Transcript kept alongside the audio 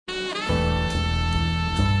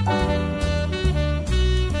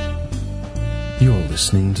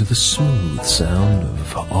listening to the smooth sound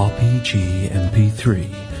of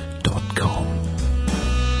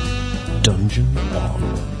RPGMP3.com. Dungeon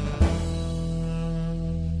On.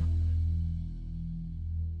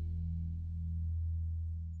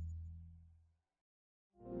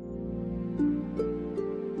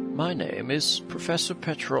 My name is Professor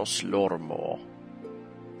Petros Lorrimore.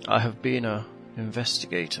 I have been an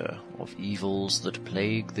investigator of evils that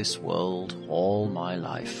plague this world all my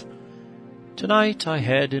life. Tonight I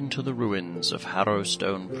head into the ruins of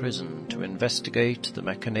Harrowstone Prison to investigate the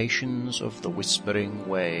machinations of the Whispering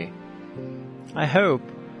Way. I hope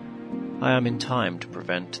I am in time to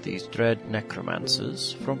prevent these dread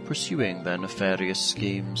necromancers from pursuing their nefarious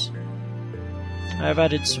schemes. I have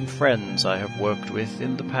added some friends I have worked with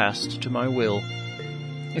in the past to my will.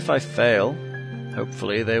 If I fail,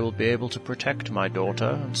 hopefully they will be able to protect my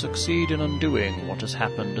daughter and succeed in undoing what has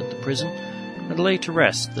happened at the prison and lay to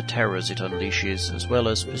rest the terrors it unleashes, as well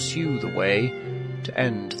as pursue the way to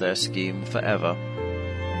end their scheme forever.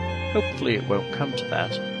 Hopefully it won't come to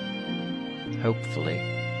that. Hopefully.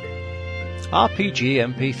 RPG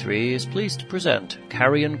MP3 is pleased to present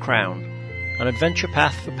Carrion Crown, an adventure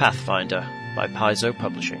path for Pathfinder, by Paizo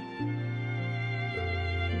Publishing.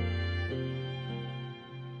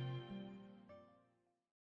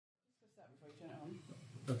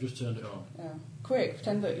 I've just turned it on. Yeah. Quick,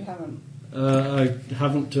 pretend that you haven't. I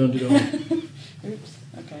haven't turned it on. Oops.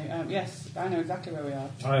 Okay. Yes, I know exactly where we are.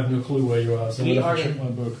 I have no clue where you are, so I'm going to check my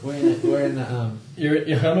book. We're in the... I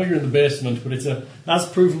know you're in the basement, but it's as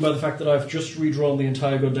proven by the fact that I've just redrawn the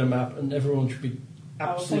entire goddamn map, and everyone should be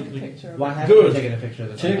absolutely... I'll take a picture of Why it. haven't Good. you taken a picture of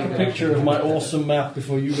this? Take a picture of my awesome map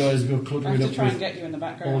before you guys go I cluttering have up to try and with get you in the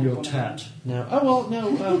background. all your One of tat. No. Oh, well,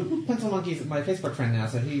 no. Pencil Monkey's my Facebook friend now,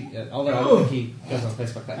 so he... although I don't think he goes on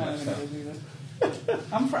Facebook that them. I much, don't so... know either.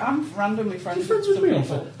 I'm randomly friends Friends with some me on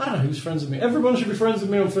people. Facebook. I don't know who's friends with me. Everyone should be friends with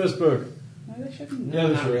me on Facebook. No, they shouldn't. No,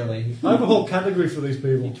 not really. I have a whole category for these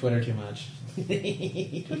people. You Twitter too much.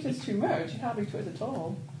 Twitter's too much. You hardly Twitter at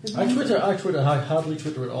all. I hardly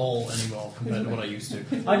Twitter at all anymore compared to what I used to.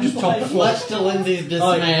 I just Much topped Much to Lindsay's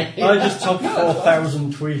dismay. I just topped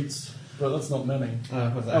 4,000 tweets, but that's not many.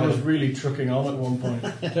 Was I was really trucking on at one point. I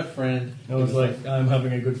had a friend. I was like, I'm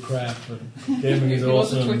having a good crap, but gaming is He was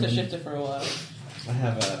a awesome. Twitter shifter for a while. I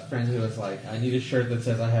have a friend who was like, I need a shirt that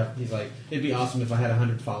says he's like, it'd be awesome if I had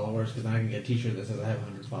 100 followers, because then I can get a t-shirt that says I have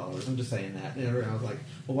 100 followers. I'm just saying that. And I was like,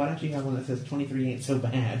 well, why don't you have one that says 23 ain't so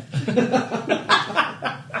bad?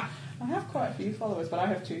 I have quite a few followers, but I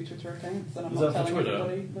have 2 Twitter accounts, and I'm Is not that for telling Twitter?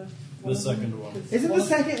 everybody The one of second them. one. It's Is it one the of-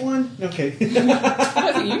 second one? Okay. I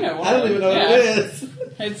don't think you know one. I don't even know what it is.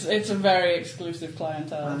 It's a very exclusive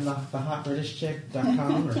clientele. On the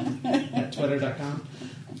hotbritishchick.com or at twitter.com.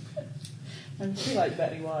 I feel like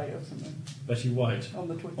Betty White or something Betty White on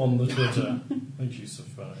the Twitter. on the Twitter. I think she's so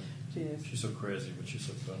funny. She is. She's so crazy, but she's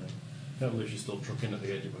so funny. Can't believe she's still trucking at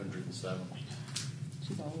the age of 107.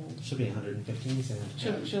 She's old. She'll be 115 soon.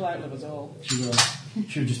 She'll outlive us all. She will.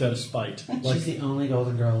 She was just out of spite. She's the only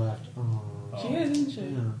golden girl left. Oh. She is, isn't she?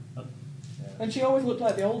 Yeah. And she always looked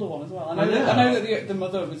like the older one as well. I know that the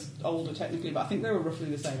mother was older technically, but I think they were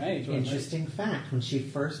roughly the same age, weren't they? Interesting fact, when she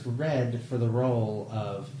first read for the role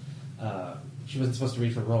of... she wasn't supposed to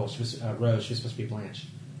read for role. She was Rose. She was supposed to be Blanche.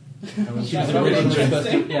 She was That's originally very supposed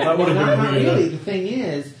to... interesting. That would have been Not weird. really. The thing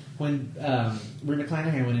is, when Rue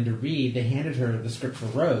McClanahan went in to read, they handed her the script for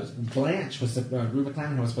Rose. Blanche was... Rue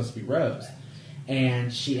McClanahan was supposed to be Rose.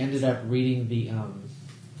 And she ended up reading the...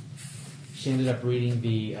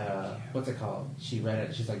 what's it called? She read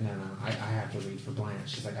it. She's like, no, I have to read for Blanche.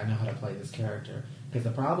 She's like, I know how to play this character. Because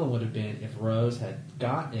the problem would have been if Rose had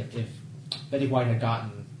if Betty White had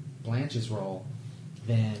gotten Blanche's role,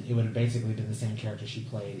 then it would have basically been the same character she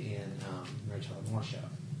played in Mary Tyler Moore Show.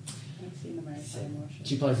 I've seen the Mary Tyler Moore Show.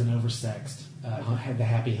 She plays an oversexed, the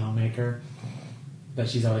happy homemaker, but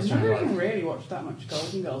she's always I've trying never to even like... really watched that much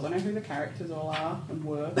Golden Girls. I know who the characters all are and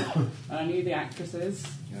were, and I knew the actresses.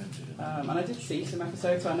 And I did see some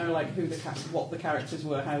episodes, so I know like what the characters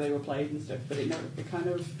were, how they were played and stuff. But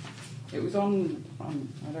it was on. I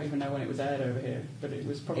don't even know when it was aired over here, but it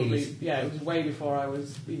was probably 80s. Yeah, it was way before I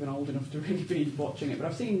was even old enough to really be watching it. But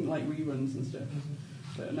I've seen like reruns and stuff,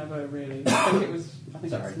 but I never really. I think it was. I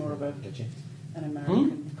think it's more of an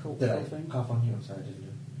American cult Did I thing. cough on you? I'm sorry, didn't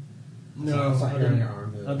you? No, It's like I you're on your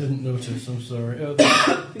didn't, arm. I didn't notice. I'm sorry.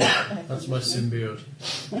 That's my symbiote.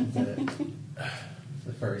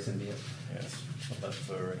 The furry symbiote. Yes, not that furry. It's a bit. Yes, not that furry. It's a furry symbiote. Yes. It's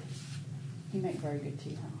a bit. Yes. You make very good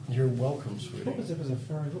tea, Hal. You're welcome, sweetie. What was it? Was a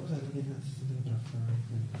furry? What was I looking at? Something about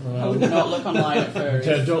a furry. I would not look online at furries.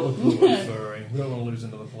 Okay, don't look at furry. We don't want to lose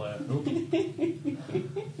into the play.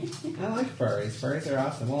 I like furries. Furries are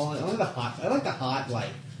awesome. Well, only the hot. I like the hot, like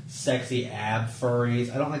sexy ab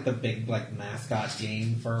furries. I don't like the big, like mascot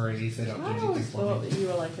game furries. They don't do I anything always for thought me. that you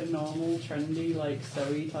were like a normal, trendy, like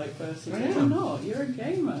Zoe type person. I But am. you're not. You're a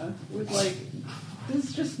gamer with like.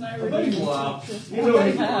 There's just no big redeeming laugh. features. You know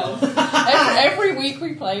I he- have. Every week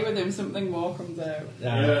we play with him, something more comes out.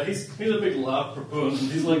 Yeah, he's a big laugh proponent.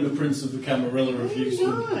 He's like the prince of the Camarilla of Houston.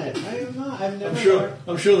 I am not. I've never.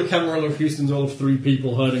 I'm sure the Camarilla of Houston's all of 3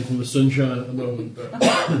 people hiding from the sunshine at the moment.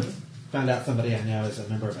 But Found out somebody I know is a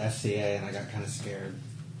member of SCA, and I got kind of scared.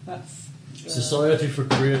 That's. Society for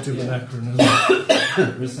Creative Yeah. Anachronism.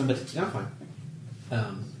 There was somebody. No, I'm fine.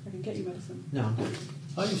 I can get you medicine. No, I'm good.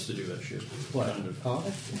 I used to do that shit. What? Kind of. Call?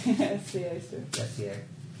 SCA stuff. SCA.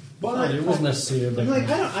 Well, it wasn't SCA, but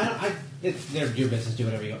I'm like, it's their your business, do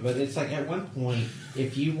whatever you want. But it's like at one point,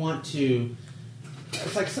 if you want to,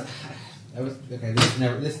 it's like,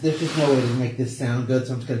 there's just no way to make this sound good,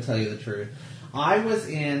 so I'm just going to tell you the truth. I was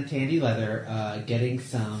in Tandy Leather getting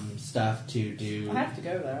some stuff to do. I have to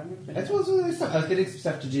go there. That's what I was getting some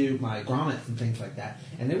stuff to do my grommets and things like that.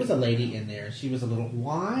 And there was a lady in there. She was a little.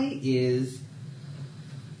 Why is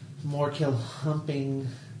Morkill humping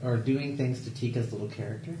or doing things to Tika's little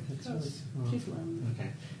character? That's really, She's lonely. okay.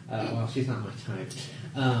 Well, she's not my type.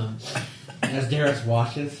 As Darius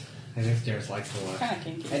watches, I guess Darius likes to watch. Kind of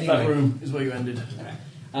kinky. Anyway. that room is where you ended.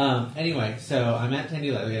 Anyway, so I'm at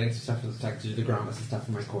Tandy Leather getting some stuff to do the grommets and stuff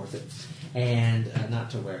for my corset, and not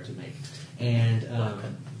to wear, to make. And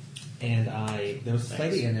there was this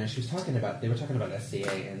lady in there. They were talking about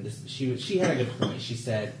SCA, and she had a good point. She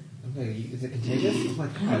said, "Okay, is it contagious?" I'm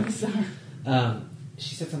like, I'm sorry.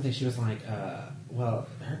 she said something. She was like, "Well,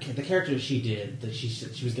 the character she did, that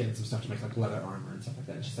she was getting some stuff to make like leather armor and stuff like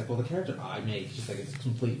that." And she's like, "Well, the character I make, she's like, it's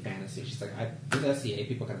complete fantasy." She's like, "With SCA,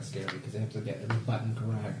 people kind of scare me because they have to get every button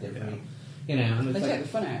correct, you know." And it's They like, take the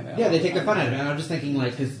fun out of it. yeah, they take the fun out of it. And I'm just thinking,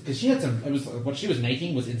 like, because she had some, it was what she was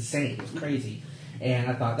making was insane. It was crazy, and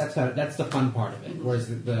I thought that's the fun part of it. Whereas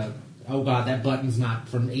the oh god, that button's not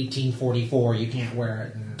from 1844, you can't wear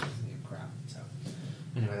it. And, crap. So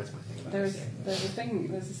anyway, that's my thing about SCA.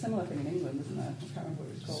 There's a similar thing in England, isn't there? I can't remember what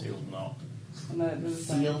it was called. Sealed knot. And they're the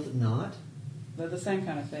same, Sealed knot. they're the same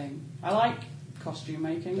kind of thing. I like costume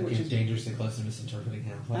making, That which came is dangerously close to misinterpreting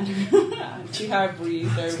how. see how I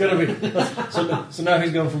breathed over. It's gonna be so now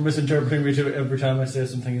he's gone from misinterpreting me to every time I say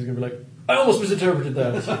something he's gonna be like, I almost misinterpreted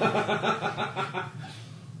that.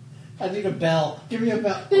 I need a bell. Give me a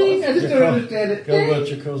bell. Ding! I just don't understand it. Go about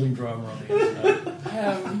your causing drama on the internet.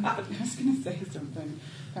 I was going to say something.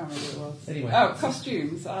 Can't remember what it was. Anyway. Oh,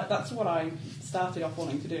 costumes. That's what I started off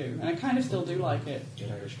wanting to do, and I kind of still do like it.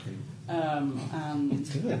 Good Irish cream. And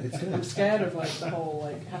It's good. It's good. I'm scared of like the whole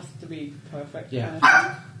like has to be perfect. Yeah. Kind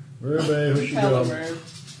of Ruby, who's thing. your Tell job? them,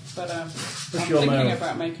 but I'm your thinking mouth?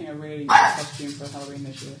 about making a really good costume for Halloween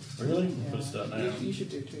this year. Really? Yeah. Better start now. You should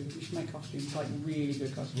do too. You should make costumes, like really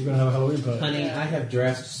good costumes. We're gonna have a Halloween party. Honey, Yeah. I have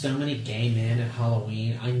dressed so many gay men at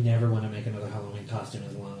Halloween. I never want to make another Halloween costume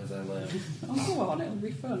as long as I live. Oh, go on, it'll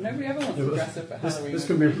be fun. Nobody ever wants Yeah, to but dress up at Halloween. This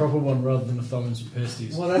could be a proper one rather than a thumb and some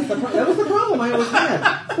pasties. Well, that was the problem I always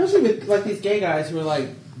had, especially with like these gay guys who are like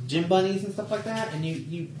gym bunnies and stuff like that, and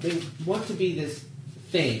they want to be this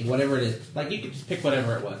thing, whatever it is. Like you could just pick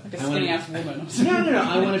whatever it was. Like a skinny ass woman. Or something. No.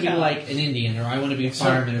 I want to be like an Indian, or I want to be a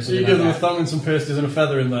fireman, or So you something give them a like that. thumb and some pasties and a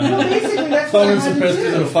feather in there. No, basically that's Thumb what I and had some to pasties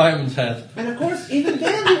and a do. fireman's head. And of course, even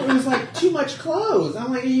then, it was like too much clothes.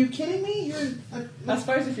 I'm like, are you kidding me? I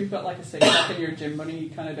suppose if you've got like a six-pack and you're a gym bunny, you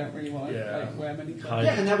kind of don't really want to Yeah. like, wear many Hide. clothes.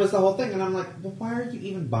 Yeah, and that was the whole thing. And I'm like, well, why are you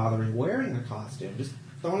even bothering wearing a costume? Just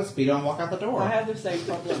throw on a Speedo and walk out the door. I have the same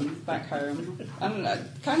problem back home, and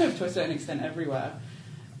kind of to a certain extent everywhere.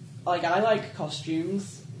 Like, I like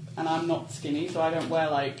costumes, and I'm not skinny, so I don't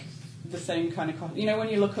wear like the same kind of costume. You know, when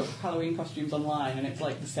you look up Halloween costumes online, and it's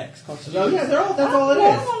like the sex costumes. Oh yeah, that's all it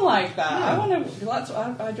I is. want one like that. Yeah. I want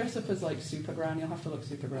to. I dress up as like super gran. You'll have to look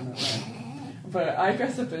super gran up there. But I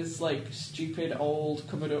dress up as like stupid, old,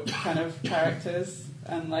 covered up kind of characters,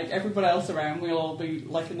 and like everybody else around, we'll all be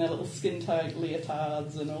like in their little skin tight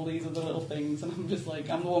leotards and all these other little things, and I'm just like,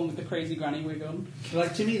 I'm the one with the crazy granny wig on.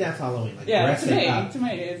 Like to me, that's Halloween. Like Yeah, dressing up. to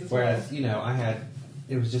me it is as Whereas well. you know,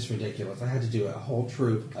 it was just ridiculous. I had to do a whole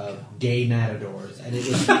troupe of gay matadors, and it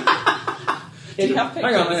was. Do you have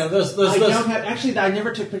pictures? Hang on. This. I don't have. Actually, I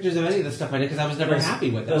never took pictures of any of the stuff I did because I was never happy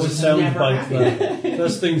with it. I There's a was sound never bite happy. there.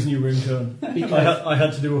 There's Thing's new ringtone. Because- I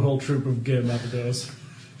had to do a whole troop of gay matadors.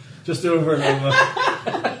 Just over and over.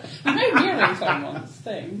 You made me a ringtone. ringtone once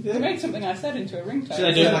thing. They made something I said into a ringtone. Should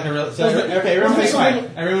I do it like a real... So, okay, everyone be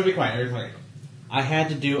quiet. Everyone be quiet. I had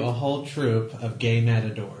to do a whole troupe of gay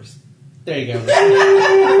matadors. There you go.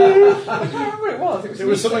 I can't remember what it was. It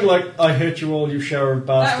was something like, I hate you all, you shower of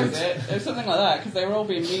bastards. That was it. It was something like that, because they were all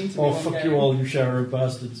being mean to me. Or one fuck game. you all, you shower of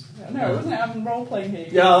bastards. No, wasn't it? I'm role-playing here.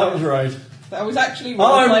 Yeah, that was right. I was actually I'm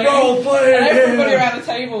role-playing. role-playing And everybody here. around the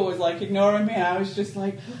table was like ignoring me, and I was just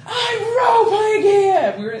like, I'm role-playing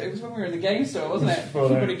here! It was when we were in the game store, wasn't it?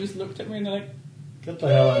 Funny. Everybody just looked at me and they're like, Get the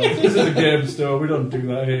hell out. This is a game store, we don't do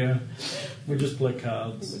that here. We just play it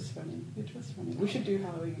cards. was funny. It was funny. We should do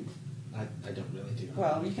Halloween. I don't really do.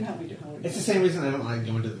 Well, you can help me do Halloween. It's the same reason I don't like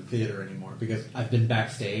going to the theater anymore, because I've been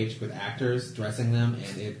backstage with actors dressing them,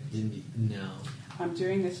 and it didn't. No. I'm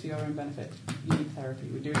doing this for your own benefit. You need therapy.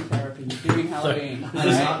 We're doing therapy. You're doing Halloween. I'm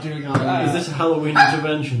not doing Halloween. Is this a Halloween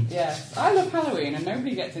intervention? Yes. I love Halloween, and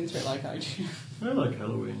nobody gets into it like I do. I like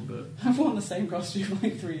Halloween, but... I've worn the same costume for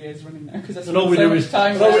like 3 years running now, because I And spent all we so do much is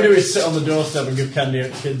time all we there. do is sit on the doorstep and give candy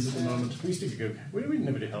out to kids at the moment. We used to go. We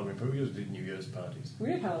never did Halloween, but we used to do New Year's parties. We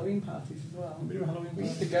had Halloween parties as well. We do Halloween We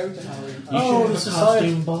used parties. to go to Halloween parties. Oh, the society.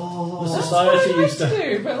 costume ball. The That's society what I used like to.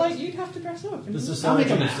 to do, but like you'd have to dress up. And The I'll society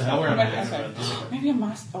make a used to mask. have. I'll wear a mask. Okay. Maybe a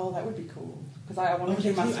mask. Oh, that would be cool. Because I want to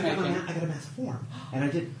do mask making. I got a mask form, and I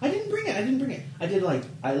didn't bring it. I did like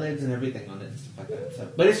eyelids and everything on it and stuff like that. So,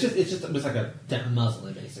 but it was like a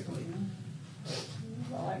muslin basically.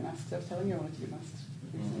 I like masks. I was telling you I wanted to do masks.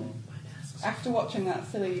 My masks. After watching that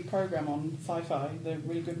silly program on Sci-Fi, the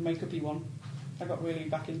really good makeup-y one, I got really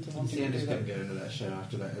back into wanting See, I to do just that. couldn't get into that show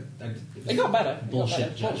after that. It got better. Bullshit It got better.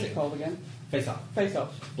 What's judging. it called again? Face off. Face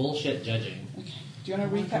Off. Bullshit judging. Okay. Do you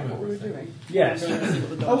want to recap what we were doing? Yes.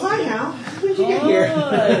 Oh, hi, Hal. How did you get here?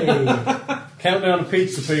 Hi. Countdown to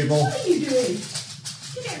pizza, people. What are you doing?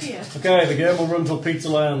 Get out here. Okay, the game will run till pizza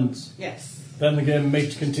lands. Yes. Then the game may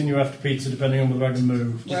continue after pizza, depending on whether I can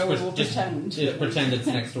move. Well, we will pretend. Just pretend it's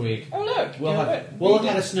next week. Oh, look. We'll Gilbert. have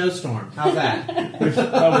had a snowstorm. How's that?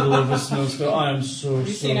 I would love a snowstorm. I am so Have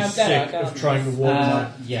you seen how dead sick our of garden trying to is?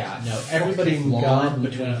 walk. Yeah, no. Everybody's Fucking lawn garden,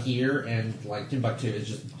 between yeah. here and like Timbuktu is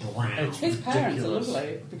just brown. It's His parents are ridiculous.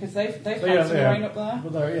 lovely because they've Yeah, had some they are. rain up there.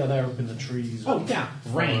 But they're up in the trees. Oh and yeah,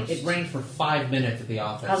 rain. forests. It rained for 5 minutes at the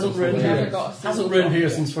office. Hasn't It was rained Never hilarious. got a single Hasn't rained drop here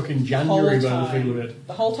yet. since fucking Whole January by the time. feel of it.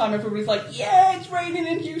 The whole time everybody's like, yeah, it's raining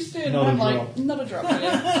in Houston. Not and a I'm drop. like, not a drop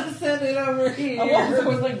here. Send it over here. I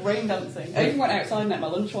was like rain dancing. I even went outside and ate my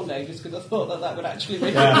lunch one day just because I thought that would actually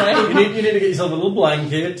make Yeah. it you, rain. need to get yourself a little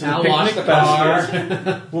blanket and I'll a wash picnic the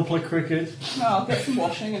basket. We'll play cricket. No, I'll get some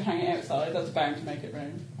washing and hang it outside. That's bound to make it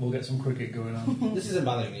rain. We'll get some cricket going on. This isn't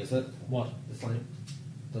bothering you, is it? What? This light?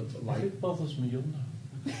 The light? It bothers me, you'll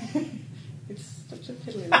know. It's such a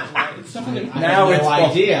piddly little light. It's not going I Now had it's no bo-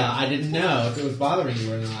 idea. I didn't know if it was bothering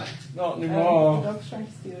you or not. Not The anymore. dog's trying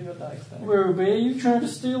to steal your dice there. Ruby, you trying to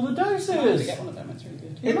steal the I wanted to dices? get one of them. It's really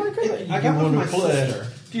good. You like it? I got one for my play. sister.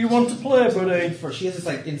 Do you want to play, buddy? She has this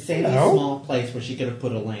like insanely Hello? small place where she could have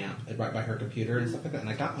put a lamp right by her computer and stuff like that. And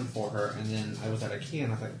I got one for her, and then I was at IKEA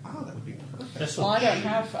and I was like, "Oh, that would be perfect." That's Well, I don't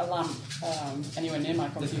have a lamp anywhere near my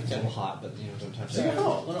This is a computer. little hot, but don't touch They it. get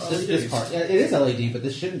hot. They're not This LEDs. part, yeah, it is LED, but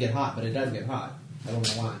this shouldn't get hot, but it does get hot. I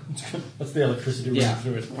don't know why. That's the electricity running Yeah,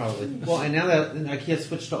 through it. probably. Well, and now that IKEA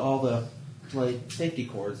switched to all the like safety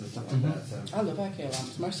cords and stuff like that, so. I love IKEA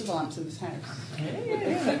lamps. Most of the lamps in this house,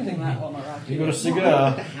 excepting that one, are IKEA. You got a Well,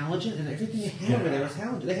 cigar? the halogen and everything they had over there was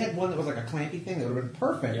halogen. They had one that was like a clampy thing that would have been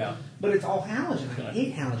perfect. Yeah. But it's all halogen. I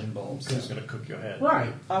hate halogen bulbs. It's going to cook your head.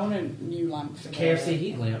 Right. I want a new lamp for KFC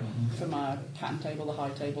heat lamp. for my pattern table, the high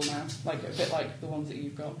table now, like a bit like the ones that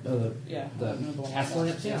you've got. Yeah, The another one. Castle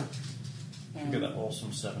lamps, yeah. Look at that awesome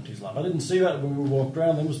 70s lamp. I didn't see that when we walked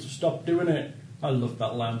around. They must have stopped doing it. I love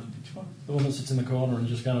that lamp. The one that sits in the corner and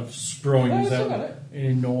just kind of Oh, springs I still out got it. an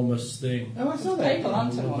enormous thing. Oh, I saw that. Paper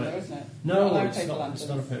lantern one, bit. though, isn't it? No, Not allowed it's paper not a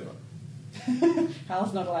lanterns. paper.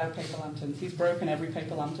 Hal's not allowed paper lanterns. He's broken every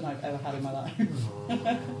paper lantern I've ever had in my life.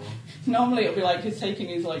 Normally it'll be like he's taking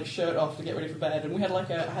his like shirt off to get ready for bed, and we had I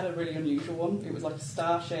had a really unusual one. It was like a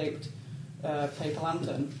star-shaped paper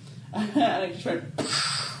lantern, and it just went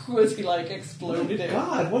as he like exploded it.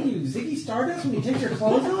 God, what are you, Ziggy Stardust when you take your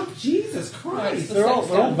clothes off? Jesus No, Christ. it's the They're all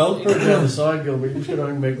sex dance. Velcro down the side, Gilbert. You just got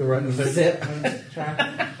to make the right mistake. Zip.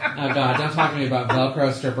 Oh God, don't talk to me about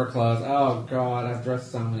Velcro stripper clothes. Oh God, I've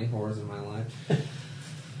dressed so many whores in my life.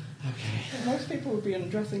 Okay. Most people would be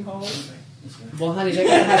undressing halls. Well, honey, they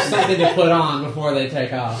gotta have something to put on before they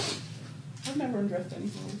take off. I've never undressed any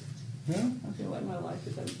halls. Yeah? I feel like my life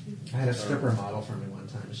is empty. I had a stripper model for me one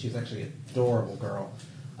time. She was actually an adorable girl,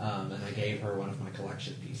 and I gave her one of my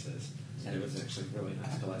collection pieces. And it was actually a really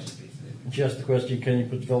nice collection piece. She asked the question, can you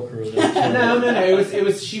put Velcro in No. It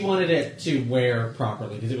was. She wanted it to wear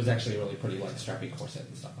properly because it was actually a really pretty, like strappy corset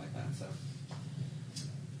and stuff like that. So.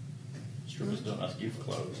 Strippers don't ask you for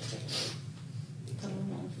clothes.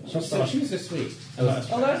 So she was so sweet.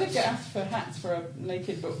 Although I did get asked for hats for a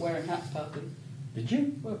naked but wearing hats party. Did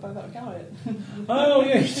you? Well, by that guy. Oh,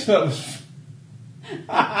 yes, that was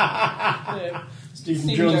Yeah.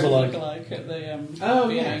 Stephen Jones alike. At the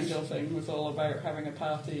Be an Angel thing was all about having a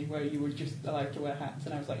party where you were just allowed to wear hats,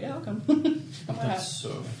 and I was like, yeah, I'll come. I'll wear That's hats. so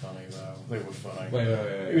funny, though. They were funny. Wait.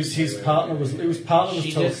 It was his partner was. It was partner was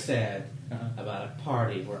She told. just said about a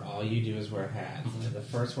party where all you do is wear hats, and the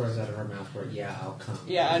first words out of her mouth were, "Yeah, I'll come."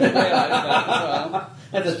 Yeah, I didn't realise that as well.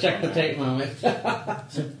 That's a check the tape moment.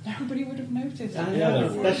 Nobody would have noticed. I Yeah, know,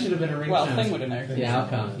 they that should have been a ringtone. Well, Thing would have noticed. Yeah, I'll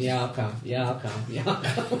come. Yeah, I'll come. Yeah, I'll come. Yeah, I'll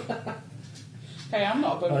come. Hey, I'm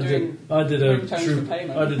not above I doing did a ringtones troop. for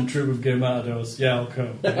payment. I did a troop of gay matadors. Yeah, I'll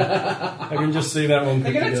come. I can just see that one.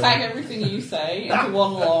 They're put going to together. tag everything you say into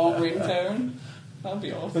one long ringtone. That'd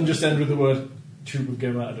be awesome. And just end with the word troop of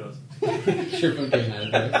gay matadors. Sure, fucking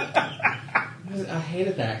I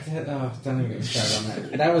hated that. Don't even get me started on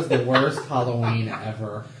that. That was the worst Halloween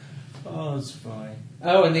ever. Oh, it's fine.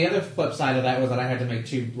 Oh, and the other flip side of that was that I had to make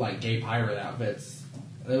 2 like gay pirate outfits.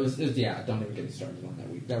 It was yeah. Don't even get me started on that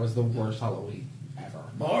week. That was the worst Halloween ever.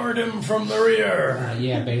 Barred him from the rear.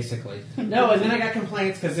 Yeah, basically. No, and then I got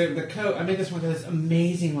complaints because the coat. I made this one with this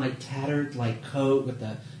amazing like tattered like coat with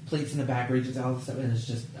the pleats in the back regions, all this stuff, and it's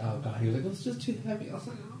just oh god. He was like, well, it's just too heavy. I was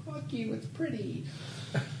like, oh fuck you, it's pretty.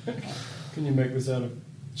 Can you make this out of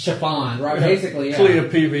Chiffon, right? Basically, yeah. clear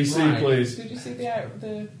PVC, Right. please? Did you see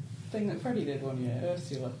the thing that Freddie did one year,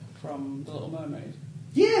 Ursula from The Little Mermaid?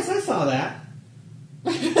 Yes, I saw that.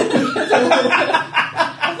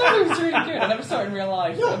 I thought it was really good. I never saw it in real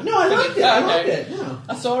life. No, I liked it. I liked Okay. it. No.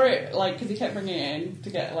 I saw it like because he kept bringing it in to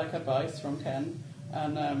get like advice from Ken,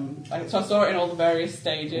 and so I saw it in all the various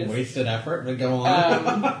stages. Wasted effort, but go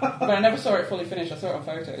on. But I never saw it fully finished. I saw it on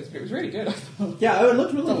photos, but it was really good. I thought. Yeah, it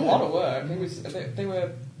looked It really was a good. lot of work. It was they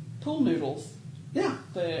were pool noodles. Yeah.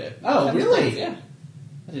 Oh, really? Yeah,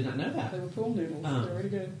 I did not know they that. were pool noodles. Oh. They were really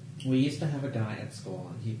good. We used to have a guy at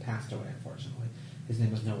school, and he passed away, unfortunately. His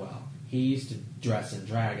name was Noel. He used to dress in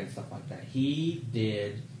drag and stuff like that. He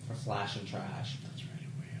did for Flash and Trash. That's really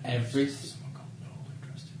weird. Every Someone called Noel who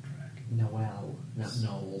dressed in drag. Noel, not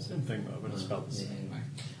Noel. Same thing though, but it's spelled the same.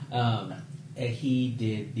 Anyway, and he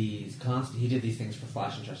did these He did these things for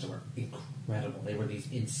Flash and Trash that were incredible. They were these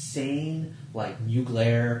insane, like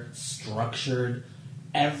Mugler, structured.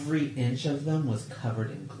 Every inch of them was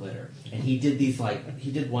covered in glitter, and he did these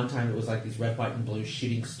he did one time. It was like these red, white, and blue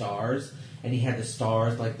shooting stars, and he had the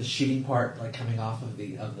stars like the shooting part like coming off of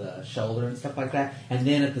the shoulder and stuff like that, and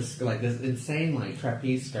then at this insane like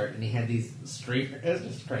trapeze skirt, and he had these streamers. It was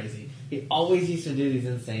just crazy. He always used to do these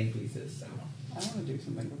insane pieces. So. I want to do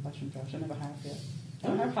something with Flash and Trash. I never have yet. I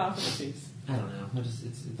don't have half of the piece. I don't know.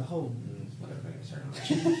 It's the whole whatever. I gotta start on that.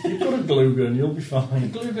 You've got a glue gun, you'll be fine.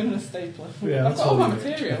 Glue gun and a stapler. Yeah, I've that's got all my all you The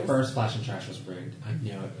materials. first Flash and Trash was rigged. I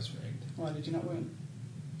knew it was rigged. Why did you not win?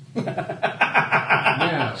 No.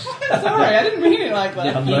 Sorry, I didn't mean it like that.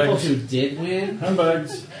 Yeah. The people Handbags. who did win.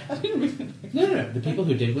 Handbags. I didn't mean it. No. The people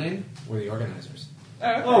who did win were the organizers.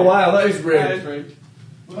 Okay. Oh wow, that is That rigged. is rigged.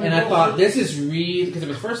 And I thought, this is really... Because it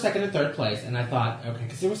was first, second, and third place. And I thought, okay,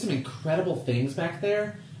 because there were some incredible things back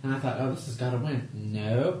there. And I thought, oh, this has got to win.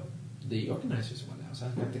 No. The organizers won now. So I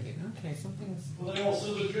was thinking, okay, something's... Well, they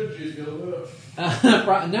also the judges go.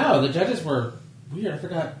 No, the judges were weird. I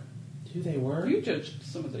forgot who they were. You judged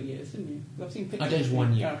some of the years, didn't you? I've seen pictures. I judged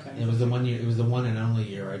 1 year. Okay. It was the 1 year. It was the one and only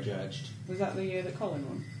year I judged. Was that the year that Colin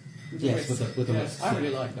won? Yes, with the Yes, whisks. I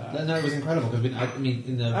really like that. No, it was incredible because I mean,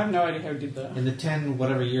 in I the have no idea how he did that. 10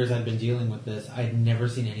 whatever years I'd been dealing with this, I'd never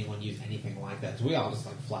seen anyone use anything like that. So we all just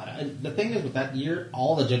like flat out. And the thing is, with that year,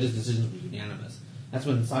 all the judges' decisions were unanimous. That's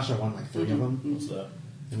when Sasha won like 3 of them. What's that?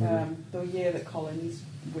 And we were- The year that Colin's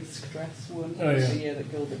whisk dress won Oh, was yeah. the year that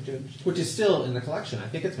Gilbert judged. which is still in the collection. I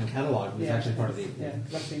think it's been catalogued. It's actually part of the. Yeah,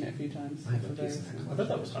 because I've seen it a few times. I have a for piece various of that things. I bet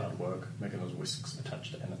that was hard work, making those whisks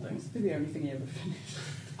attached to anything. It's the only thing he ever finished.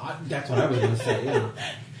 That's what I was going to say.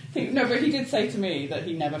 Yeah, No, but he did say to me that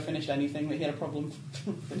he never finished anything, that he had a problem.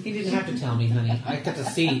 he didn't have to tell me, honey. I got to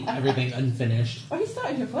see everything unfinished. Oh, he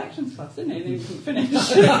started your collections class, didn't he? And he couldn't finish.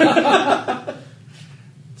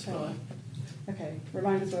 So, okay,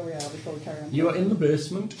 remind us where we are before we carry on. You are in the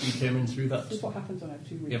basement. You came in through that. This is what happens when I have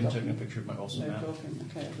 2 weeks You haven't off. taken a picture of my awesome No map. talking.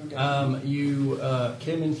 Okay, everyone go. You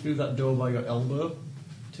came in through that door by your elbow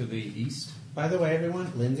to the east. By the way,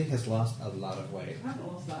 everyone, Lindsay has lost a lot of weight. I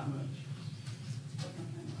haven't lost that much.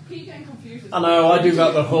 keep getting confused. I know, I do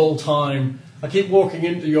that the whole time. I keep walking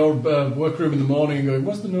into your workroom in the morning and going,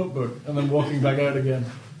 what's the notebook? And then walking back out again.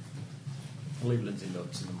 I leave Lindsay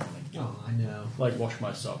notes in the morning. Oh, I know. Like, wash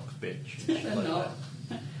my socks, bitch. They're not.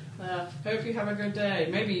 Hope you have a good day.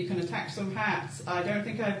 Maybe you can attach some hats. I don't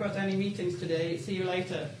think I've got any meetings today. See you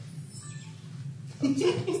later.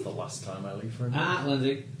 That's the last time I leave for a night.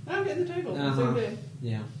 Lindsay. I'm getting the table. Uh-huh. Zoomed in.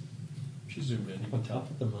 Yeah. She zoomed in, you can I'll tell.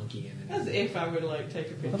 put the monkey in it. As if I would like take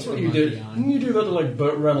a picture. That's Put what the you monkey did. on. Didn't you do that to like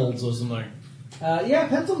Burt Reynolds or something? Yeah,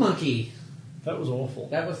 pencil monkey. That was awful.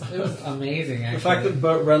 It was amazing. Actually, The fact that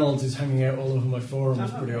Burt Reynolds is hanging out all over my forum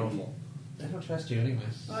is pretty Uh-huh. awful. I don't trust you anyway.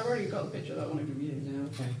 I've already got the picture that I wanted of you. No,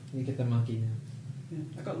 okay. You get the monkey now. Yeah,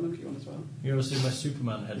 I got the monkey one as well. You ever seen my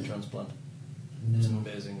Superman head transplant? It's No.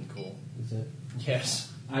 amazingly cool. Is it?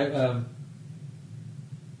 Yes.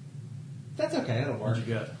 That's okay. That'll work. What'd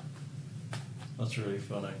you get? That's really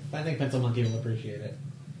funny. I think pencil monkey will appreciate it.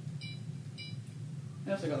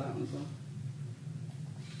 I also got that one as well.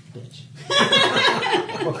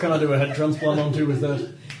 Bitch. What can I do a head transplant onto with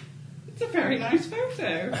that? It's a very nice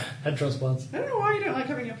photo. Head transplants. I don't know why you don't like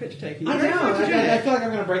having your picture taken. I You're very know. photogenic. I feel like I'm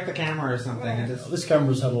going to break the camera or something. Well, I just... This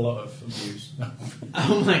camera's had a lot of abuse.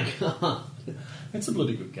 Oh my god. It's a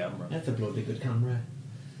bloody good camera. That's a bloody good camera.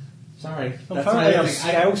 Sorry. Apparently I'm thing.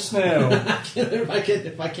 scouse now. if I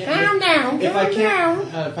can't, Calm down, if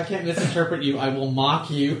I can't misinterpret you, I will mock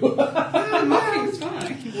you. Mocking's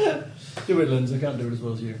fine. Do it, Lindsay. I can't do it as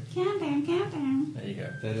well as you. Calm down. There you go.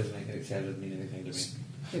 That doesn't make any sense. Doesn't mean anything to me.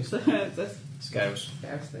 It's this Scouse.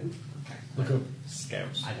 scouse thing. Look up.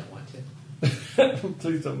 Scouse. I don't want to.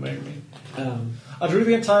 Please don't make me. I drew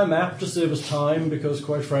the entire map to save us time because,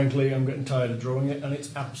 quite frankly, I'm getting tired of drawing it, and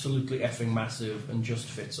it's absolutely effing massive and just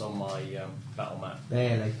fits on my battle map.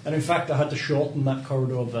 Barely. And in fact, I had to shorten that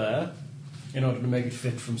corridor there in order to make it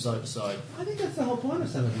fit from side to side. I think that's the whole point of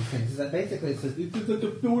some of these things, is that basically it says, it's like a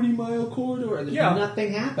 40-mile corridor, and there's Yeah.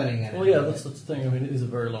 nothing happening in it. Well, yeah, that's the thing. I mean, it is a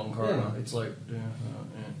very long corridor. Yeah. It's like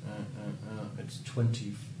it's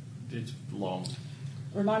 20. It's long.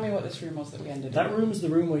 Remind me what this room was that we ended That in. room's the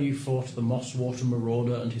room where you fought the Mosswater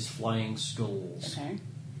Marauder and his flying skulls. Okay.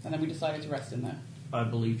 And then we decided to rest in there. I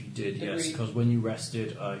believe you did, yes, Agreed. because when you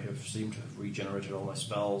rested, I have seemed to have regenerated all my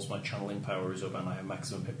spells, my channeling power is up, and I have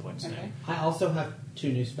maximum hit points now. Okay. I also have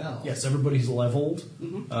 2 new spells. Yes, everybody's leveled,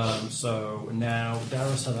 Mm-hmm. so now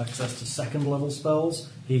Darius has access to second level spells.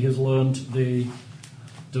 He has learned the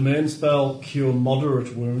domain spell Cure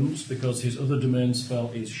Moderate Wounds, because his other domain spell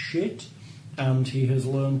is shit, and he has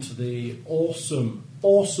learned the awesome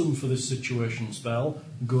for this situation spell,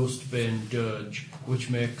 Ghostbane Dirge, which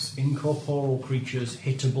makes incorporeal creatures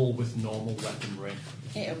hittable with normal weaponry.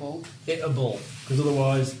 Eatable. Hittable, because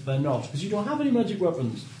otherwise they're not, because you don't have any magic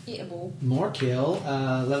weapons. Eatable. More kill.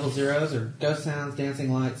 Level 0s are Ghost Sounds,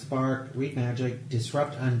 Dancing Light, Spark, Read Magic,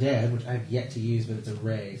 Disrupt Undead, which I've yet to use, but it's a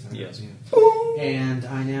ray. So Yes. And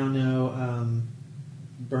I now know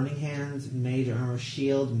Burning Hands, Mage Armor,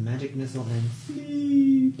 Shield, Magic Missile, and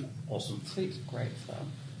Sleep. Awesome. Sleep's great stuff.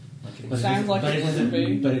 Magic Sounds like it wouldn't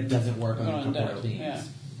be. But it doesn't work on On incorporeal undead, beings. yeah.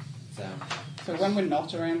 So. So when we're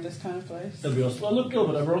not around this kind of place... That'd be awesome. Well, look,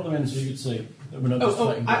 Gilbert, I brought them in so you could see that we're not just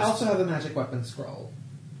fighting I ghosts. also have a magic weapon scroll.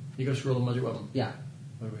 You go scroll the magic weapon. Yeah.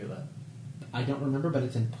 Where do we get that? I don't remember, but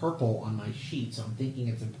it's in purple on my sheet, so I'm thinking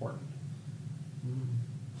it's important.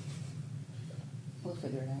 We'll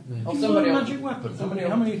figure it out. Yeah. Oh, You somebody learned else. magic weapon. somebody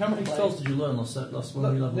How many else spells did you learn last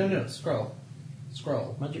one? No, scroll.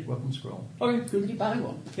 Scroll. Magic weapon scroll. Okay, Did good. you buy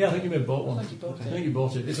one? Yeah, I think you may have bought one. I think you bought I it. think you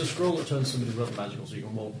bought it. It's a scroll that turns somebody red magical, so you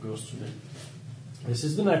can walk ghosts with it. This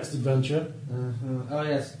is the next adventure. Oh,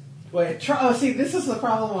 yes. Wait, see, this is the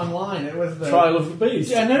problem online. It was the... Trial of the Beast.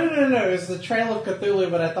 Yeah, no. It was the Trail of Cthulhu,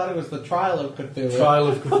 but I thought it was the Trial of Cthulhu. Trial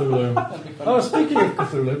of Cthulhu. That'd be funny. Oh, speaking of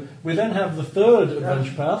Cthulhu, we then have the third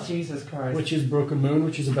adventure path, Jesus Christ. which is Broken Moon,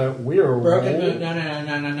 which is about werewolves. Broken Moon.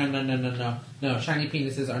 No. No, shiny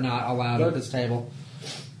penises are not allowed at this table.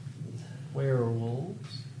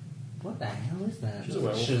 Werewolves. What the hell is that? She's a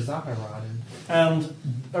werewolf. Shazakarodin. And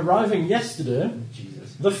arriving yesterday,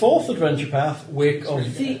 Jesus. the fourth adventure path, Wake of...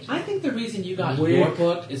 See, I think the reason you got Wake your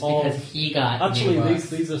book is because of- he got Actually, your book.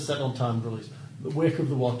 these are set on time release. The Wake of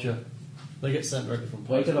the Watcher. They get sent directly from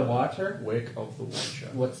Wake of the Pathfinder. Watcher? Wake of the Watcher.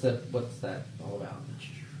 What's that all about?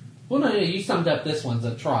 Well, no, you summed up. This one's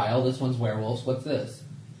a trial. This one's werewolves. What's this?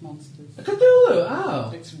 Monsters. A Cthulhu.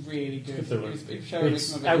 Oh, It's really good. Cthulhu. You've shown me It's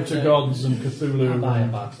some of it. Outer Gods and Cthulhu. I'll buy a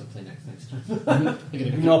box of Kleenex next time.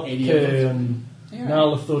 Nocte and You're right.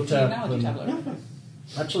 Nyarlathotep. Analogy and- tablet.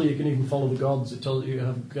 Actually, you can even follow the gods. It tells you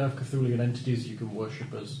have Cthulhu entities you can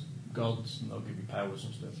worship as gods, and they'll give you powers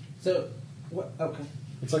and stuff. So, what? Okay.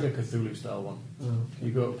 It's like a Cthulhu style one. Oh, okay.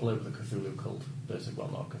 You go to play with a Cthulhu cult, basically.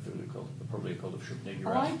 Well, not a Cthulhu cult, but probably a cult of Shub-Niggurath.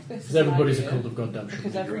 I like this. Because everybody's a idea, cult of goddamn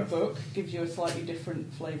because every Shub-Niggurath. book gives you a slightly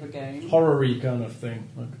different flavour game. Horror-y kind of thing.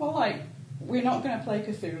 Like, Well, like, we're not going to play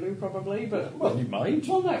Cthulhu probably, but well, you might.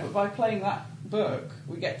 well, no, but by playing that book,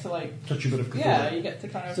 we get to like Touch a bit of Cthulhu. yeah, you get to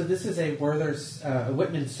kind of. So this is a Werther's a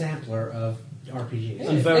Whitman sampler of RPGs.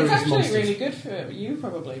 And various it's actually monsters. really good for you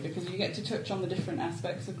probably because you get to touch on the different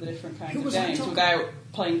aspects of the different kinds Who of was I games talking- without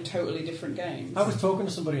playing totally different games. I was talking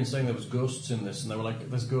to somebody and saying there was ghosts in this, and they were like,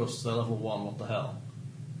 there's ghosts, they're level 1, what the hell?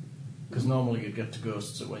 Because normally you'd get to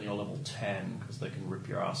ghosts at when you're level 10, because they can rip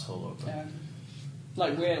your asshole open.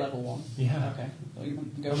 Like we're level 1. Yeah. Okay. So you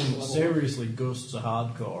can go I to mean, level 1. seriously, ghosts are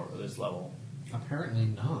hardcore at this level. Apparently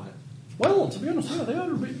not. Well, to be honest, yeah, they are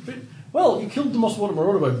a bit. Well, you killed the Mosswater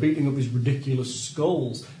Marauder by beating up his ridiculous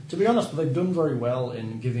skulls. To be honest, but they've done very well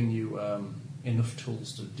in giving you enough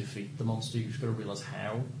tools to defeat the monster. You've just got to realise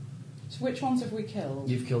how. So which ones have we killed?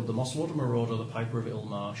 You've killed the Mosswater Marauder, the Piper of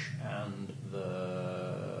Ilmarsh, and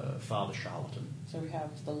the Father Charlatan. So we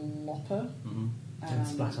have the Lopper Mm-hmm. And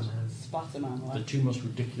Splatterman. Splatterman, The right? two most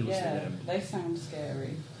ridiculously Yeah, named. they sound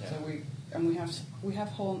scary. Yeah. So we have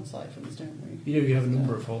haunt siphons, don't we? You have a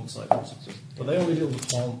number of haunt cycles, but they only deal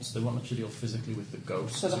with haunts. They won't actually deal physically with the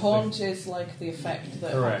ghosts. So the haunt is like the effect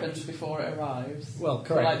that Correct. happens before it arrives. Well,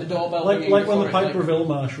 So correct. like the doorbell like ringing when the before it, Piper of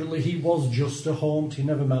Ilmarsh, really, he was just a haunt. He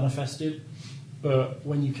never manifested. But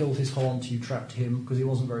when you killed his haunt, you trapped him because he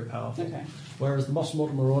wasn't very powerful. Okay. Whereas the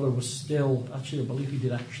Mosswater Marauder was still, actually, I believe he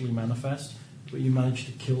did actually manifest, but you managed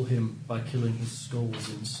to kill him by killing his skulls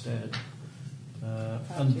instead.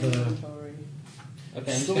 And the Inventory.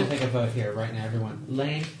 Okay, I'm just going to take a vote here right now, everyone.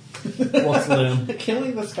 Lane. what's lame?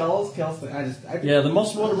 Killing the skulls kills the... Yeah, the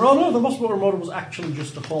Mosswater Marauder. The Mosswater Marauder was actually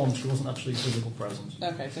just a haunt. He wasn't actually a physical presence.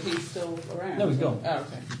 Okay, so he's still around. No, he's gone. Oh,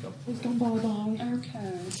 okay. He's gone. He's gone bye-bye.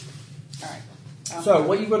 Okay. Alright. So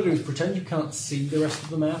what you've got to do is pretend you can't see the rest of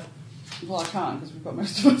the map. Well, I can't because we've got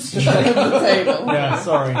most of us spread over the table. Yeah,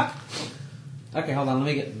 sorry. Okay, hold on.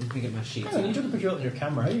 Let me get my sheets. Hang on, you took a picture out on your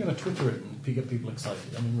camera. How are you going to Twitter it and get people excited?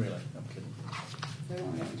 I mean, really, I'm kidding. They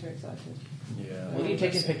won't get me too excited. Yeah. What are you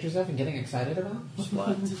taking pictures of and getting excited about?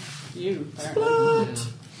 Splat. You, apparently.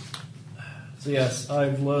 Splat. So yes,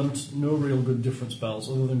 I've learnt no real good different spells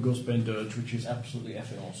other than Ghostbane Dirge, which is absolutely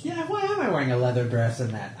effing awesome. Yeah, why am I wearing a leather dress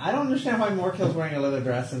in that? I don't understand why Morkill's wearing a leather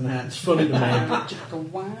dress in that. It's funny to me.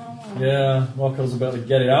 Wow. Yeah, Morkill's about to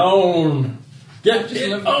get it on. I Get just it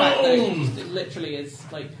love the fact that on! it literally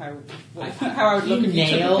is like how I would look if you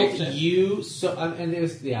took a nailed picture. you so, and it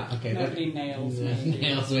was okay. Nobody nails me.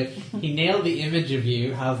 Nails me. He nailed the image of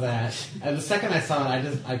you. How's that? And the second I saw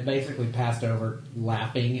it, I basically passed over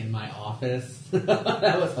laughing in my office.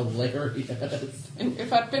 That was hilarious.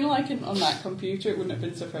 If I'd been like on that computer, it wouldn't have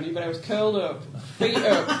been so funny. But I was curled up, feet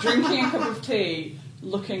up, drinking a cup of tea,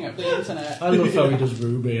 looking at the internet. I love how he does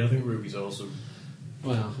Ruby. I think Ruby's awesome.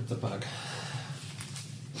 Well, it's a bug.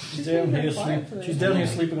 She's down very here, quiet for this. she's down here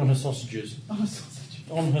sleeping on her sausages. Oh, sausage.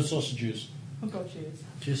 On her sausages. Oh god, she is.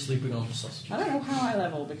 She's sleeping on her sausages. I don't know how I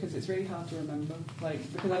level because it's really hard to remember.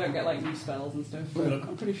 Like because I don't get like new spells and stuff. But Look,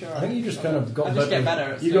 I'm pretty sure. I think you just kind of got I better. just get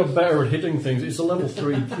better. At You stuff. got better at hitting things. It's a level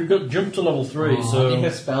 3. You got jumped to level 3, You so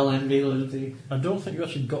have spell envy, Lindsay. I don't think you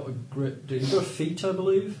actually got a great. You got a feat, I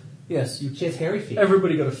believe. Yes, you. She has hairy feet.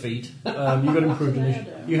 Everybody got a feat. You got improved What did I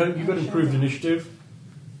initiative. do? You got improved initiative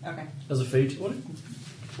Okay. as a feat. What?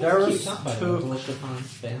 Darius, Thank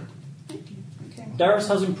you. Okay. Darius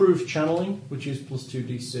has improved channeling, which is plus 2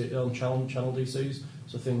 DC on channel DCs,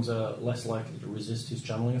 so things are less likely to resist his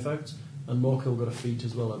channeling effects. And Morkill got a feat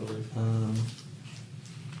as well, I believe.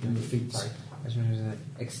 In the feats. Sorry.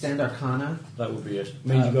 Extend Arcana. That would be it.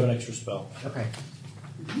 Means you got an extra spell. Okay.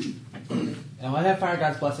 Now I have Fire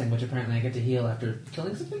God's Blessing, which apparently I get to heal after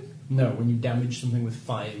killing something? No, when you damage something with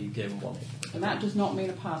fire, you gain 1 hit. And that does not mean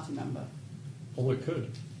a party member, Oh, it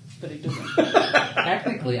could. but it doesn't.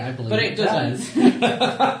 Technically, I believe But it does.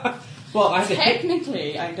 Well, I have to hit.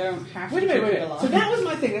 Technically, I don't have Wait to a minute, do wait it a a minute. lot. So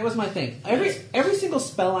that was my thing. Every single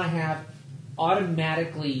spell I have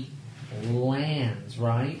automatically lands,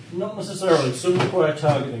 right? Not necessarily. Some require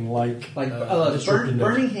targeting, like Disrupting Death.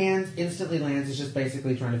 Burning Hands instantly lands is just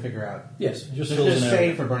basically trying to figure out. Yes, it just So fills just an save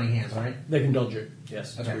area. for Burning Hands, right? They can dodge it.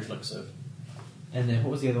 Yes, it's Okay. reflexive. And then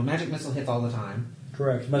what was the other one? Magic Missile hits all the time.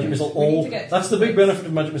 Correct. Magic Yes. Missile. We need to get That's the big templates. benefit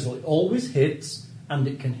of Magic Missile. It always hits, and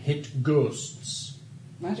it can hit ghosts.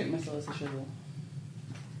 Magic missile is a shizzle.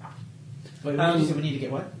 Wait, we need to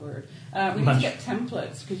get what? Word. We need to get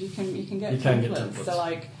templates because you can get You can get templates. templates. So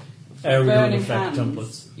like area of burning effect hands,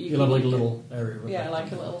 templates. you You'll have can like a make little area of effect. Yeah,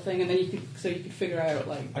 like a little thing, and then you could figure out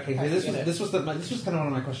like. Okay, how to this get it. was kind of one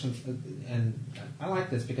of my questions, and I like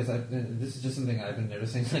this because this is just something I've been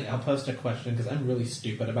noticing. Like, I'll post a question because I'm really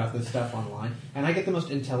stupid about this stuff online, and I get the most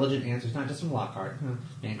intelligent answers, not just from Lockhart,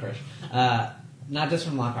 man crush, not just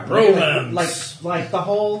from Lockhart. Romance. Like the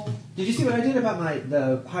whole. Did you see what I did about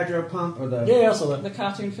the hydro pump or the? Yeah, I saw that. The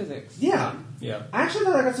cartoon physics. Yeah. Yeah. I actually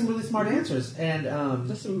thought I got some really smart answers, and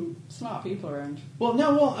There's some smart people around.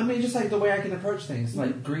 I mean, just like the way I can approach things,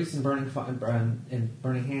 like grease and burning and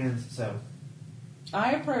burning hands. So,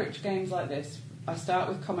 I approach games like this. I start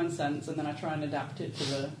with common sense, and then I try and adapt it to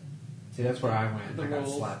the. see, that's where I went. The I got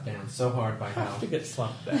rules. slapped down so hard by Have how. to get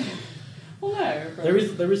slapped down. Well, no. but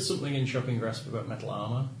There is something in Shocking Grasp about metal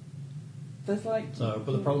armor. There's like. So,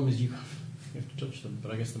 but the problem is you have to touch them.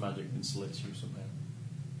 But I guess the magic insulates you somehow.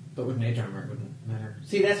 But with mage armor, it wouldn't matter.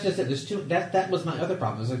 See, that's just it. There's too. That was my other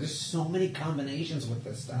problem. It's like there's so many combinations with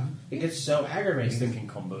this stuff. It gets so aggravating. He's thinking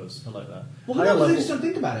combos. I like that. Well, Higher no, I level, just don't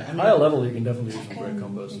think about it. I mean, higher level, you can definitely do some great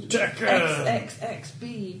combos.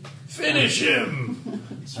 XXXB. Finish him!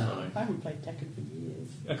 It's I funny. haven't played Tekken for years.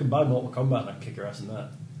 I can buy Mortal Kombat and I can kick your ass in that.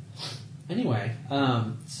 Anyway,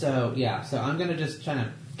 so I'm gonna just try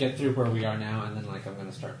to get through where we are now, and then like I'm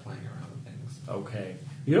gonna start playing around with things. Okay.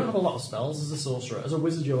 You don't have a lot of spells as a sorcerer. As a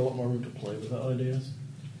wizard, you have a lot more room to play with ideas.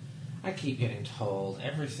 I keep getting told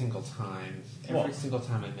every single time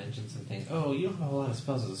I mention something. Oh, you don't have a lot of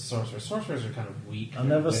spells as a sorcerer. Sorcerers are kind of weak. I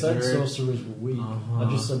never said wizards. sorcerers were weak. Uh-huh. I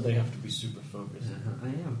just said they have to be super focused. I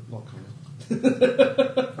am. Well, kind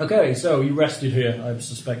of. Okay, so you rested here, I'm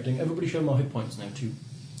suspecting. Everybody show more hit points now, too.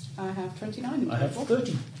 I have 29. I have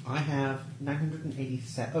 30. I have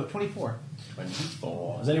 987. Oh, 24.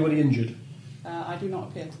 24. Is anybody injured? I do not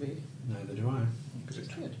appear to be. Neither do I. Good.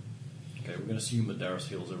 Good. Okay, we're going to assume that Darius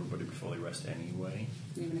heals everybody before they rest anyway.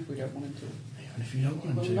 Even if we don't want him to. Even if you don't He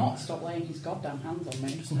want will to. not stop laying his goddamn hands on He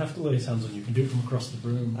me. doesn't have to lay his hands on you. You can do it from across the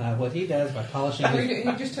room. What he does by polishing his...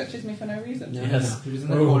 He just touches me for no reason. No, Yes. no. He was in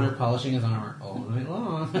the Oh. corner polishing his armor all night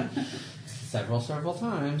long. several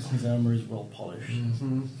times. His armour is well polished.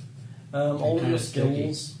 Mm-hmm. All of Kinda your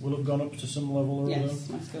sticky. skills will have gone up to some level or Yes,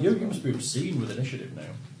 other. my skills You will. must be obscene with initiative now.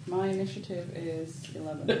 My initiative is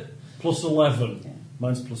 11. Plus 11. Yeah.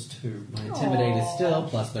 Mine's plus 2. My intimidate is still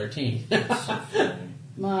plus 13.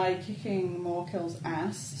 My kicking more kills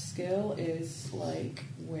ass skill is like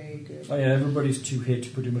way good. Oh yeah, everybody's 2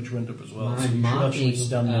 hit pretty much went up as well. My so you should actually mocking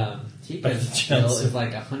stand better Tika's skill chance is of like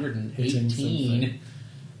hitting 118.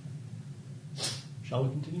 Shall we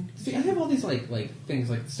continue? See, I have all these like things,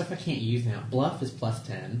 like stuff I can't use now. Bluff is plus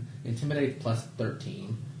 10. Intimidate plus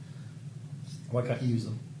 13. Why can't you use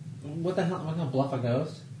them? What the hell? Am I going to bluff a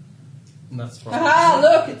ghost? And that's probably... Haha,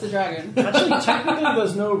 look, it's a dragon. Actually, technically,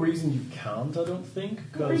 there's no reason you can't, I don't think.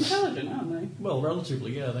 They're 'cause- intelligent, aren't they? well,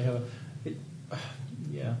 relatively, yeah. They have a...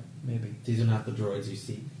 yeah, maybe. These are not the droids you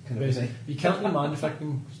see. Kind of Basically, thing. you can't do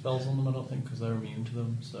mind-affecting spells on them, I don't think, because they're immune to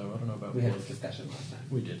them, so I don't know about... We had blood. this discussion last time.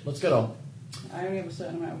 We did. Let's get on. I only have a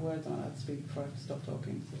certain amount of words I'm allowed to speak before I have to stop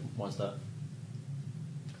talking. So. Why's that?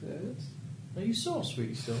 Good. Are you so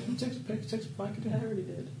sweet still? Takes a Vicodin. I already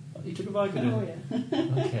did. You took a Vicodin? Oh,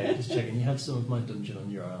 yeah. Okay, just checking. You had some of my dungeon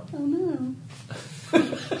on your arm. Oh, no.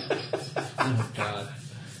 Oh, God.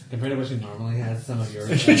 Compared to what she normally has, some of yours...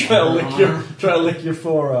 try to lick your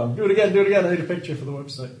forearm. Do it again. I need a picture for the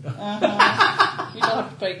website. You'll have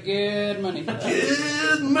to pay good money for that.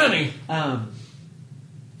 Good money.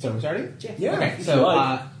 So we're starting? Yes. Yeah. Okay, if so, you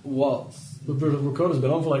like. well... The recorder's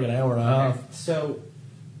been on for like an hour and a half. So,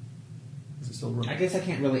 Is it still running? I guess I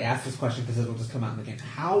can't really ask this question because it'll just come out in the game.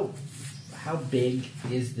 How big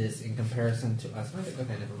is this in comparison to us? Okay,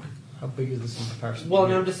 never mind. How big is this in comparison? Well, to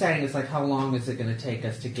no, you? I'm just saying, it's like, how long is it going to take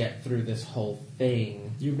us to get through this whole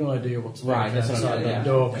thing? You have no idea what's Right, that's what I'm outside saying, that yeah.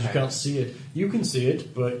 door because Okay. you can't see it. You can see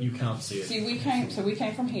it, but you can't see it. See, we came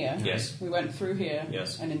from here. Yes. We went through here.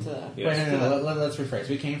 Yes. And into there. Yes. Wait, no, let's rephrase.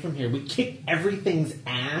 We came from here. We kicked everything's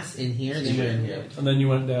ass in here, then we're in here. And then you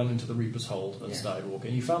went down into the Reaper's Hold and Yeah. started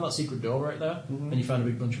walking. You found that secret door right there, and you found a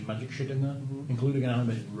big bunch of magic shit in there, including an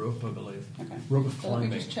animated rope, I believe. Okay. Rope of So let me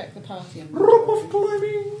climbing. just check the party inventory. Rope of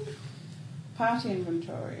climbing! Party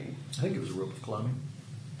inventory. I think it was a rope of climbing.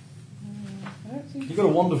 I don't think You've got a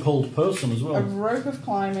wand of hold person as well. a rope of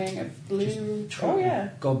climbing, a blue. Oh yeah.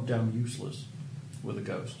 Goddamn useless with a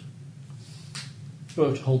ghost.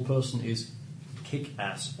 But hold person is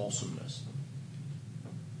kick-ass awesomeness.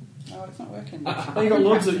 Oh, it's not working. And you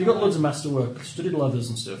got loads of masterwork, studied leathers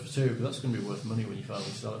and stuff too. But that's going to be worth money when you finally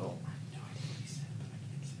sell it all. No idea what he said, but I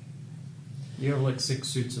can't say. You have like 6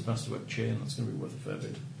 suits of masterwork chain. That's going to be worth a fair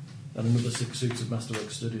bit. And another 6 suits of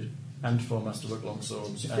masterwork studied. and 4 masterwork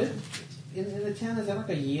longswords. In the town, is that like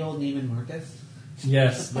a yield Neiman Marcus?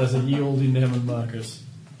 Yes, there's a yield in Neiman Marcus.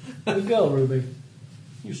 Good girl, Ruby.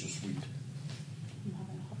 You're so sweet. I'm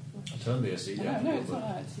having a hot flush. I turned the AC down. No, it's not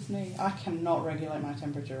that. It's just me. I cannot regulate my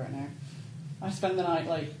temperature right now. I spend the night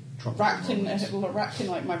like Tropical wrapped in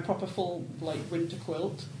like my proper full like winter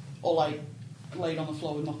quilt, or like laid on the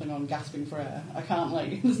floor with nothing on, gasping for air. I can't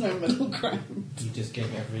like. There's no middle ground. You just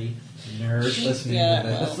gave every nerd listening to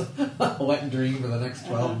this a wet dream for the next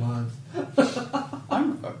 12 months.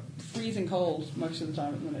 I'm freezing cold most of the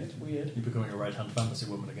time at the minute. It's weird. You're becoming a right-hand fantasy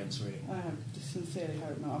woman again, sweetie. I sincerely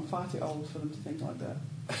hope not. I'm far too old for them to think like that.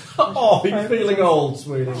 Oh, you're feeling old,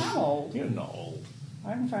 sweetie. I'm old. You're not old. I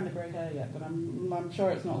haven't found a grey hair yet, but I'm sure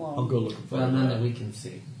it's not long. I'll go looking for Well, it. none that we can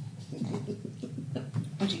see.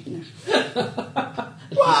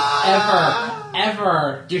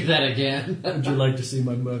 Ever do that again. Would you like to see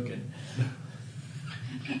my merkin?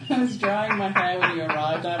 I was drying my hair when you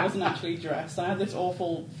arrived. I wasn't actually dressed. I had this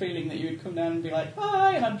awful feeling that you would come down and be like,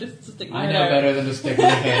 "Hi," and I'd just stick my I head know out. better than to stick my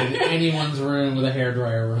head in anyone's room with a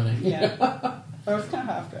hairdryer running. Yeah. I was kind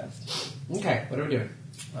of half dressed. Okay, what are we doing?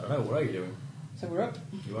 I don't know. What are you doing? So we're up.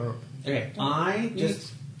 You are up. Okay, I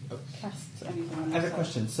just... Cast anything on I have a myself.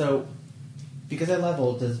 question. So, because I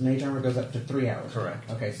leveled, does mage armor goes up to 3 hours? Correct.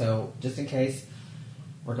 Okay, so just in case,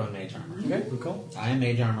 we're going mage armor. Okay, good call. I am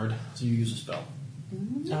mage armored. So you use a spell.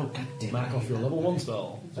 Oh, god damn it. Mark off your level 1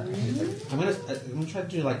 spell. I'm gonna try to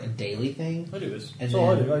do like a daily thing. I do this. And That's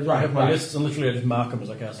all I then- do. I have my lists and literally I just mark them as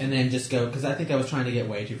I cast them. And then just go, because I think I was trying to get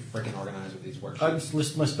way too freaking organized with these I worksheets. just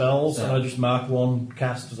list my spells So- and I just mark one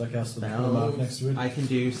cast as I cast them. Put a mark next to it. I can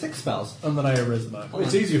do 6 spells. And then I erase the mark.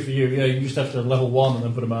 It's easier for you. Yeah, you just have to level 1 and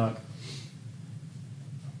then put a mark.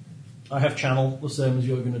 I have channel the same as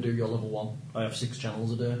you're going to do your level 1. I have 6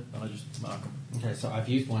 channels a day and I just mark them. Okay, so I've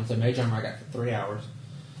used one, so mage armor I got for 3 hours.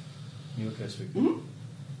 You okay, sweet?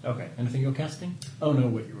 Okay. Anything you're casting? Oh no,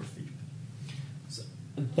 wait, you're a thief. So,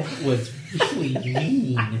 that was really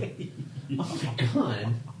mean. Oh my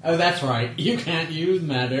god. Oh, that's right. You can't use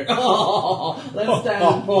matter. Oh, let's stand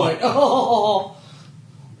on point. Oh.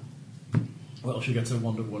 Well, she gets a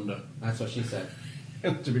wonder. That's what she said.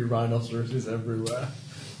 To be rhinoceroses everywhere.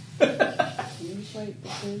 Usually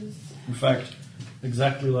because In fact,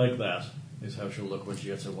 exactly like that is how she'll look when she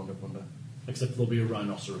gets her wonder. Except there'll be a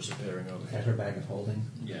rhinoceros appearing over At here. her bag of holding.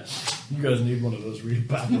 Yes. You guys need one of those really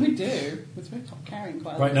badly. we do. We're carrying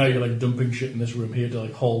quite a Right lot. now you're like dumping shit in this room here to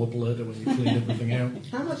like haul up later when you clean everything out.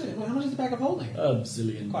 How much is the bag of holding? A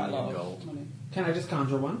zillion Quite a million lot gold. of money. Can I just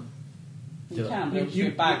conjure one? You can, but You- it'll just be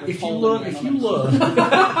a bag with if you holding learn, on it. learn,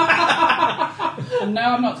 And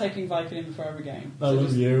now I'm not taking Vicodin before every game. I So love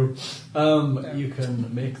just- you. Don't. You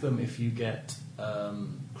can make them if you get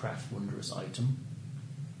craft wondrous item,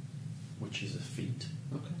 which is a feat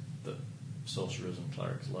Okay. that sorcerers and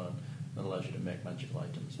clerics learn and allows you to make magical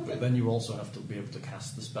items. Okay. But then you also have to be able to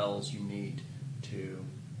cast the spells you need to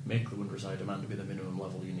make the wondrous item and to be the minimum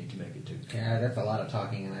level you need to make it to. Yeah, that's a lot of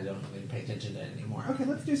talking, and I don't really pay attention to it anymore. Okay,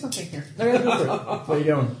 let's do something here. Okay, go for it. Where are you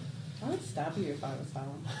going? I would stab you if I was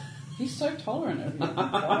Fallon. He's so tolerant of you.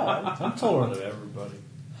 God. I'm tolerant of everybody.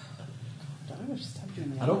 I would just stab you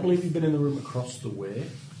in the I don't eyes. believe you've been in the room across the way.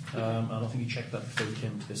 I don't think you checked that before you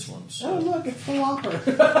came to this one. So. Oh, look, it's the Whopper.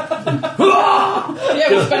 Yeah,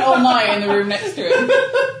 we spent all night in the room next to him.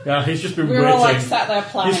 Yeah, he's just been We were waiting. all like sat there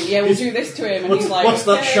planning. He's- Yeah, we'll he's- do this to him, and What's, he's like, what's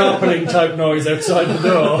that "Okay." sharpening type noise outside the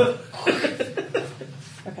door?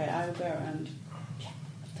 Okay, I will go and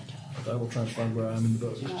I will try and find where I am in the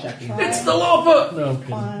book. I'll checking. try It's the lopper! No, I'm and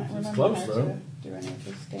kidding. It's remember close how though. to do any of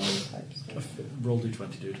this game type stuff. Roll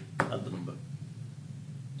d20, dude. Add the number.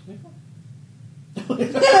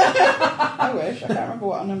 I wish. I can't remember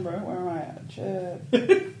what number. Where am I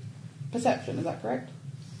at? Perception, is that correct?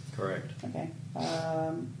 Correct. Okay.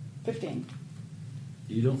 15.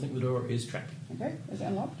 You don't think the door is trapped? Okay. Is it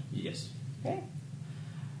unlocked? Yes. Okay.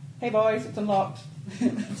 Hey boys, it's unlocked.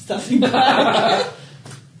 Starting back.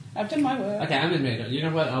 I've done my work. Okay, I'm in mid. You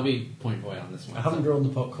know what? I'll be point boy on this one. I haven't drawn the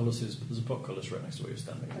portcullises, but there's a portcullis right next to where you're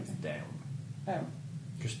standing. And it's down. Oh,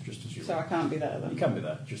 Just as you so I can't be there You then. can be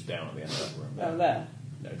there, just down at the end of that room. Oh, there.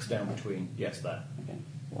 No, it's down between. Yes, there. Okay.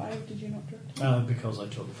 Why did you not draw it? Because I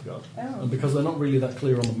totally forgot. Oh. And because they're not really that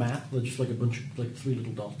clear on the map, they're just like a bunch of, like 3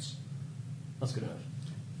 little dots. That's good enough.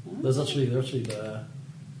 They're actually there.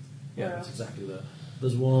 Yeah, Where it's else? exactly there.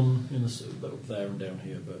 There's one in the up there and down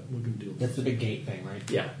here, but we're going to deal with That's the big gate thing, right?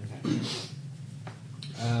 Yeah. Okay.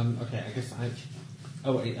 Okay, I guess I...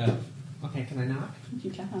 Oh, wait, okay, can I knock? You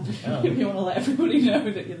can. Yeah. If you want to let everybody know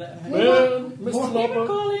that you're there. Well, Mr. Keep Loper.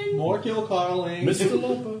 calling. More kill calling. Mr.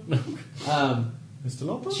 Loper. No. Um, Mr.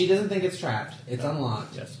 Loper? she doesn't think it's trapped. It's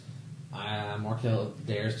unlocked. Yes. Morkill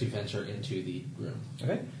dares to venture into the room.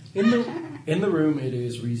 Okay. In the room, it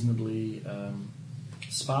is reasonably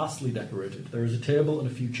sparsely decorated. There is a table and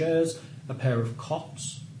a few chairs, a pair of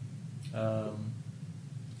cots.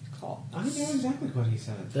 Cop. I know exactly what he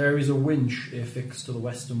said. There is a winch affixed to the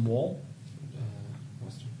western wall,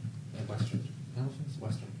 Western. Elephants?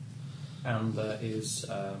 Western. and there is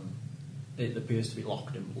it appears to be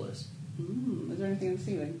locked in place. Is there anything in the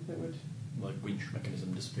ceiling that would... Like winch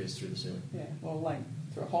mechanism disappears through the ceiling. Yeah, well, like,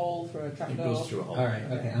 through a hole, through a It trapdoor? goes through a hole. Alright,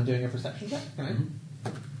 okay. I'm doing a perception check. Can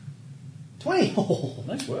I? 20! Oh,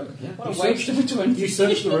 nice work. Yeah. What a You waste search- of a 20. You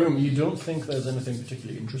search the room. You don't think there's anything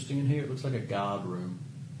particularly interesting in here. It looks like a guard room.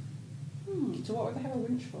 So what would they have a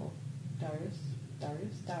winch for? Darius?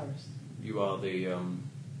 You are the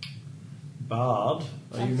bard.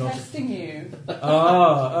 Are you I'm not? testing you.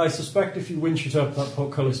 I suspect if you winch it up, that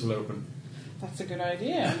portcullis will open. That's a good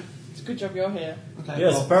idea. It's a good job you're here. Okay,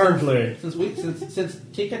 Yes, well, apparently. Since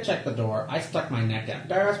Tika checked the door, I stuck my neck out.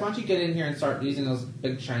 Darius, why don't you get in here and start using those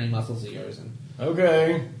big shiny muscles of yours? And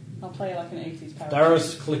Okay. I'll play like an 80s parody.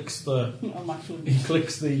 Darius clicks the On my flute. he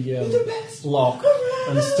clicks the lock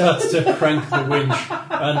and starts to crank the winch,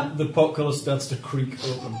 and the portcullis starts to creak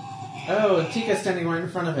open. oh, and Tika's standing right in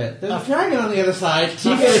front of it. There's a dragon on the other side.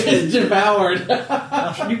 Tika is devoured.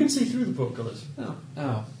 You can see through the portcullis.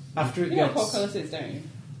 Oh. After it You know what gets portcullis is, don't you?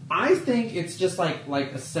 I think it's just like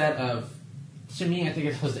a set of. To me, I think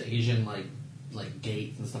it's supposed to Asian like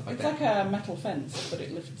gates and stuff like It's that. like a metal fence, but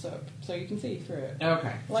it lifts up, so you can see through it.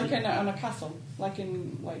 Okay. Like on a castle, like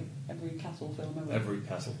in like every castle film ever. every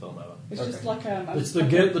castle film ever. It's just like It's the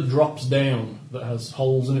gate that drops down that has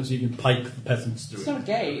holes in it, so you can pike the peasants through It's it. not a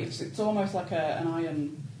gate. It's almost like an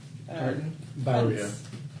iron Curtain? Barrier. fence.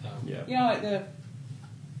 Yeah. You know, like the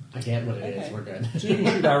I get what it is. Okay. We're good. So you can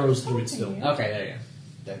shoot arrows through it still, Okay, there you go.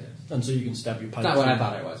 That's it. and so you can stab your It's pike. not what I through.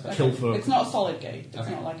 thought it was. But Kill folk. It's not a solid gate. It's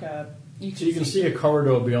Okay. not like a. So you can see a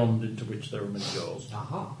corridor beyond into which there are many doors.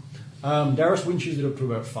 Aha. Darius winches it up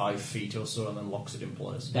to about 5 feet or so and then locks it in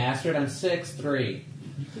place. Bastard, I'm 6'3".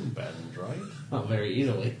 You can bend, right? Oh, very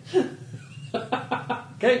easily.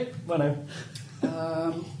 Okay, well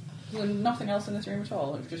now. There's nothing else in this room at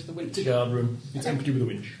all. It's just the winch. It's a guard room. It's Okay. empty with a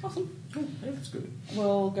winch. Awesome. Oh, yeah, that's good.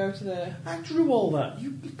 We'll go to the I drew all that,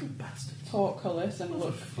 you little bastard. portcullis and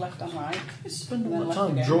look left and right. I spent And all then that left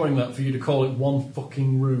time again. drawing that for you to call it one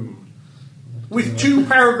fucking room. With 2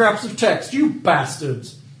 paragraphs of text, you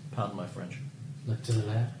bastards! Pardon my French. Look to the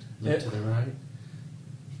left. Look Yeah. to the right.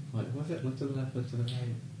 What was it? Look to the left. Look to the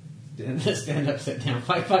right. Stand up, sit down.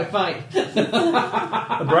 Fight, fight, fight.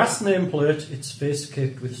 A brass nameplate, its face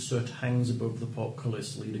caked with soot, hangs above the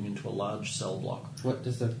portcullis, leading into a large cell block. What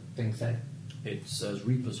does the thing say? It says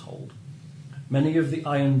Reaper's Hold. Many of the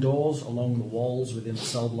iron doors along the walls within the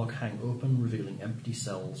cell block hang open, revealing empty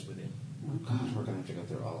cells within. Oh, God, we're going to have to go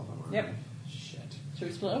through all of them, aren't Yep. we? Shit. Should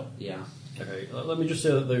we split up? Yeah. Okay, let me just say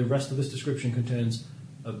that the rest of this description contains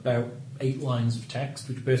about 8 lines of text,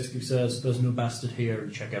 which basically says there's no bastard here,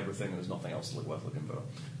 you check everything, and there's nothing else worth looking for.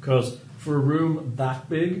 Because for a room that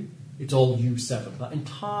big, it's all U7. That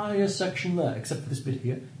entire section there, except for this bit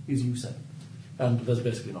here, is U7. And there's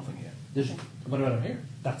basically nothing here. What about over here?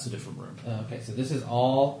 That's a different room. Okay, so this is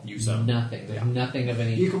all U7. nothing. There's nothing of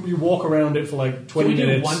any. You walk around it for like 20 Can we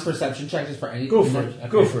minutes. do one perception check just for any? Go for it. Okay.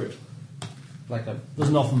 Go for it. Like a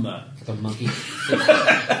There's nothing there. monkey. Well,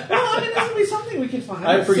 I mean, this will be something we can find.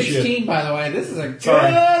 I appreciate it. 16, by the way. This is a good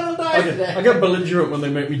Sorry. dice today. I get belligerent when they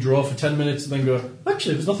make me draw for 10 minutes and then go,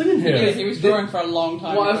 actually, there's nothing in here. He was drawing for a long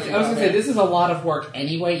time. Well, I was before going he to got say, here. this is a lot of work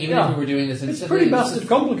anyway, even Yeah. if we were doing this It's instantly. pretty This bastard is-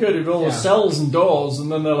 complicated with all Yeah. the cells and doors, and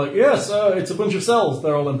then they're like, yes, it's a bunch of cells,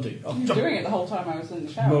 they're all empty. Oh, He was doing it the whole time I was in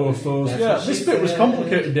the shower. Mofos. That's Yeah, what this she bit was said.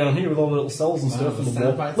 complicated down here with all the little cells and Wow, stuff. the And the sound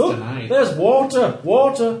wall. bites Look, tonight. there's water.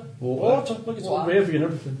 Look, it's all Wow. wavy and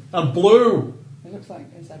everything. And blue. It looks like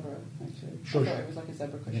a zebra, actually. Shush. I thought it was like a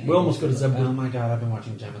zebra cushion. We almost got a zebra. Oh my god, I've been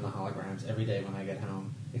watching Gem and the Holograms every day when I get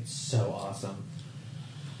home. It's so awesome.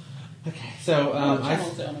 Okay, so What channel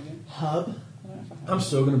is it on again? Hub. I don't know if I have. I'm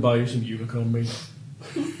still going to buy you some unicorn meat.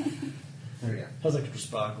 There we go. Has extra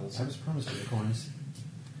sparkles. I was promised unicorns.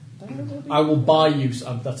 I will buy you.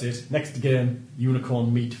 That's it. Next game,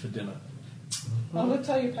 unicorn meat for dinner. I will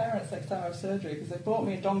tell your parents next time I have surgery because they bought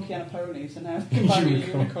me a donkey and a pony, so now they can buy me a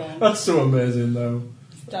unicorn. That's so amazing, though.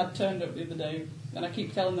 Dad turned up the other day, and I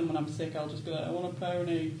keep telling them when I'm sick, I'll just be like, I want a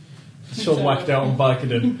pony. So whacked out on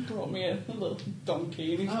Vicodin. Brought me a little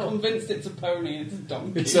donkey, and he's Oh. convinced it's a pony. It's a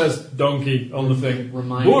donkey. It says donkey on the thing.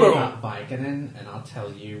 Remind me Whoa. about Vicodin, and I'll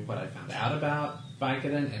tell you what I found out about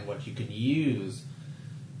Vicodin and what you can use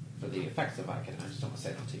for the effects of Vicodin. I just don't want to say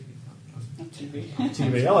it on TV. On TV.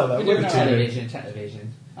 TV. I like that. We're Look doing at alright. TV. Television,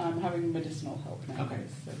 television. I'm having medicinal help now. Okay.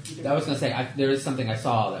 So if you I was going to say, there is something I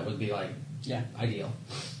saw that would be like Yeah. ideal.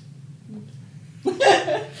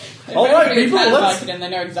 All right, people, let's and they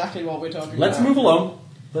know exactly what we're talking let's about. move along.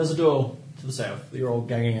 There's a door to the south. You're all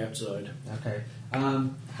ganging outside. Okay. How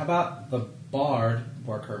about the bard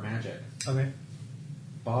work her magic? Okay.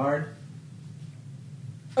 Bard?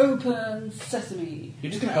 Open sesame.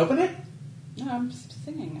 You're just going to open it? No, I'm just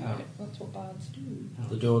singing. Oh. That's what bards do.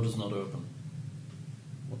 The door does not open.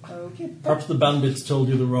 Okay. Perhaps the bandits told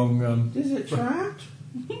you the wrong. Is it trapped?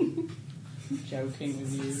 I'm joking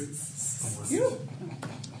with you.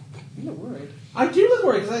 You look worried. I do look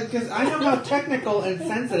worried because I know how technical and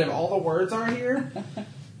sensitive all the words are here.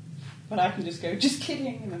 But I can just go, just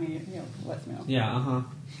kidding, and then he lets me off. Yeah, uh-huh.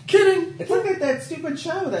 Kidding! It's like that stupid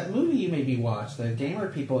show, that movie you made me watch, the gamer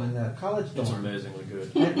people in the college It's dorm. amazingly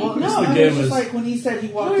good. And, well, It's no, the I was gamers. just like, when he said he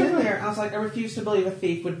walked in there, I was like, I refuse to believe a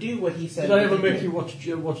thief would do what he said. Did I ever he make did. you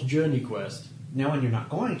watch Journey Quest? No, and you're not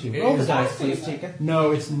going to. It Roll the is dice, awesome. please, Tika.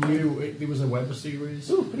 No, it's new. It was a web series.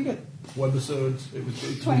 Ooh, pretty good. Webisodes.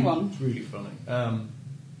 It's 21. It's really funny.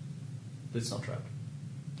 It's not trapped.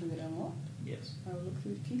 Is it unlocked? Yes. I will look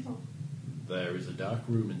through the keyhole. There is a dark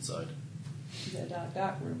room inside. Is it a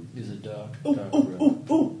dark room? Is a dark Ooh, room.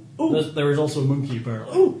 ooh, ooh, ooh. There is also a monkey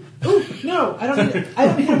apparently. Ooh, ooh, no, I don't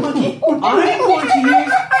need a monkey. I'm going to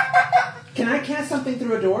use... Can I cast something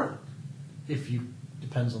through a door? If you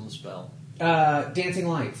depends on the spell. Dancing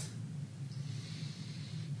lights.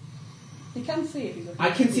 You can see if he's looking I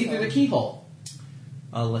can see through the keyhole.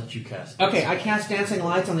 I'll let you cast. Okay, I cast dancing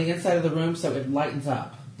lights on the inside of the room so it lightens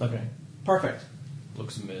up. Okay. Perfect.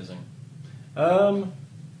 Looks amazing.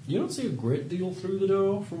 You don't see a great deal through the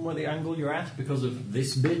door from where the angle you're at because of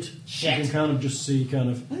this bit. Shit. You can kind of just see kind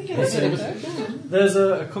of. I think I what's said it in- was... There's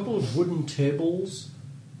a couple of wooden tables.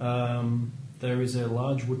 There is a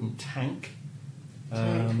large wooden tank.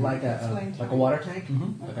 like a water tank?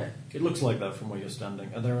 Mhm. Okay. It looks like that from where you're standing.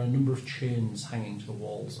 And there are a number of chains hanging to the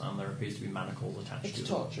walls, and there appears to be manacles attached It's to a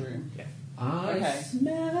them. torture room. Yeah. I Okay.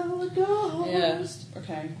 smell a ghost. Yeah.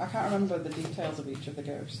 Okay. I can't remember the details of each of the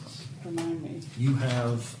ghosts. Remind me. You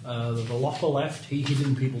have the locker left. He hid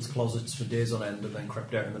in people's closets for days on end and then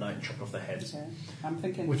crept out in the night and chopped off their heads. Okay. I'm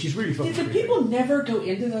thinking. Which is really fucking Did the creepy. people never go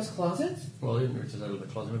into those closets? Well, he didn't reach out of the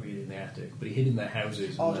closet, maybe he hid in the attic, but he hid in their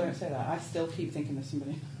houses. Oh, and then- don't say that. I still keep thinking there's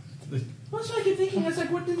somebody. Well, so I keep thinking, it's like,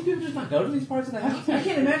 what, did people just not go to these parts of the house? I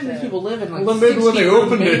can't imagine these people live in like Well, then maybe when they 60-room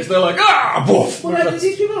opened it, mansions. they're like, ah, boof! Well,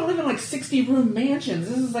 these people don't live in like 60-room mansions.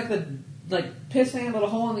 This is like the pissant little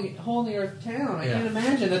hole in the earth town. I Yeah. can't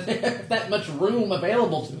imagine that they have that much room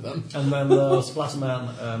available to them. And then the Splatter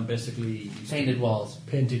Man basically used to- Painted walls.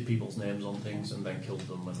 painted people's names on things and then killed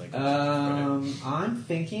them when they got I'm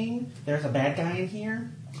thinking there's a bad guy in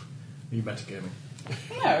here. You metagaming.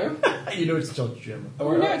 No. You know it's torture chamber.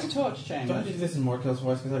 We know it's a torture chamber. Don't do this in more kills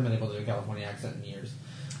voice because I haven't been able to do a California accent in years.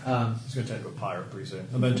 It's going to turn into a pirate pretty soon.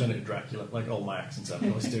 And then turn into Dracula, like all my accents have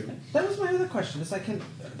always do. That was my other question. It's like,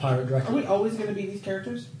 Pirate are Dracula. we always going to be these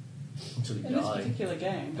characters? Until you In this die. particular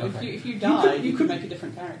game, but Okay. if you die, you could- could make a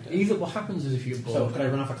different character. Either what happens is if you're So bored. could I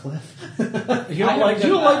run off a cliff? If you don't like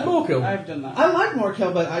Morekill. I've done that. I like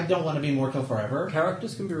Morekill, but I don't want to be Morekill forever.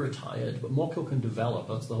 Characters can be retired, but Morekill can develop.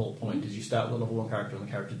 That's the whole point. Is you start with a level 1 character and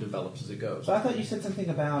the character develops as it goes. So I thought you said something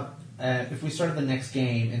about if we started the next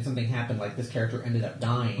game and something happened, like this character ended up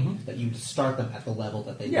dying, that you'd start them at the level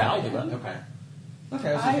that they Yeah, died I'll do at. that. Okay. Okay.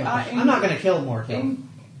 That's just my question. in- I'm not going to kill Morekill. In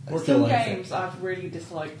Morekill some likes it. games, I've really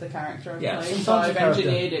disliked the character I've Yeah, played, so sometimes I've the character-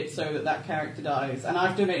 engineered it so that character dies. And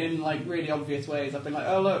I've done it in like really obvious ways. I've been like,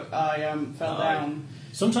 oh look, I fell down.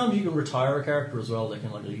 Sometimes you can retire a character as well. They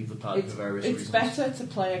can like leave the party for various It's reasons. better to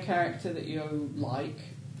play a character that you like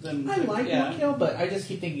than I like yeah. Morekill, but I just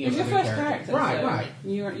keep thinking It's of your other first character, Right, so right.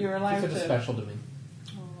 You're allowed He's sort to. of special to me.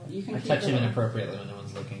 Oh, you can I keep touch him the- inappropriately when no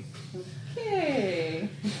one's looking. Okay.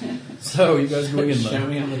 So you guys go in Show there.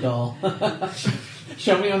 me on the doll.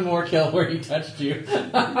 Show me on Morekill where he touched you.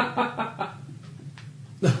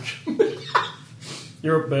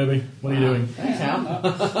 You're up, baby. What are you doing? Thanks,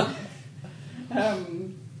 Hal.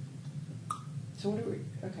 So what do we?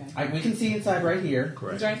 Okay. We can see inside right here. Is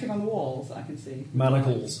Correct. there anything on the walls that I can see?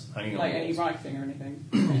 Manacles hanging on Like the any walls. writing or anything?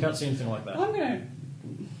 You can't see anything like that. I'm gonna.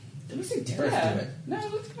 Did we see Darius Yeah. do it? No,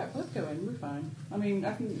 let's go in. We're fine. I mean,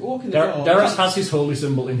 I can walk in the door. Darius has his holy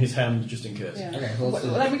symbol in his hand just in case. Yeah. Okay, well, let's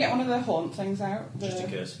do Let it. me get one of the haunt things out. Just in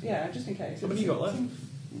case. Yeah, just in case. How many you got left?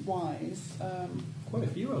 Wise. Quite a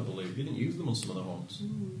few, I believe. You didn't use them on some of the haunts.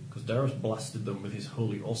 Because Darius blasted them with his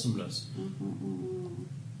holy awesomeness.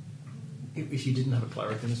 If you didn't have a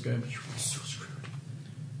cleric in this game, you would be so screwed.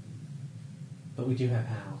 But we do have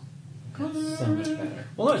Hal. So much better.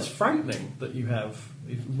 Well, no, it's frightening that you have,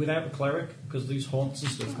 without a cleric, because these haunts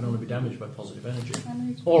and stuff can only be damaged by positive energy.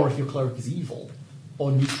 Or if your cleric is evil,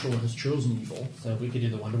 or neutral and has chosen evil. So we could do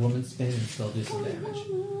the Wonder Woman spin and still do some damage.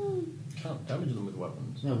 Can't damage them with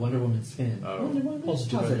weapons. No, Wonder Woman spin. Oh. Wonder Woman.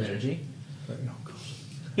 Positive energy. Oh,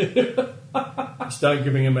 God. Start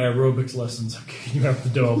giving him aerobics lessons. I'm kicking you out the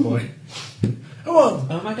door, boy. Come on!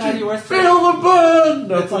 Oh my God, you are so... Feel the burn!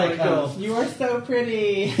 No, It's like, God. you are so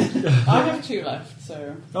pretty. I have 2 left,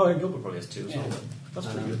 so... Oh, and Gilbert probably has 2 as well. Yeah. That's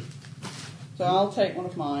pretty good. So I'll take one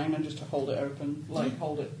of mine and just hold it open. Like,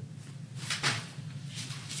 hold it.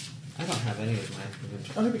 I don't have any of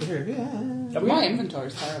my inventory. Yeah. My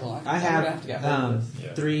inventory's terrible. I I'm gonna have to get rid of this.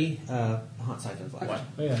 Yeah. 3 haunt siphons left. Okay.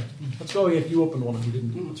 Oh, yeah. Let's go. If you opened one and you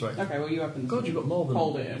didn't. That's right. Okay, well, you open this. God, you've got more than...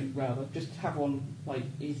 Hold it, rather. Just have one, like,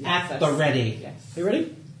 easy At access. the ready. Yes. Are you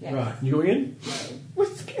ready? Yes. Right. You going in? No. We're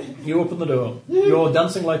scared. You open the door. Your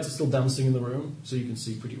dancing lights are still dancing in the room, so you can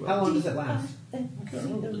see pretty well. How long does it last? I can't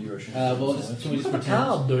remember the duration. Can we just You have a pretend?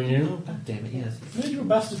 card, don't Oh, you? God damn it, yes. Made you a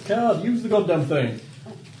bastard card. Use the goddamn thing.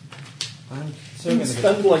 I'm I so going to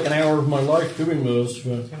spend like an hour of my life doing those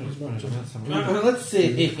for... Let's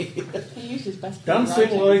see. He used his best. Dancing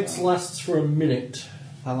writing, lights so, lasts for a minute.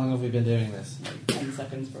 How long have we been doing this? like 10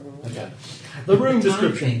 seconds, probably. Okay. The room Time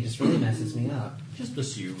description. thing just really messes me up. Just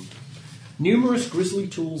assume. Numerous grisly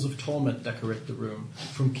tools of torment decorate the room,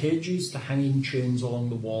 from cages to hanging chains along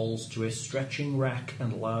the walls to a stretching rack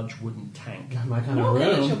and large wooden tank. My kind of Okay,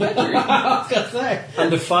 it's your room. bedroom. I was going to say.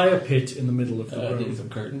 And a fire pit in the middle of the These are room.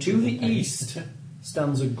 curtains. To the east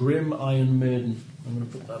stands a grim iron maiden. I'm going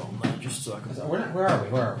to put that on there just so I can... Where are we?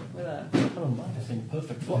 With a... Oh, my, I think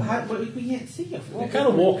perfect. Well, we can't see you. I kind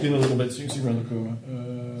of walked in a little bit so you can see around the corner.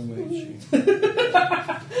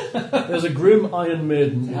 There's a grim iron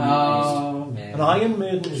maiden in the Oh, east. man. An iron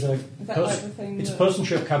maiden is a... that like the thing it's a that-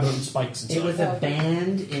 person-shaped cabinet with spikes inside. It was a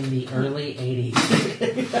band in the early 80s.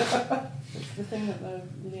 It's the thing that the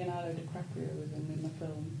Leonardo DiCaprio was in the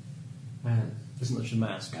film. Man. Isn't that just a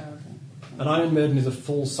mask? Oh, okay. An Iron Maiden is a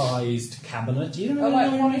full-sized cabinet. Do you know Oh, what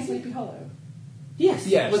like I one mean? in Sleepy Hollow. Yes,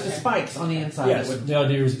 Yes. with the spikes on the inside. Yes, That would- the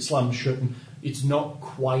idea is it slams shut and it's not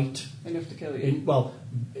quite... Enough to kill you. well,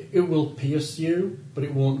 it will pierce you, but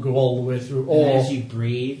it won't go all the way through. and Or as you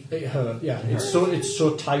breathe, it hurt. Yeah, it's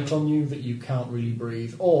so tight on you that you can't really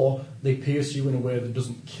breathe. Or they pierce you in a way that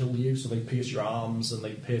doesn't kill you, so they pierce your arms and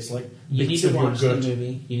they pierce like you need bits to of your watch the gut.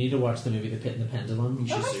 movie. You need to watch the movie The Pit and the Pendulum. You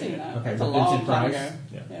should I've see seen it. that. Okay, It's a with long Vincent time Price. ago.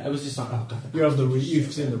 Yeah. I was just on. Oh god. You have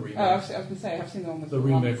you've seen the remake. Oh, I was going to say, I've seen the one with The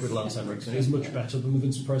remake Lance. with Lance Henriksen is much better than the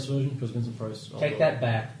Vincent Price version because Vincent Price. Take that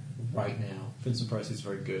back right now. Vincent Price is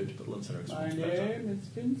very good, but Lance Henriksen My is better. name is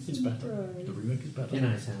Vincent It's better. Price. The remake is better. In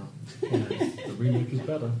ice out. In ice. The remake is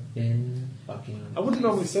better. In fucking. I wouldn't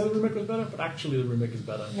normally say the remake was better, but actually the remake is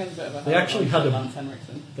better. He has a bit of a They actually had a- Lance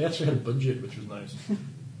Henriksen. They actually had a budget, which was nice.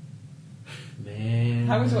 Man.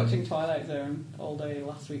 I was watching Twilight Zone all day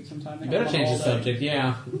last week sometime. You better change the subject.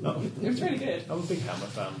 Yeah. No, It was really good. I'm a big Hammer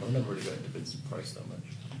fan, but I never really got into Vincent Price that much.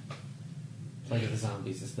 Plague of the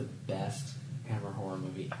Zombies is the best Hammer horror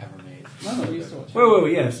movie ever made. I never used to watch it.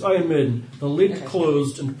 Wait, yes, Iron Maiden. The lid Okay.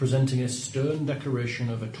 closed and presenting a stern decoration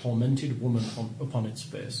of a tormented woman upon its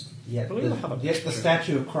face. Yet I believe I have a the picture.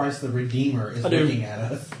 statue of Christ the Redeemer is I do. looking at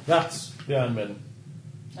us. That's the Iron Maiden.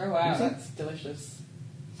 Oh wow, Is it? that's delicious.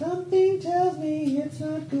 Something tells me it's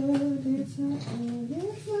not good, it's not good,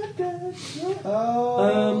 it's not good.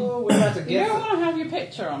 Oh, we're about to You get. don't want to have your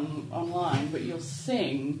picture online, but you'll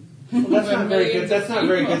sing. Well, that's When not very millions good. That's of not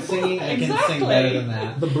very people- good singing. I can Exactly. sing better than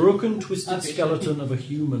that. The broken, twisted Obviously. skeleton of a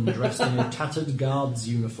human dressed in a tattered guard's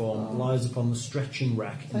uniform lies upon the stretching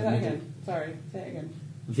rack in Say the that middle. again. Sorry, say it again.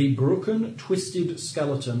 The broken, twisted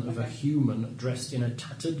skeleton of a Okay. human dressed in a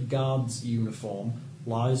tattered guard's uniform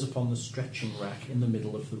lies upon the stretching rack in the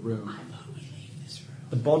middle of the room.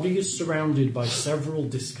 The body is surrounded by several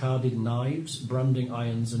discarded knives, branding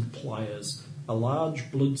irons, and pliers. A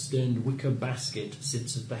large, blood-stained wicker basket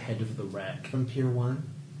sits at the head of the rack. From Pier 1.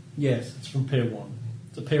 Yes, it's from Pier 1.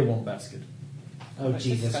 It's a Pier 1 basket. Oh, That's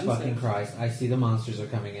Jesus expensive. fucking Christ. I see the monsters are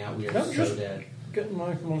coming out. We are No, so just- dead. Getting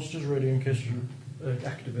my monsters ready in case you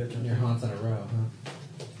activate And them. your haunts in a row,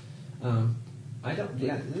 huh? I don't.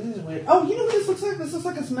 Yeah, this is weird. Oh, you know what this looks like? This looks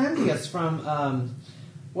like Osmandius from.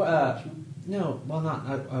 No, well, not.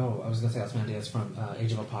 I was going to say Osmandius from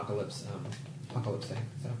Age of Apocalypse. Apocalypse thing.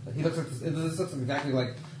 So but he looks like this looks exactly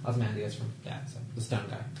like Osmandius from that. So the stone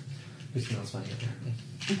guy, who smells funny apparently.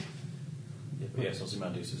 But yes,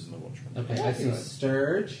 Ozymandias is in the Watchman. Okay, I see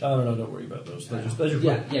Sturge. Oh no, don't worry about those. They're just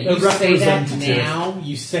Yeah, they're you say that representative. now.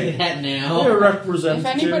 You say that now. They're representative.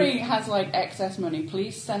 If anybody has like excess money,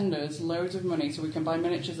 please send us loads of money so we can buy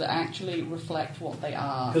miniatures that actually reflect what they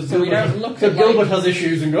are. So we don't look at Gilbert like, has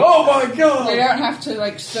issues and go, oh my god! we don't have to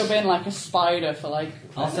like sub in like a spider for like.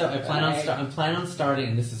 Also, I plan an egg. on starting,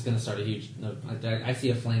 and this is going to start a huge. No, I see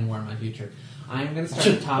a flame war in my future. I'm going to start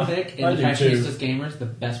a topic in I the do too. Fashionistas Gamers: the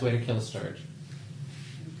best way to kill a Sturge.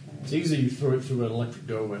 It's easy, you throw it through an electric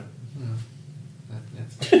doorway.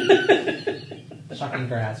 That's shocking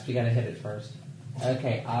grasp. You got to hit it first.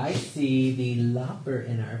 Okay, I see the Lopper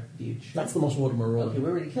in our future. That's the most Mortimer roll. Okay, we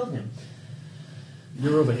already killed him.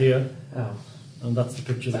 You're over here, Oh, and that's the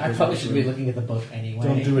picture that I goes probably on should the be screen. looking at the book anyway.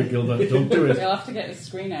 Don't do it, Gilbert. Don't do it. We'll have to get his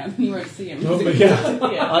screen out and you won't see him. Don't,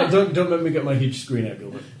 yeah. Don't make me get my huge screen out,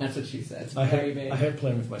 Gilbert. That's what she said. I very hate, big. I hate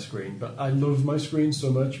playing with my screen, but I love my screen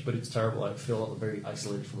so much, but it's terrible. I feel very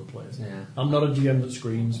isolated from the players. Yeah. I'm not a GM that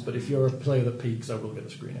screens, but if you're a player that peeks, I will get the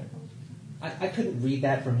screen out. I couldn't read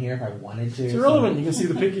that from here if I wanted to. It's irrelevant. You can see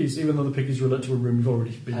the pickies, even though the pickies relate to a room you've already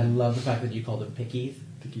been I in. love the fact that you called them pickies.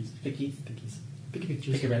 Pickies. Pickies. Pickies. Picky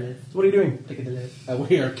pictures. Pickarillas. So what are you doing? Piccadilly.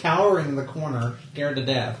 We are cowering in the corner, scared to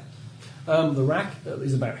death. The rack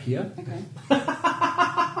is about here. Okay.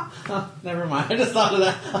 Oh, never mind. I just thought of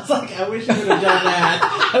that. I was like, I wish he would have done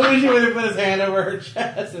that. I wish he would have put his hand over her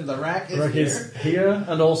chest. And the rack is The rack here. is here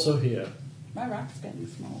and also here. My rack's getting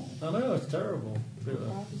small. I know, it's terrible.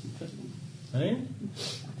 Hey?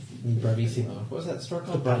 Bravissimo. What was that store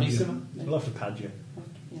called? Bravissimo? We'll have to pad you.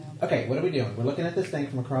 Yeah. Okay, what are we doing? We're looking at this thing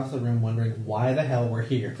from across the room, wondering why the hell we're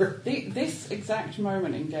here. This exact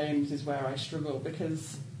moment in games is where I struggle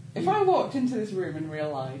because if I walked into this room in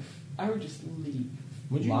real life, I would just leave.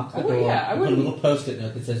 Would you? Lock the I would, door. yeah, I put a wouldn't. little post-it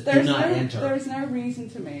note that says, "Do There's not no, enter." There is no reason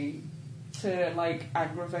to me to like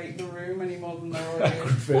aggravate the room any more than there already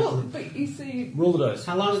is. Well, but you see, Roll the dice.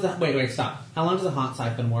 How long does that? Wait, stop. How long does a haunt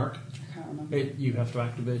siphon work? I can't remember. You have to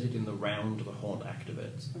activate it in the round the haunt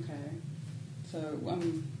activates. Okay, so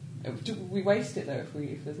do we waste it though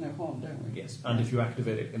if there's no haunt, don't we? Yes, and if you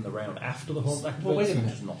activate it in the round after the haunt activates, Well, wait a then minute.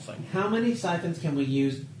 there's nothing. How many siphons can we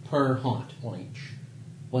use per haunt? One each.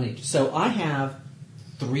 One each. So I have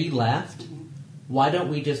 3 left. Why don't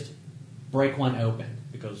we just break one open?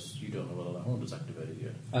 Because you don't know whether the haunt is activated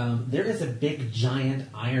yet. There is a big giant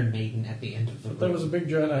Iron Maiden at the end of the room. There was a big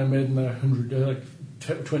giant Iron Maiden there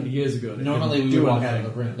 20 years ago. and it Normally didn't we do would walk out anything.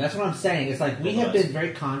 of the room. That's what I'm saying. It's like we Well, have nice. been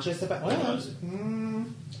very conscious about. Well, Well, nice.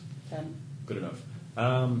 10. Good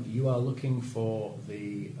enough. You are looking for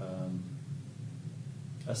the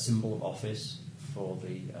a symbol of office for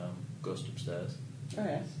the ghost upstairs. Oh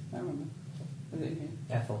yes, I remember. Is it in here?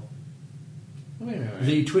 Ethel. Wait a minute.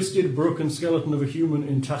 The twisted, broken skeleton of a human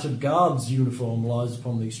in tattered guard's uniform lies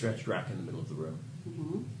upon the stretched rack in the middle of the room.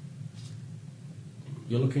 Mm-hmm.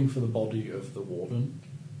 You're looking for the body of the warden.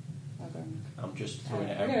 I'll go and look. I'm just throwing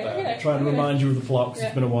it I out get it, I there, get it, trying to I get it. remind you of the plot 'cause Yeah.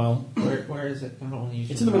 it's been a while. Where is it? I don't want to use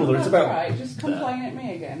It's in the middle there. It's That's about. alright, just there. complain at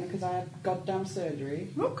me again because I had goddamn surgery.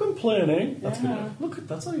 I'm not complaining. That's good Yeah. enough. Look,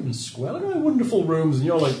 that's not even square. Look at my wonderful rooms, and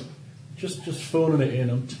you're like just phoning it in.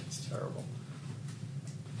 It's terrible.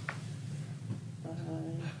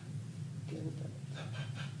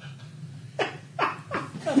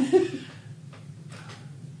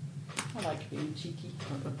 I like being cheeky.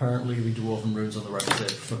 Apparently, the dwarven runes on the right say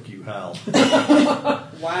 "fuck you, Hal."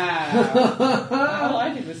 Wow. All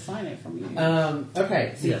I did was sign it from you.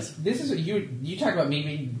 Okay. See, Yes. this is what you talk about me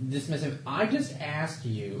being dismissive. I just asked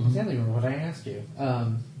you. I don't even remember what I asked you.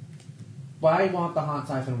 Why won't the haunt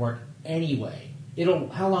siphon work anyway?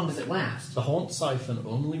 How long does it last? The haunt siphon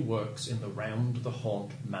only works in the round the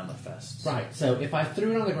haunt manifests. Right. So if I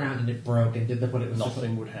threw it on the ground and it broke and did what it was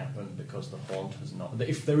Nothing would happen because the haunt has not.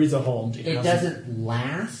 If there is a haunt, it hasn't- doesn't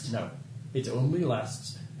last. No, it only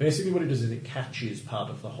lasts. Basically, what it does is it catches part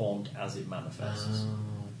of the haunt as it manifests.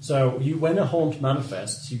 So, when a haunt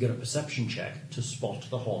manifests, you get a perception check to spot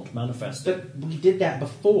the haunt manifesting. But we did that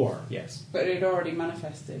before. Yes. But it had already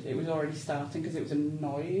manifested. It was already starting because it was a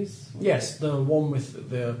noise. Yes, the one with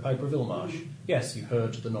the Piper of Ilmarsh. Yes, you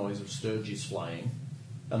heard the noise of sturges flying,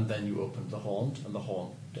 and then you opened the haunt, and the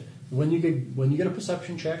haunt. When you get a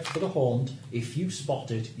perception check for the haunt, if you spot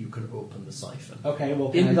it, you can open the siphon. Okay. Well,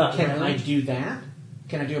 In can that I round- do that?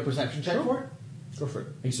 Can I do a perception check Sure. for it? Go for it.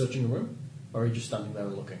 Are you searching the room, or are you just standing there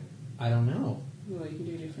and looking? I don't know. Well, you can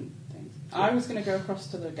do different things. I was going to go across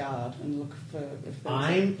to the guard and look for if there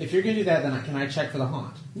was If you're going to do that, then can I check for the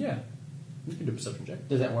haunt? Yeah, you can do a perception check.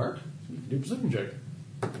 Does that work? You can do a perception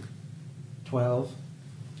check. 12.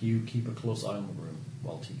 You keep a close eye on the room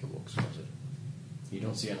while Tika walks towards it. You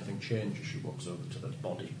don't see anything change as she walks over to the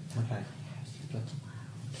body. Okay.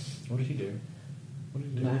 What did he do? What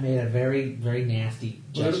did he And I do? made a very, very nasty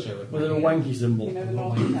gesture with Was my it a hand. wanky symbol? You know the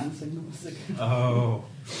Northern Can signal was a Oh.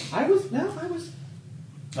 I was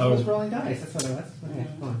Oh. rolling dice. That's what I was. Okay, Yeah.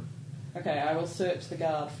 come on. Okay, I will search the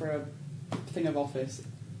guard for a thing of office.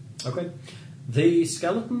 Okay. The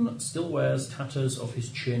skeleton still wears tatters of his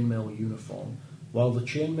chainmail uniform. While the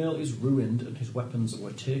chainmail is ruined and his weapons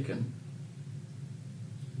were taken.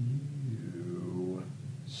 Ew.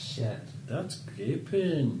 Shit. That's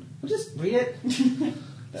gaping. Well, just read it.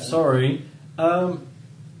 Sorry. Ooh,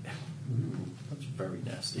 that's very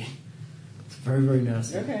nasty. It's very, very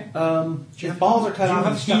nasty. Okay. His balls are cut Do you off.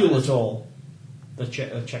 have and stuck heal in at his- all? The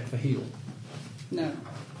check for heal. No.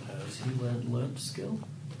 Has he learned skill?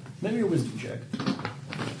 Maybe a wisdom check.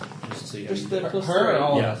 Just to see how Just you the do. plus Her three. or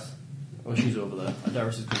all Yeah. of us? Oh, she's over there.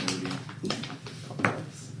 Darius is going to review.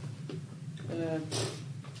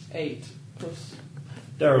 8 plus.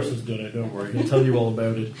 Darius has done it, don't worry. He'll tell you all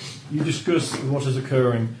about it. You discuss what is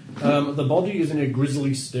occurring. The body is in a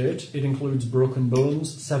grisly state. It includes broken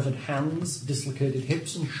bones, severed hands, dislocated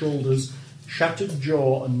hips and shoulders, shattered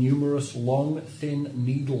jaw, and numerous long, thin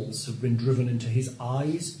needles have been driven into his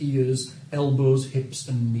eyes, ears, elbows, hips,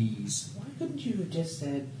 and knees. Why couldn't you have just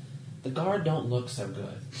said, the guard don't look so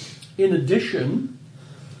good? In addition,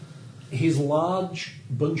 his large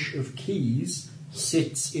bunch of keys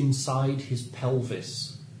sits inside his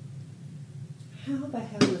pelvis. How the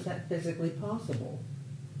hell is that physically possible?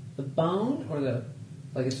 The bone or the...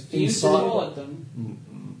 Like it's fused You Inside- swallowed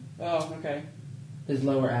them. Oh, okay. his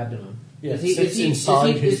lower abdomen? Yeah, Is he, sits is he, inside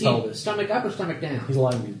is he, his is he pelvis. stomach up or stomach down? He's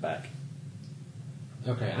lying on his back.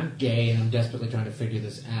 Okay, I'm gay and I'm desperately trying to figure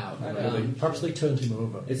this out. Perhaps they turned him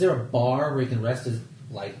over. Is there a bar where he can rest his,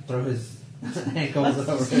 like, throw his ankles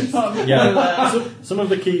over his... Yeah, some of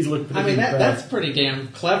the keys look I pretty mean, bad. that's pretty damn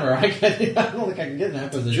clever. I don't think I can get in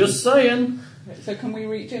that position. Just saying. So can we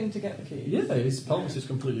reach in to get the keys? Yeah, his pelvis is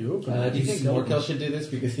completely open. do you think He's Morkill should do this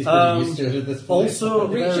because he's pretty used to it at this point? Also,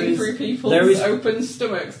 Reaching through people's there is- open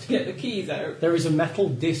stomachs to get the keys out. There is a metal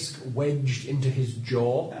disc wedged into his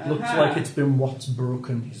jaw. Looks Aha. like it's been what's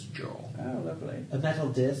broken his jaw. Oh, lovely. a metal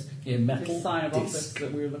disc. A metal It's a sign of office disc.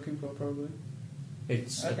 that we were looking for, probably.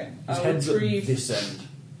 It's Okay. his I'll head's at retrieve- this end.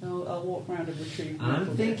 I'll walk around and retrieve. the I'm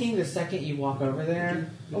metal thinking the second you walk over there... disc.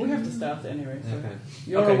 Oh, we have to start it anyway. So Okay.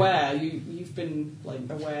 you're Okay. aware. You've been like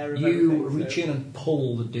aware of You everything. reach so. in and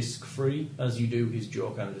pull the disc free. As you do, his jaw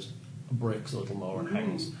kind of just breaks a little more and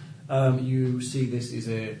hangs. You see this is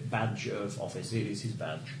a badge of office. It is his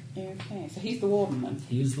badge. Okay, so he's the warden then.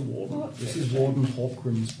 He is the warden. Well, This is Warden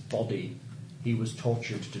Hawkram's body. He was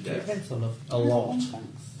tortured to death a lot.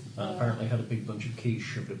 Thanks. And apparently had a big bunch of keys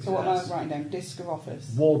shoved up his So what am I ass. writing down? Disc of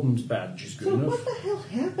office. Warden's badge is good So enough. what the hell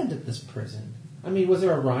happened at this prison? I mean, was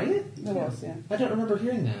there a riot? There was, yeah. I don't remember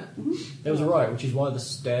hearing that. There was a riot, which is why the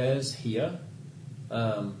stairs here.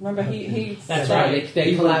 Remember, he That's Yeah, right.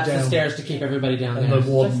 They he collapsed went the down. stairs to keep everybody down And there. the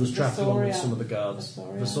warden Vis- was trapped along with Visorian. some of the guards.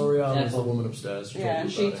 Visorian. Visorian Yeah. was the woman upstairs. Yeah, and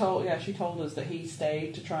she told. told us that he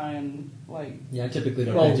stayed to try and like. Yeah, I typically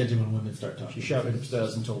don't Well, pay attention when women start talking. She shouted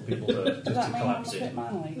upstairs and told people to Does that mean I'm a collapse bit it.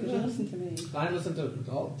 manly? Because you listen to me. I listen to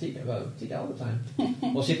Tika all the time.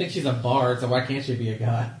 Well, she thinks she's a bard, so why can't she be a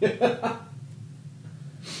guy?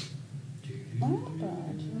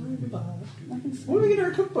 When are we get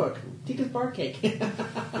her a cookbook? Tika's bar cake.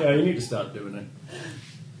 Yeah, you need to start doing it.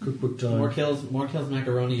 Cookbook time. More kills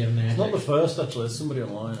macaroni and magic. It's not the first, actually. There's somebody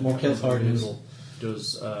online. More kills hard who noodle.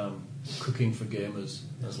 Does cooking for gamers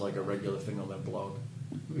as like a regular thing on their blog.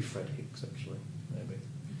 Maybe Fred Hicks, actually. Maybe.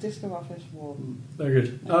 Disc of office warden. Very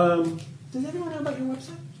good. Does everyone know about your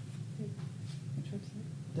website? Which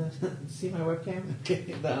website? See my webcam?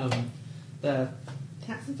 The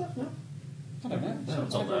tats and stuff? No? I don't know. No,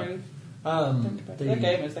 it's on Never there. really think about it. The- They're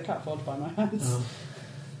gamers. They can't afford to buy my hands. Oh.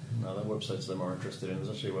 No, that website's they're more interested in. There's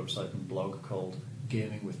actually a website and blog called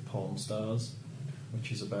Gaming with Porn Stars,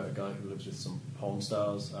 which is about a guy who lives with some porn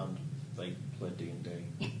stars and they play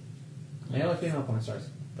D&D. Male or female porn stars?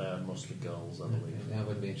 They're mostly girls, I believe. I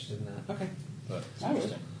wouldn't be interested in that. Okay. But it's I would.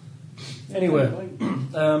 interesting. Anyway,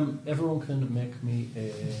 everyone can make me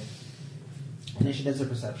a... Initiatives or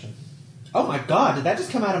perception? Oh my god, did that just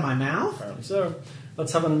come out of my mouth? Apparently so.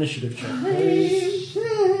 Let's have an initiative check. Hey,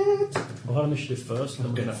 shit! We'll have initiative first.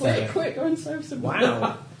 And then we're Okay. gonna Quick, go and serve some.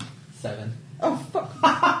 Wow. 7. Oh fuck!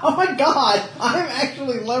 Oh my god! I'm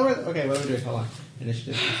actually lower. Okay, what are we doing? Hold on.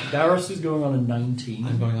 Initiative. Darius is going on a 19.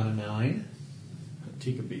 I'm going on a 9.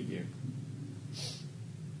 Tika beat you.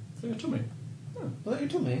 So you told me. Oh, Well, you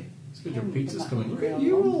told me. it's good your I'm pizza's not coming. Look hungry at on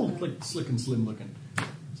you one. all like slick and slim looking.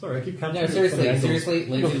 Sorry, I keep catching No, it from the seriously, angles.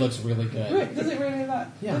 Lindsay looks really good. Wait, does it really that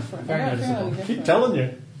Yeah, different? very I don't feel noticeable. any I keep different. telling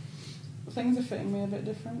you. things are fitting me a bit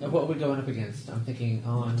different. What are we going up against? I'm thinking,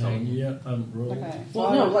 I'm telling you, yeah, roll. Okay. So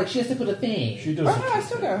Well, no, like she has to put a thing. She does. Oh no, I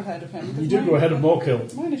still go ahead of him. You because do go ahead of more kill.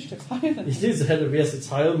 My initiative's higher than It is ahead of, yes, it's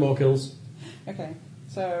higher than more kills. Okay,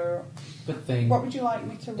 so Put thing. what would you like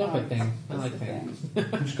me to Don't write? put thing. I as like the thing.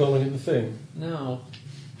 I'm just calling it the thing. No.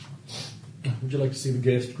 Would you like to see the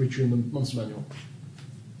gayest creature in the monster manual?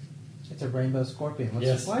 It's a rainbow scorpion.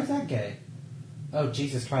 Yes. Why is that gay? Oh,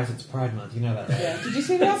 Jesus Christ, it's Pride Month. You know that, right? Yeah. Did you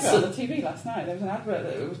see the advert on the TV last night? There was an advert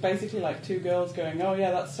that it was basically like two girls going, "Oh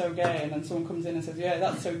yeah, that's so gay," and then someone comes in and says, "Yeah,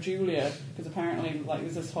 that's so Julia," because apparently like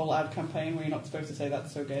there's this whole ad campaign where you're not supposed to say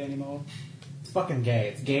that's so gay anymore. It's fucking gay.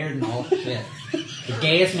 It's gayer than all shit. The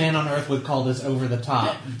gayest man on earth would call this over the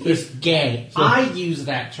top. It's gay. I use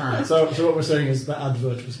that term. So what we're saying is that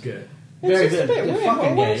advert was gay. Very It's just good. a bit They're weird.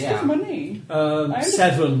 fucking What gay, waste yeah. of money?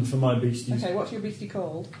 7 for my beasties. Okay, what's your beastie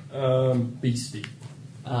called? Beastie.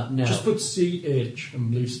 No. Just put CH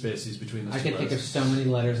and leave spaces between the I could think of squares. so many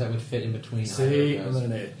letters that would fit in between. C either and of then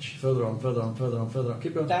those. an H. Further on, further on, further on, further on.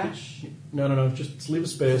 Keep going. Dash. No. Just leave a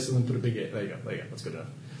space and then put a big A. There you go. That's good enough.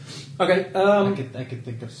 Okay. I could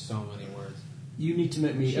think of so many words. You need to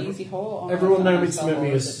make me. Cheesy whore. Oh, Everyone that's now not needs to make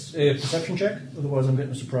me spelled. a perception check. Otherwise, I'm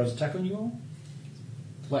getting a surprise attack on you all.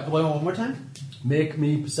 Wait, one more time? Make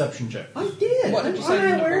me perception check. I did. What did you say Am I the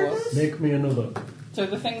number aware of was? this? Make me another. So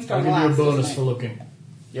the thing's I'll going give you a last, bonus isn't for it? looking.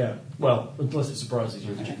 Yeah. Well, unless it surprises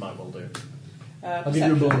you, which Okay. it might well do. Uh, I'll give you a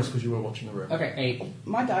perception. bonus because you were watching the room. Okay, 8.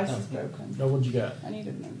 My dice is broken. No, what'd you get? I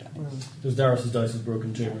needed no dice. Because Darius's dice is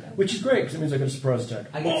broken too. Which is great because it means I get a surprise attack.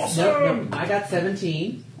 I got, I got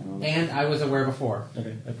 17, and I was aware before.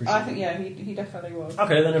 Okay, I appreciate I think, yeah, he definitely was. it.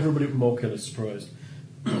 Okay, then everybody with more kill is surprised.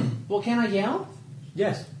 Well, can I yell?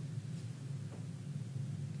 Yes.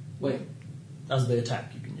 Wait. As they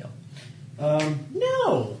attack, you can yell.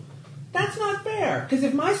 No! That's not fair. Because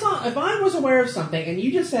if I was aware of something, and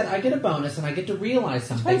you just said I get a bonus, and I get to realize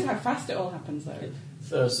Depends something... how fast it all happens,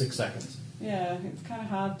 though. 6 seconds. Yeah, it's kind of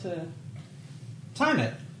hard to... Time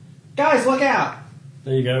it. Guys, look out!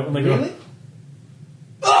 There you go. And they Really? go.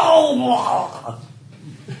 Oh!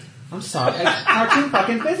 I'm sorry. Cartoon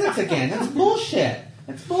fucking physics again. That's bullshit.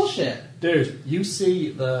 That's bullshit. Dude, you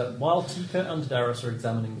see while Tika and Darius are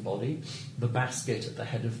examining the body, the basket at the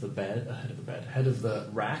head of the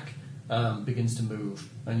rack begins to move,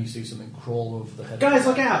 and you see something crawl over the head. Guys,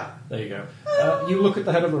 look out! There you go. You look at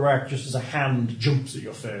the head of the rack just as a hand jumps at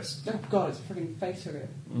your face. Oh god, it's a freaking face hugger.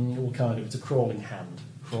 Well, kind of. It's a crawling hand.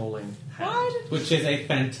 Crawling hand. Why did... Which is a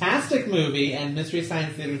fantastic movie, and Mystery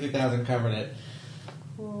Science Theater 3000 covered it.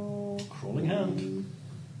 Crawling hand.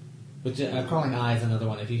 Which Crawling Eye is another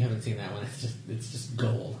one. If you haven't seen that one, it's just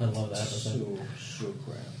gold. I love that episode. So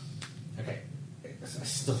crap. Okay, I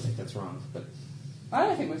still think that's wrong, but I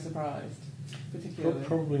don't think we're surprised, particularly.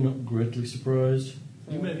 Probably not greatly surprised.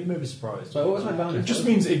 You may be surprised. so what was my bonus? It just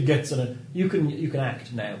means it gets in a. You can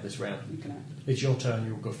act now this round. You can act. It's your turn.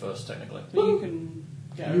 You'll go first technically. But you can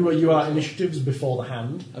get You are initiatives before the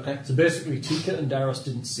hand. Okay. So basically, Tika and Darius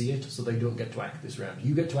didn't see it, so they don't get to act this round.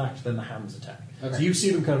 You get to act, then the hands attack. Okay. So you see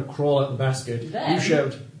them kind of crawl out the basket. Then- You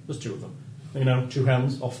shout. There's 2 of them. 2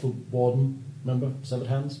 hands off the warden. Remember, severed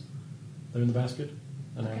hands. They're in the basket.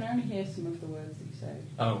 I can only hear some of the words that you say,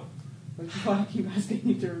 Oh, which is why I keep asking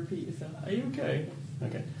you to repeat yourself. are you okay?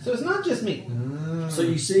 Okay. So it's not just me. So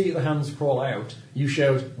you see the hands crawl out. You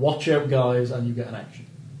shout, "Watch out, guys!" and you get an action,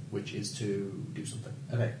 which is to do something.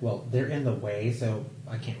 Okay, well, they're in the way, so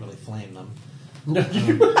I can't really flame them. No,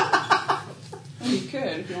 Well, you could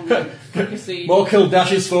if you want to focus the... more kill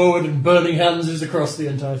dashes forward and burning hands is across the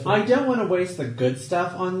entire thing. I don't want to waste the good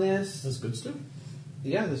stuff on this. That's good stuff.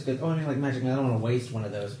 Yeah, there's good. Oh, I mean, like Magic Man, I don't want to waste one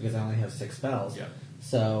of those because I only have 6 spells. Yeah.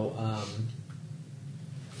 So,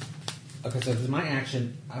 okay, so this is my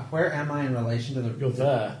action. Where am I in relation to the... You're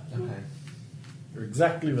there. Okay. You're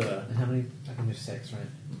exactly there. And how many... I can do 6, right?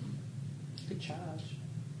 Good charge.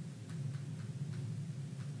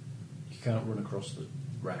 You can't run across the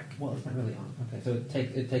rack. Well, it's not really on. Okay, so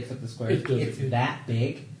it takes up the square. It does. It's that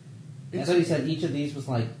big? I thought you said each of these was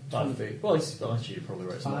like 5 feet. Well, actually, you're probably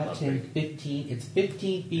right. It's not 5, that 10, big. 15. It's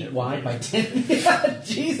 15 feet Yeah, wide by probably. 10 feet.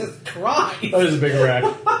 Jesus Christ! That is a big rack.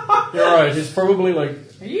 You're right. It's probably like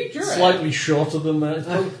Are you Druid? slightly shorter than that.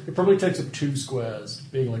 It probably takes up 2 squares,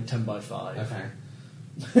 being like 10 by 5. Okay.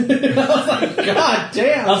 I was like, God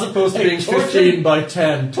damn! As opposed to Hey, being 15 by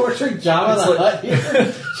 10. torturing Java It's the like- Hutt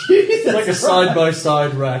here. Jesus It's like a Christ.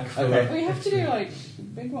 side-by-side rack. For Okay. We have to do like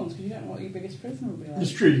big ones because you don't know what your biggest prisoner will be like.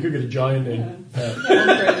 It's true, you could get a giant in. Yeah. You get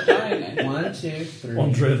Andre the Giant in. 1, 2, 3,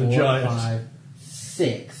 Andre the 4, Giant. 5,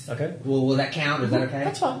 6. Okay. Well, will that count? Is that okay?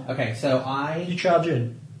 That's fine. Okay, so You charge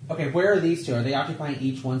in. Okay, where are these two? Are they occupying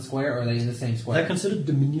each one square, or are they in the same square? They're considered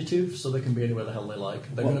diminutive, so they can be anywhere the hell they like.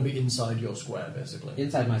 They're Well- going to be inside your square, basically.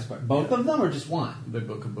 Inside my square. Both of them, or just one? They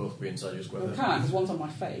can both be inside your square. Well, can't, because one's on my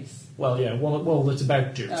face. Well, yeah. Well, it's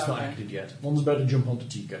about to. It's Oh, not okay. acted yet. One's about to jump onto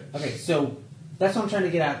Tika. Okay, so that's what I'm trying to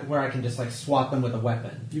get at, where I can just like swap them with a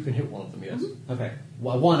weapon. You can hit one of them, yes. Okay,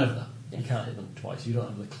 well, one of them. You can't hit them twice. You don't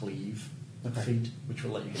have the cleave feat, which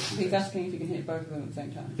will let you hit two He's things. asking if you can hit both of them at the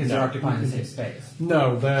same time. Because No. they're occupying the same space.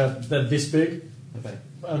 No, they're this big, Okay.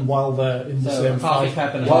 and while they're in the So, same a coffee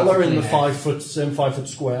cup and a while box they're of in the Kleenex. same 5 foot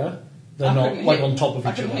square, they're I not couldn't like hit- on top of I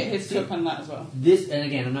each can other. hit his cup and that as well. This, and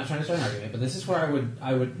again, I'm not trying to start an argument, but this is where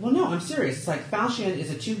I would. Well, no, I'm serious. It's like falchion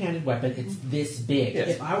is a two-handed weapon. It's this big. Yes.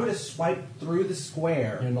 If I were to swipe through the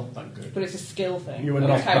square, You're not that good. But it's a skill thing. You are Like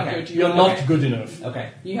not. how okay. good you You're are. not good enough. okay.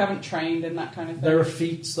 You haven't trained in that kind of thing. There are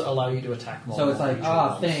feats that allow you to attack more. So it's than like, each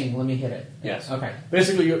ah, one. thing. Let me hit it. Yes. Okay.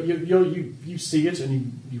 Basically, you see it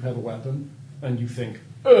and you have a weapon and you think,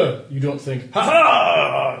 you don't think, ha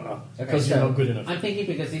ha, because so you're not good enough. I'm thinking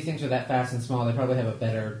because these things are that fast and small, they probably have a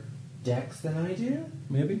better dex than I do.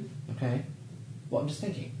 Maybe. Okay. Well, I'm just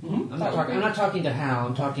thinking. Mhm. I'm That would be- not talking to Hal.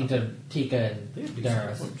 I'm talking to Tika and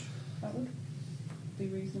Darius. That would be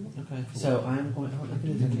reasonable. Okay. So I'm going. I'm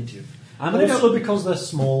going to Diminutive. I'm going to Also, go. because they're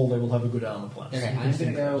small, they will have a good armor class. Okay. You I'm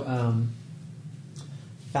can going to go.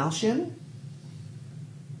 Falchion.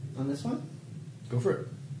 On this one, Go for it.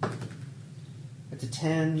 it's a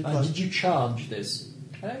 10 plus. Did you charge this?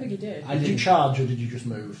 I don't think he did. I Did you didn't. charge or did you just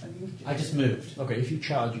move? I just moved. Okay, if you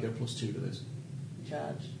charge, you get +2 to this.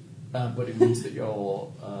 Charge. But it means that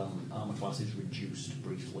your armor class is reduced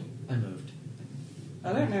briefly. I moved.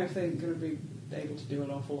 I don't know if they're going to be able to do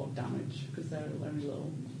an awful lot of damage because they're only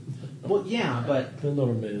little. Well, yeah, but They're not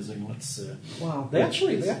amazing, let's say. well, They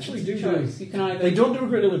actually It's do. a choice. You can either. They don't do a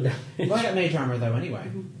great deal of damage. well, I got mage armor though. Anyway.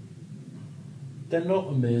 They're not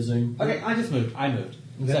amazing. Okay, I just moved. I moved.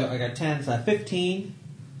 Okay. So I got 10, so 15.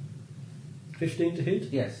 15 to hit.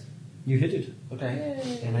 Yes. You hit it. Okay.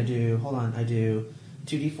 Yay. And I do. Hold on. I do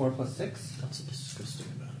 2d4 plus 6. That's a disgusting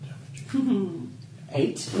amount of damage.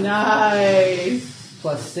 8 Nice.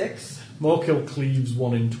 plus 6. Morkill cleaves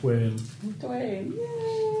one in twain. Dwayne.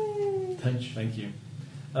 Yay. Thank you.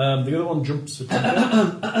 The other one jumps for Tika.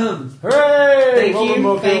 Hooray! Thank Well you. done,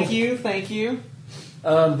 Morkill. Thank you. Thank you. The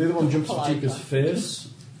other one jumps for Polite Tika's one. face.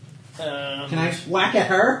 Can I whack at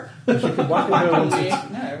her? You can whack at her On once me. it's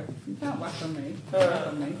No, you can't whack on me. Whack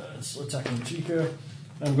on me. it's attacking Tika.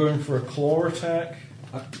 I'm going for a claw attack.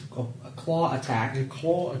 A claw attack. A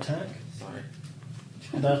claw attack. Sorry.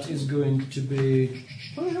 That is going to be.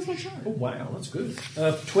 Oh, that's my shot. Oh wow, that's good.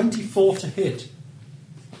 24 to hit.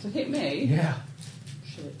 To hit me? Yeah.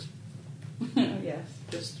 Shit. Yes,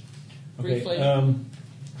 just Okay. briefly.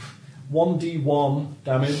 1d1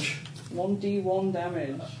 damage. 1d1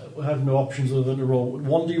 damage. I have no options other than to roll.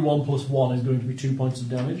 1d1 plus 1 is going to be 2 points of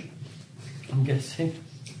damage. I'm guessing.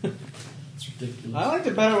 It's ridiculous. I liked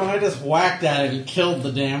it better when I just whacked at it and killed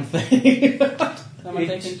the damn thing. Am I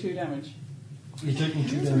It- taking 2 damage? You're taking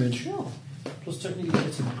 2 damage. Plus technically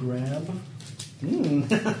it's a grab.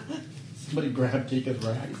 Somebody grabbed Tika's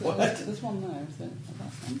rag. So this one there, is it?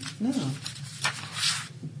 That one? No.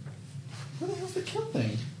 What the hell's the kill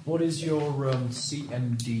thing? What is your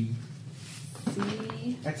CMD?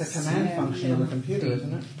 C. That's a command function on the computer,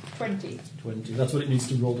 isn't it? 20. 20. That's what it needs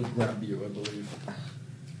to roll to grab you, I believe.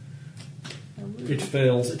 It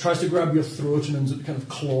fails. It tries to grab your throat and ends up kind of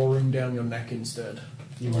clawing down your neck instead.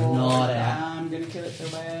 You are not at. I'm going to kill it so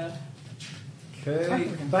bad. Okay,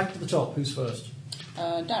 back to the top. Who's first?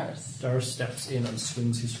 Darius. Darius steps in and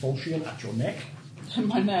swings his falchion at your neck.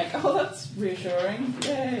 My neck. Oh, that's reassuring.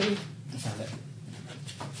 Yay. I found it.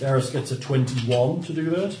 Darius gets a 21 to do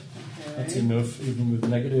that. Okay. That's enough, even with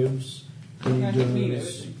negatives. He I don't need it, does...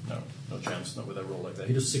 is he? No chance, not with a roll like that.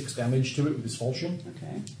 He does 6 damage to it with his falchion.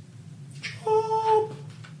 Okay. Chop!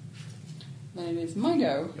 Then it is my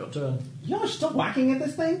go. Your turn. You're still whacking at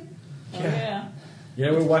this thing? Oh, Yeah. yeah.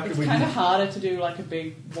 Yeah, we're whacking It's with kind of harder to do like a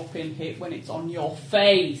big whopping hit when it's on your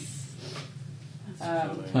face. I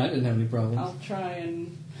didn't have any problems. I'll try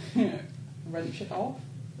and wrench it off.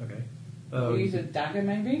 Okay. Use a dagger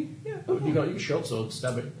maybe? Yeah, you got your short sword,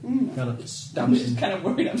 stab it. Kind of stab I'm it just and kind of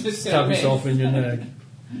worried I'm just stab going to miss. yourself in your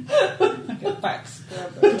neck. Get back,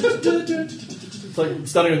 scrub it. It's like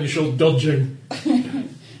standing on your shoulder, dodging.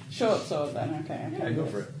 Short sword then, okay. I can Yeah, do go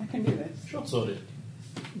this. for it. I can do this. Short sworded.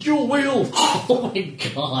 Dual wield! Oh my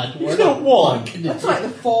god. You got one! That's like the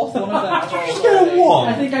fourth one of them I've rolled You got already. one!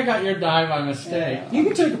 I think I got your die by mistake. Yeah. You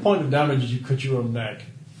can take a point of damage as you cut your own neck.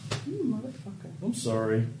 Motherfucker. I'm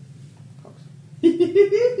sorry. Cox.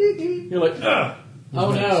 You're like, ah!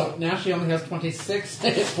 Oh no! Now she only has 26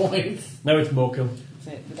 hit points. Now it's Mokel. That's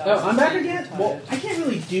it. The Oh, dice I'm is back being again? retired. Well, I can't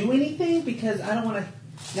really do anything because I don't want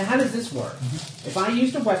to... Now, how does this work? If I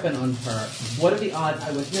used a weapon on her, what are the odds I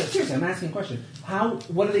would... No, seriously, I'm asking a question.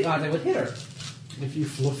 What are the odds I would hit her? If you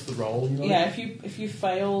fluff the roll, you know? Yeah, if you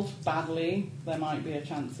failed badly, there might be a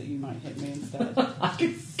chance that you might hit me instead. I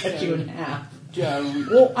could cut you in half. Don't.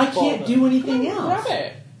 Well, I can't bother. do anything Come on, else. Grab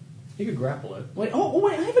it. You could grapple it. Wait,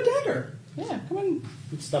 wait, I have a dagger. Yeah, come on. You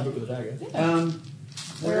could stab it with a dagger. Yeah.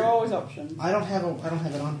 There are always options. I don't have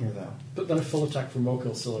it on here though. But then a full attack from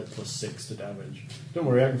Mokel still like +6 to damage. Don't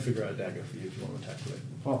worry, I can figure out a dagger for you if you want to attack with it.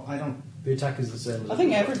 Well, I don't. The attack is the same as I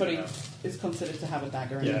think the everybody now. is considered to have a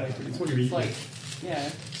dagger Yeah, anyway. pretty it's much. what you're It's like, eating. yeah.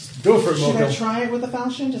 Go for it, Should I Mokel. try it with the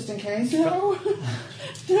falchion just in case? No,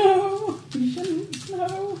 no, you shouldn't.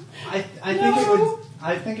 No. I think it would.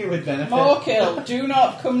 I think it would benefit. Morkill, do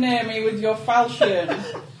not come near me with your falchion,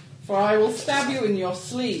 for I will stab you in your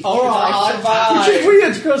sleep. All because right. I survive. Which is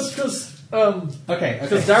weird, because Okay.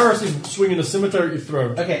 Darius is swinging a scimitar at your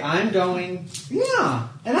throat. Okay, I'm going. Yeah,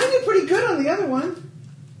 and I did pretty good on the other one.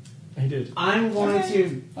 He did. I'm going Okay.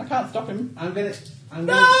 to. I can't stop him. I'm gonna.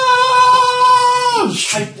 No!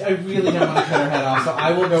 I really don't want to cut her head off, so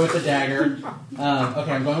I will go with the dagger.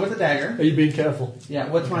 Okay, I'm going with the dagger. Are you being careful? Yeah.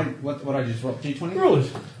 What's my what I just rolled? D20. Roll it.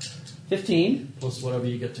 15. Plus whatever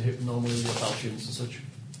you get to hit normally with your falchions and such.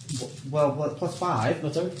 Well, plus 5.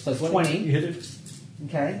 That's out. So 20. You hit it.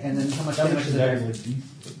 Okay, and then how much Damage damage to is the dagger dagger? like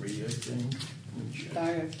D3, I think.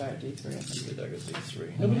 Dagger's about D3, I think. The dagger's D3.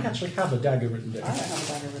 Nobody actually have a dagger written I down. don't have a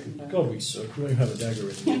dagger written down. God, we suck. We don't have a dagger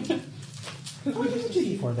written down. Oh, I have a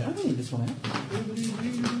D4 there. I don't need this one out.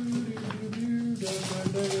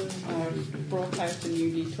 I've brought out a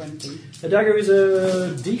new D20. A dagger is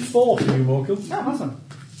a D4 for you, Mokel. Oh, awesome.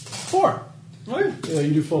 4. Right. Yeah,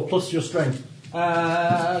 you do 4 plus your strength.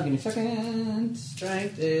 Give me a second.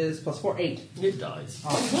 Strength is plus 4, 8. It dies.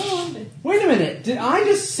 Wait a minute. Did I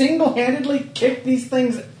just single-handedly kick these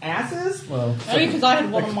things' asses? Well, Only because I had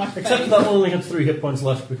one on my face. except that one only had 3 hit points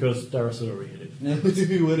left because Darius had already hit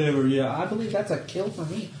it. Whatever, yeah. I believe that's a kill for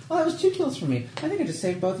me. Oh, that was 2 kills for me. I think I just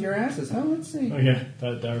saved both your asses. Oh, let's see. Oh yeah,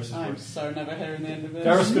 Darius is I'm right. so never hearing the end of this.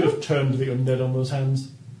 Darius could have turned the undead on those hands.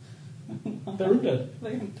 They're undead.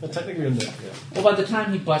 They- They're technically undead, yeah. Well, by the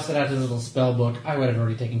time he busted out his little spell book, I would have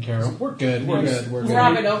already taken care of it. We're good. We're good. We're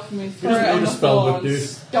Grab good. it off me, throw doesn't it on need the a spell floor book, and dude.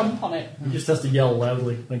 stomp on it. He just has to yell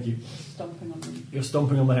loudly. Thank you. Stomping on them. You're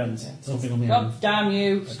stomping on the hands. Something on the end. God damn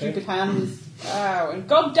you, stupid hands. Ow. And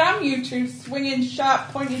god damn you two swinging sharp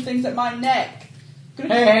pointy things at my neck.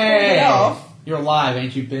 Could have just pulled it off. You're alive,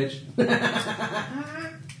 ain't you, bitch?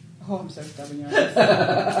 Oh, I'm so stabbing your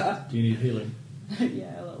ass. Do you need healing?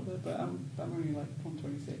 Yeah, a little bit, but I'm only like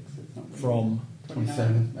 126. It's not really From?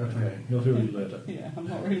 27. Okay, he'll heal you later. Yeah, I'm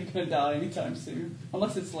not really going to die anytime soon.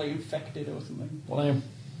 Unless it's like infected or something. What name?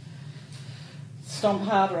 Stomp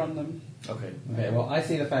harder on them. Okay. Okay, well, I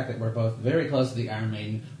see the fact that we're both very close to the Iron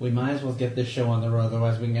Maiden. We might as well get this show on the road,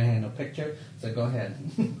 otherwise we can get no picture. So go ahead.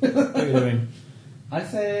 What are you doing? I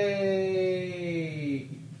say...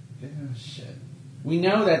 Oh, shit. We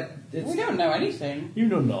know that it's... We don't know anything. You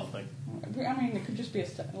know nothing. I mean, it could just be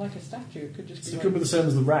like a statue. It could just be It like... could be the same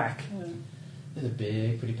as the rack. There's a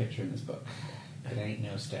big, pretty picture in this book. It ain't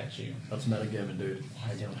no statue. That's metagaming, dude.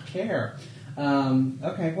 I don't care.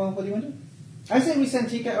 Okay, well, what do you want to do? I say we send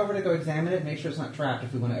Tika over to go examine it, make sure it's not trapped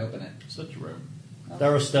if we want to open it. Search the room.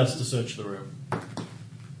 Darius starts to search the room.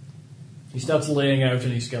 He starts laying out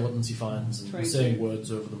any skeletons he finds and 22. saying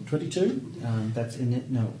words over them. 22? That's in it.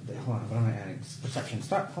 No, hold on. What am I adding? Perception.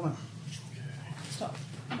 Stop. Hold on. Stop.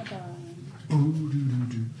 Okay.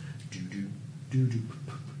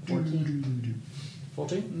 14.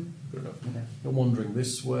 14? Good enough. Okay. You're wandering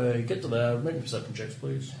this way. Get to there. Make me perception checks,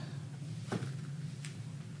 please. Oh,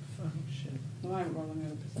 shit. Well, I haven't rolled any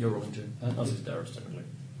other perception. You're rolling too. As is Darius, technically.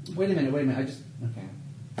 Wait a minute. I just...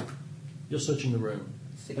 Okay. You're searching the room.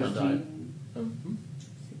 16.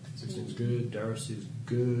 16's good. Darius is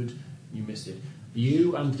good. You missed it.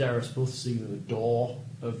 You and Darius both see that the door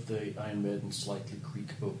of the Iron Maiden slightly creak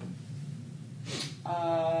open.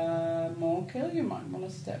 Morkill, you might want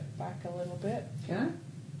to step back a little bit. Can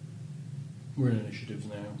We're in initiatives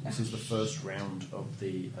now. This is the first round of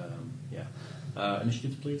the...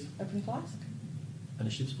 initiatives, please. Open flask.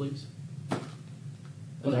 Initiatives, please. I?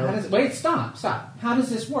 Wait, stop. How does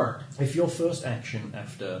this work? If your first action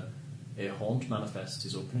after a haunt manifests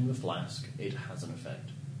is opening the flask, it has an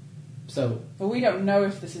effect. So, Well, we don't know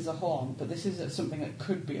if this is a haunt, but this is something that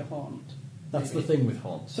could be a haunt. That's Maybe. the thing with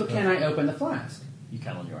haunts. can I open the flask? You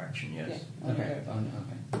can on your action, yes. Yeah. Okay. Oh,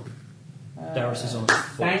 no, okay. Darius is on a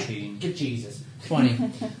 14. Thank Jesus. 20.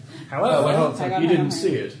 However, Oh, wait, hold on. Hang on, you hang didn't on.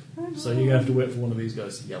 see it, so you have to wait for one of these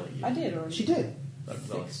guys to yell at you. I did already. She did. That's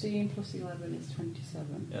nice. 16 plus 11 is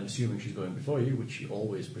 27. And assuming she's going before you, which she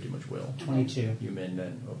always pretty much will, 22. you may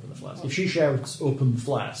then open the flask. If she shouts "open the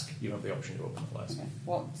flask," you have the option to open the flask. Okay.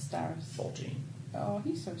 What's Darius? 14. Oh,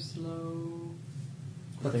 he's so slow.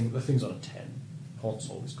 The thing's on a 10. Haunts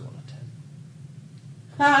always go on a 10.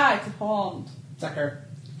 Ha! It's a haunt. Sucker.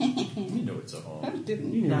 You know it's a I haunt.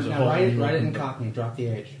 didn't. You knew it Now, was a now haunt. write when it, you write it in opened Cockney. Drop the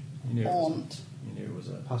H. You knew it was Haunt. You knew it was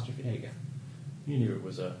a. Apostrophe. There you go. You knew it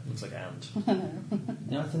was a. Looks like ant.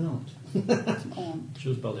 No, it's a note. It's an haunt. She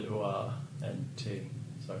was spelled it O-R-N-T.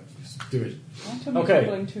 So just do it. Why tell me Okay.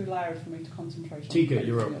 bubbling too loud for me to concentrate on Tika, what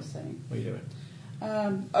you're you're up. saying? What are you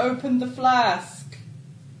doing? Open the flask.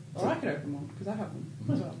 Or I could open one, because I have one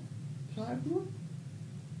as well. Shall I open one?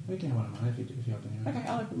 We can have one of mine if you open yours. Okay,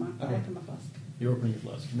 I'll open mine. I'll Okay. open my flask. You're opening your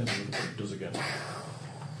flask. Never look what it does again.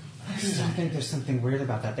 I still think there's something weird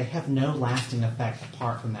about that. They have no lasting effect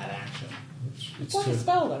apart from that action. It's like a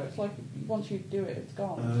spell, though. It's like once you do it, it's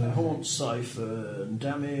gone. Haunt, siphon,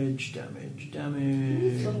 damage. These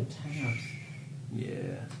Mm. little tabs. Yeah.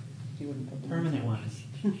 You wouldn't put them. Permanent ones.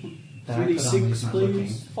 That I put on 3d6, when he's not looking.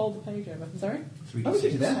 please. Fold the page over. Sorry? 3d6. Oh, we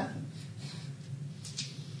could do that.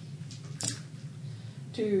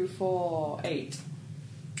 2, 4, 8.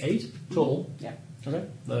 8 total. Yeah. Okay.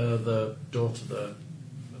 The door to the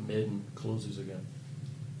maiden closes again.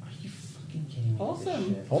 Are you fucking kidding me? with this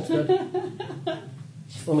Awesome. shit? Haunts dead.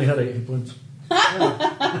 Only had 8 hit points.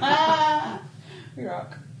 We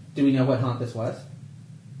rock. Do we know what haunt this was?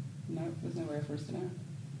 No, there's no way for us to know.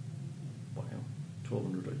 Wow.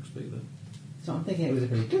 1200 XP then. So I'm thinking it was a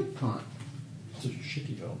pretty good haunt. Such a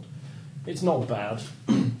shitty haunt. It's not bad.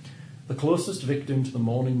 The closest victim to the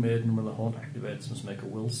Morning Maiden when the haunt activates must make a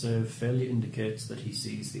will save. Failure indicates that he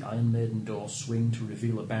sees the Iron Maiden door swing to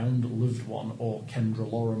reveal a bound loved one or Kendra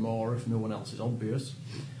Lorimore if no one else is obvious.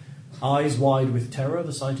 Eyes wide with terror,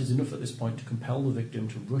 the sight is enough at this point to compel the victim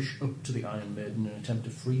to rush up to the Iron Maiden and attempt to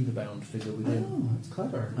free the bound figure within, Oh, that's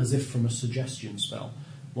clever. as if from a suggestion spell.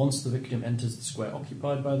 Once the victim enters the square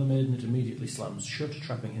occupied by the maiden, it immediately slams shut,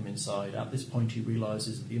 trapping him inside. At this point, he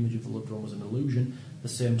realises that the image of the loved one was an illusion. At the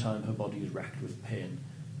same time, her body is racked with pain,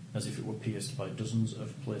 as if it were pierced by dozens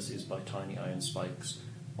of places by tiny iron spikes.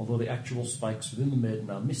 Although the actual spikes within the maiden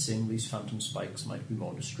are missing, these phantom spikes might be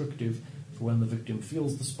more destructive, for when the victim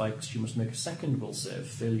feels the spikes, she must make a second will save.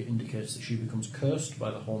 Failure indicates that she becomes cursed by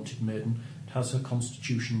the haunted maiden, has her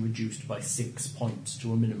constitution reduced by 6 points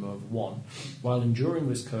to a minimum of 1. While enduring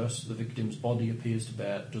this curse, the victim's body appears to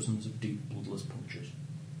bear dozens of deep, bloodless punctures.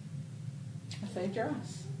 I saved your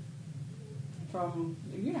ass. From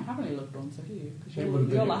you don't have any loved ones, have you? 'Cause It your- would have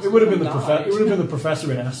your been, last it would have been one the died. it would have been the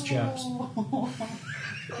professor in ass chaps.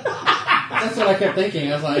 That's what I kept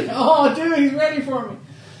thinking. I was like, oh, dude, he's ready for me.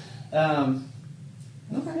 I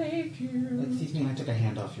saved you. Excuse me, I took a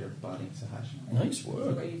hand off your body, so hush. Nice So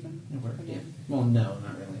work. we're even. It worked. Okay. Well, no,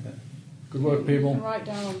 not really, but... Good work, You people. can write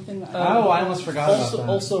down on the thing that. Oh, I almost forgot about that.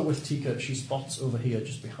 Also with Tika, she spots over here,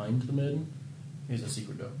 just behind the maiden, is a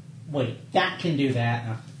secret door. Wait, that can do that.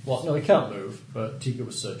 Well, no, he can't move, but Tika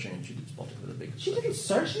was searching and she did spot it with a big... She didn't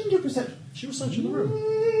search, she didn't do perception. She was searching the room.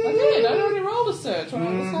 I did. I already rolled a search when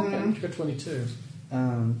all this happened. She got 22.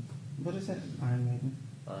 What is it? Iron Maiden.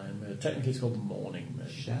 Technically it's called the Morning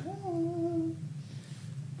Maiden. Shadow.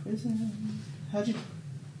 Prison. How'd you...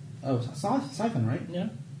 Oh, Siphon, right? Yeah.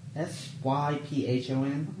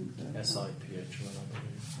 S-Y-P-H-O-N? S-I-P-H-O-N,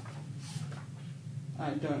 I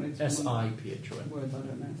don't. It's I believe. S-I-P-H-O-N. words I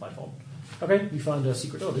don't know. Five on. Okay, you find a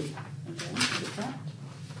secret door, dude. Okay. Is it trapped?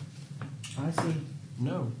 I see.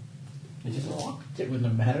 No. It is locked. It wouldn't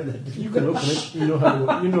have mattered that You can open it. You know how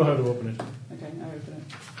to open it. Okay, I open it.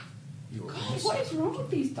 You open God, this. what is wrong with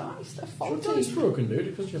these dice? They're Your faulty. dice broken, dude,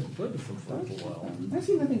 because you haven't played with them for a little while. I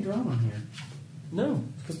see nothing drawn on here. No,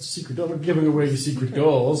 because it's a secret door. We're giving away your secret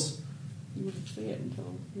doors. You wouldn't see it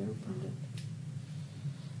until you opened it.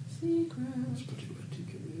 Secret. Let's put it where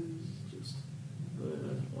Tika is. Just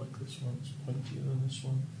there, like this one. It's pointier than this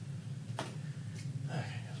one.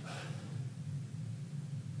 Okay, that's better.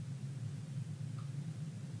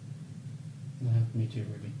 Me too,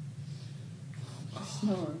 Ruby.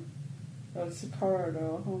 Snoring. That's a corridor.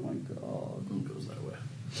 Oh my god. It goes that way.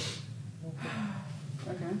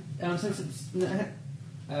 Okay. Since it's...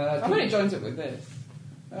 I bet it joins it with this.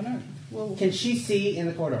 Oh no. Well, Can she see in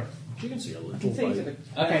the corridor? You can see a I little can see light. to the.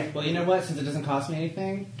 Okay, well, you know what? Since it doesn't cost me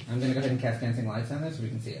anything, I'm going to go ahead and cast Dancing Lights on this so we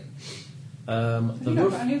can see it. Have The you not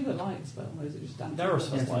roof. got any of the lights, but or is it just dancing? Darius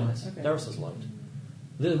has Dancing light. lights. Okay. Darius has light.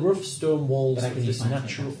 The rough stone walls But I of can use this my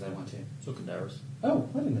natural. if I want to. So can Darius. Oh,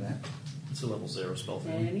 I didn't know that. It's a level 0 spell for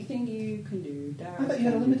me. Anything you can do, Dara. I thought you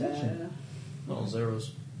had a limitation. Not on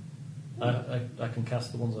zeros. I can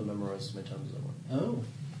cast the ones I memorize as many times as I want. Oh.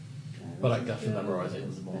 But I have to memorize it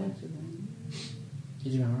in the morning.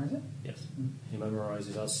 Did you memorize it? Yes. He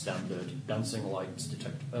memorises as standard. Dancing lights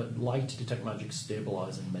detect magic,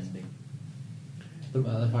 stabilise and mending.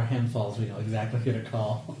 Well, if our hand falls, we know exactly who to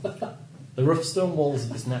call. The rough stone walls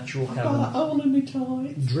of this natural Got a cavern hole in me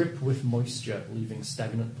tights. drip with moisture, leaving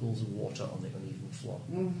stagnant pools of water on the uneven floor.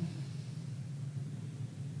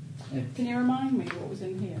 Can you remind me what was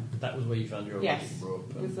in here? That was where you found your Yes. magic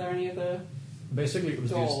rope. Was there any other? Basically, it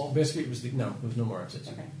was Door? no. There was no more exits.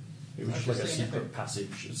 Okay. It was I just was like a just saying secret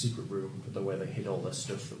passage, a secret room, the way they hid all their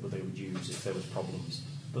stuff that they would use if there was problems,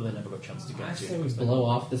 but they never got a chance to I get to. say we because they- blow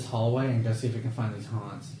off this hallway and go see if we can find these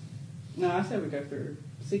haunts. No, I said we go through.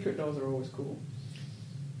 Secret doors are always cool.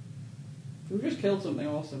 We've just killed something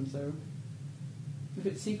awesome, so if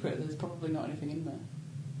it's secret, there's probably not anything in there.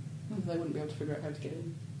 They wouldn't be able to figure out how to get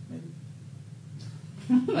in. Maybe.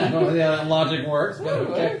 I don't know how that logic works, but Oh, it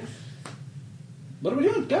okay. works. What are we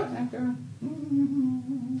doing? Go. Yeah, go.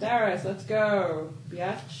 Darius, let's go,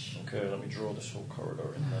 biatch. Okay, let me draw this whole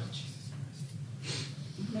corridor in there. Jesus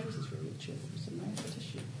My nose is really chill. Some nice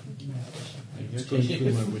tissue. Thank you. It's going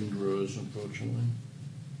through my windrows, unfortunately.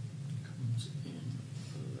 Comes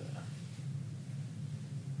in there.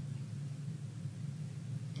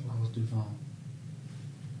 Walls Duval.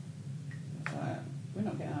 We're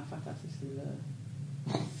not getting our fat asses through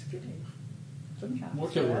there. Skitty.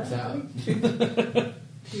 Work it works out.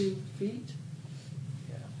 2 feet.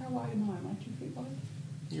 Yeah. How wide am I? Am I 2 feet wide?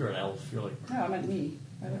 You're an elf. You're like No, I meant me.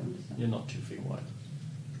 I don't understand. you're not 2 feet wide.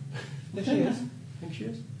 If she is. Think she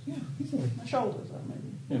is? Yeah, easily. My shoulders are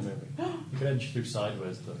maybe. Yeah, maybe. You could edge through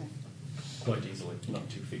sideways though, Okay. quite easily. You're not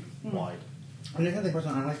 2 feet wide. I mean, I think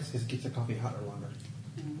I like this because it keeps the coffee hotter longer.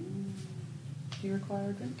 Do you require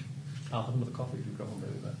a drink? I'll have another coffee if you've got one,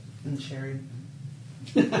 baby. There. And cherry.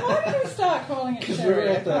 Why did we start calling it Because cherry? we were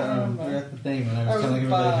at I can't remember. the thing when I was Oh, telling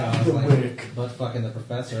the everybody how I was bar. like The wick. butt fucking the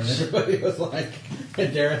professor, and everybody was like,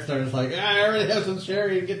 and Darren started like, I already have some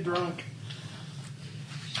sherry and get drunk.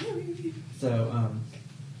 So,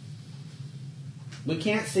 we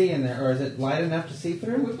can't see in there, or is it light enough to see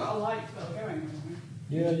through? We've got a light spell going, haven't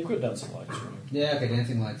we? Yeah, you've got dancing lights, right? Yeah, okay,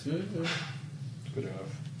 dancing lights. Good enough.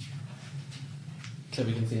 So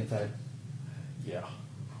we can see inside. Yeah.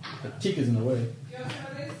 The Chica's in the way. You want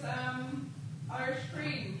some of this Irish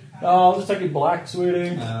cream? Oh, I'll just take it black,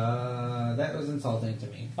 sweetie. That was insulting to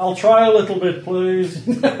me. I'll try a little bit, please.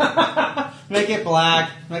 Make it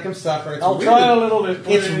black. Make him suffer. It's I'll really, try a little bit,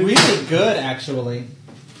 please. It's really good, actually.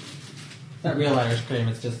 It's not real Irish cream.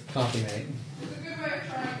 It's just coffee mate. It's a good way of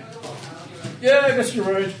trying another one. Yeah, I guess you're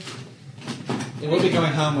right. It will be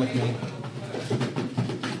going home with me.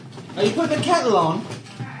 Oh, you put the kettle on?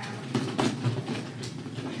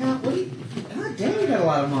 God damn, you got a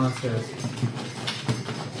lot of monsters.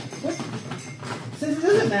 What? Since it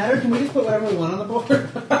doesn't matter, can we just put whatever we want on the board?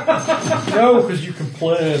 No, because you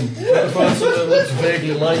complain. You have to find something that looks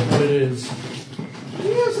vaguely like what it is. Do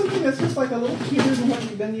you have something that's just like a little cuter than what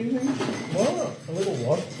you've been using? What? A little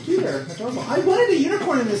what? Cuter. Adorable. I wanted a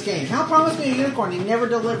unicorn in this game. Hal promised me a unicorn. He never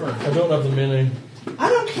delivered. I don't have the mini. I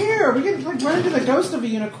don't care. We can like run into the ghost of a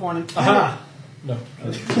unicorn and pet Aha! No. What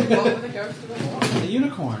with the ghost of the what? it. A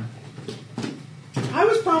unicorn. I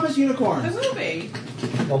was promised unicorn. There will be.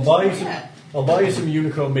 I'll buy you some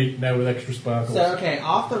unicorn meat now with extra sparkles. So, okay,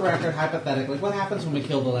 off the record, hypothetically, what happens when we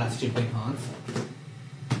kill the last two big haunts?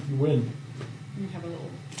 You win. You have a little.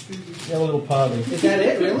 You have a little party. Is that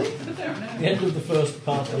it, really? I don't know. The end of the first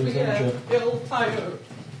part of the adventure. It'll tie up.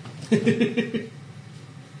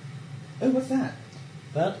 Oh, what's that?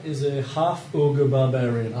 That is a half ogre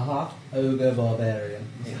barbarian. A half ogre barbarian.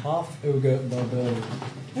 A half ogre barbarian.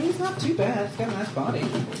 Oh, it's not too bad. It's got a nice body.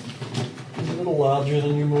 He's a little larger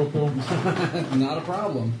than you, Morkel. Not a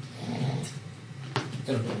problem.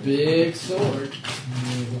 Got a big sword.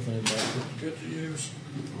 There's nothing in there that's good to use.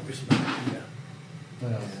 Obviously, yeah.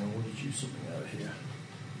 What else? We'll just use something out of here.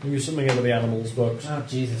 We'll use something out of the animals box. Oh,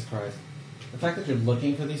 Jesus Christ. The fact that you're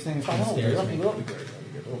looking for these things kind of scares me. That'll be great. That'll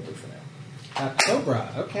be good. That'll do for now.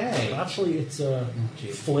 Cobra, okay. Actually, it's a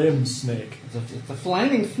jeez. flame snake. It's a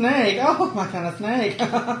flaming snake. Oh, my kind of snake.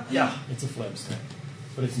 Yeah, it's a flame snake.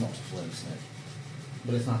 But it's not a flame snake.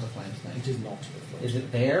 But it's not a flame It snake. is not a flame Is snake.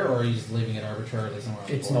 it there, or are you just leaving it arbitrarily somewhere on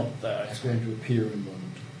the It's board? not there. It's going to appear in a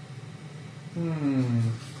moment.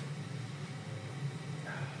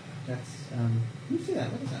 That's, let me see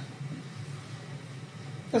that. What is that?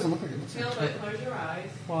 Doesn't look like it looks Feel it. Close your eyes.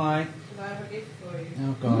 Why? Because I have a gift for you.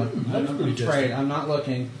 Oh, God. That's I'm pretty afraid. I'm not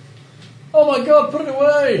looking. Oh my god, put it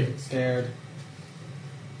away! Scared.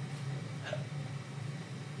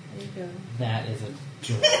 There you go. That is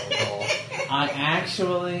adorable. I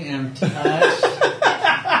actually am touched.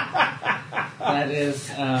 That is,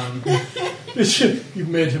 You've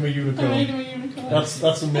made him a unicorn. I made him a unicorn.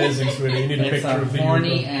 That's amazing, sweetie. You need a it's picture a of the horny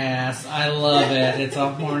unicorn. ass. I love it. It's a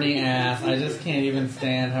horny ass. I just can't even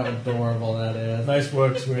stand how adorable that is. Nice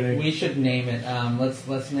work, sweetie. We should name it.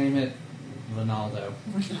 Let's name it Ronaldo.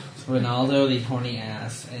 Ronaldo, the horny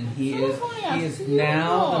ass, and he So is horny ass, he it's is a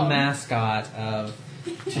now the unicorn. mascot of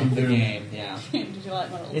the game. Yeah. Did you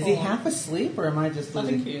like my little Is he horn? half asleep or am I just? I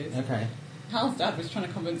think he is. Okay. Hal's dad was trying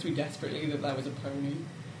to convince me desperately that was a pony.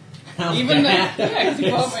 How's Even though, that? yeah, because he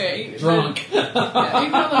bought me Drunk. Yeah,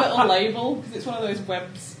 even on the little label, because it's one of those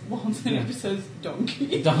webs ones, and it just says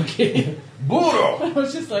donkey. Donkey. Burro! I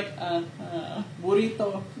was just like,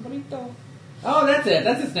 Burrito. bonito. Oh, that's it.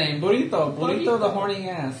 That's his name. Burrito. Burrito, Burrito. the horny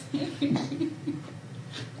ass. I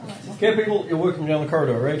like that. Okay, people, you're working down the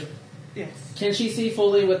corridor, right? Yes. Can she see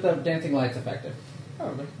fully with the dancing lights effective?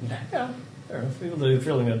 Probably. Okay. Yeah. Fair enough. Even though you're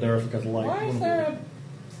feeling that there because light. Why is there a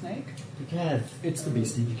snake? Because. It's the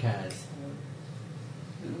beastie. Because. Is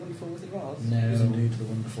it the Wonderful Wizard of Oz? No. It is indeed the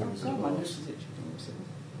wonderful Oh Wizard god, of my Oz. nose is itching.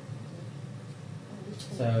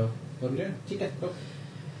 So, what are we doing? Chica, go.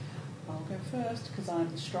 I'll go first because I'm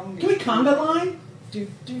the strongest. Can we conga line? Do.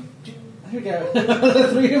 Here we go. The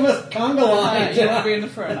three of us conga line. You want to be in the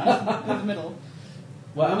front, I'm in the middle.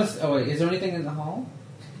 Well, oh wait, is there anything in the hall?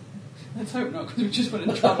 Let's hope not, because we just went in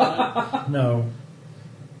the trouble. No.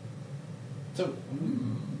 So,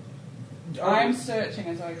 I'm searching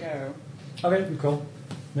as I go. Okay, cool.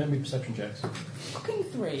 Make me perception checks. Fucking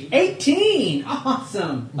 3. 18!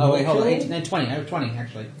 Awesome! Oh wait, hold on. Okay. 18, no, 20. I have 20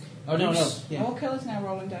 actually. Oh no, no. Oops. Yeah. More killers now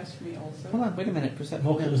rolling dice for me also. Hold on, wait a minute. Perception.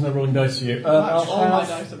 Morkill is now rolling dice for you. All my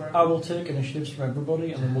dice are broken. I will take initiatives from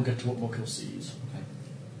everybody, and then we'll get to what Morkill sees.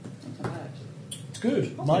 Not so bad. It's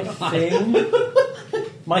good.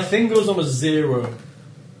 My thing goes on a 0.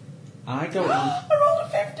 I go on. I rolled a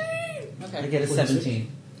 15! I Okay. get a 26. 17.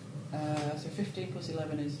 So 15 plus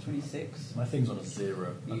 11 is 26. My thing's on a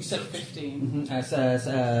 0. You That's said it. 15.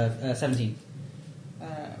 17.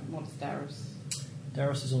 What's Darius?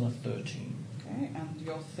 Darius is on a 13. Okay, and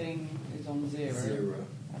your thing is on 0. 0.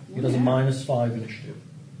 Yeah. It has a -5 initiative.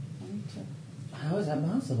 I need to- How is that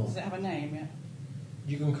possible? Does it have a name yet?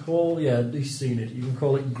 You can call, yeah, he's seen it. You can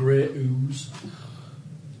call it Grey Ooze.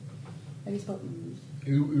 Maybe it's spelled ooze.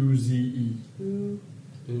 O-O-Z-E. Ooh.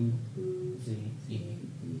 Z-E.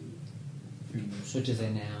 Ooze. Which is a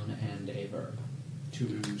noun and a verb.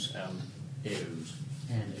 2 ooze and a ooze.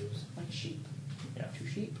 And ooze. Like a sheep. Yeah. 2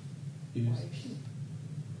 sheep. Ooze. Why a sheep?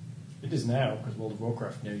 It is now, because World of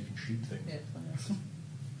Warcraft, now you can shoot things. Yeah, it's funny.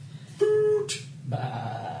 Fruit!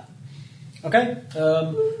 Bah. Okay,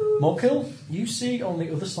 Morkill, you see on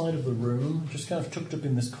the other side of the room, just kind of tucked up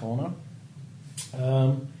in this corner,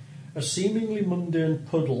 a seemingly mundane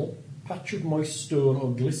puddle, patch of moist stone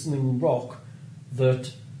or glistening rock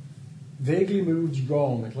that vaguely moves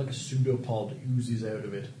wrong. It's like a pseudopod oozes out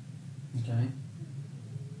of it. Okay.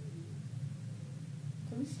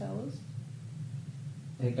 Can we sell us?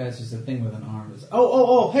 Hey guys, there's a thing with an arm.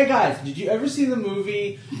 Oh! Hey guys, did you ever see the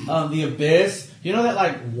movie The Abyss? You know that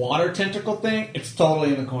like water tentacle thing? It's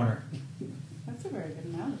totally in the corner. That's a very good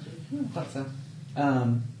analogy. I thought so.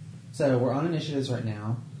 So we're on initiatives right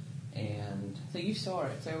now, and So you saw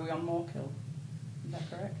it, so are we on Morkill? Is that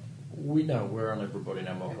correct? We know, we're on everybody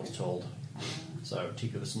now, Morkill's told. So,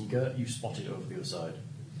 Tika the Sneaker, you spotted over the other side.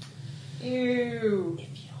 Ew.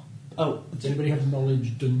 Does anybody have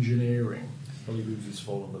knowledge dungeoneering? Probably Oozes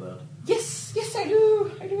fall under that. Yes, I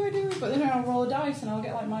do. I do. But then I'll roll a dice and I'll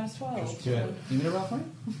get like -12. Just you need a roll for me?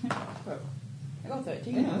 I got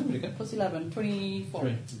 13. Yeah, that's pretty good. Plus 11, 24.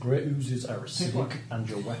 3. Grey oozes are acidic, 24. and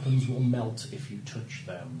your weapons will melt if you touch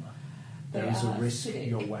them. There is a They are risk acidic.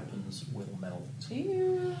 your weapons will melt.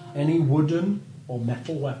 Ew. Any wooden or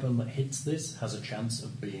metal weapon that hits this has a chance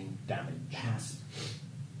of being damaged.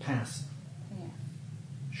 Pass. Yeah.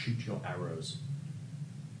 Shoot your arrows.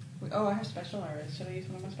 Oh, I have special arrows. Should I use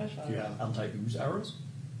one of my special Do you arrows? have anti-ooze arrows?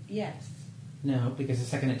 Yes. No, because the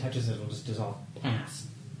second it touches it, it'll just dissolve. Pass.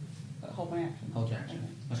 Hold my action. Hold your action.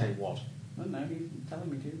 Say Okay. what? I don't know, he's telling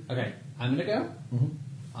me to. Okay, I'm gonna go. Mm-hmm.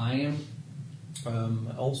 I am.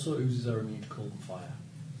 Also, oozes are immune to cold and fire.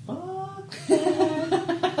 Fuck.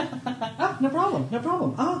 No problem.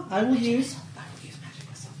 I will use magic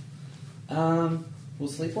myself. We'll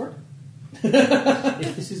sleep for it.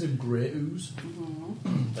 If this is a grey ooze,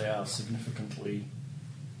 they are significantly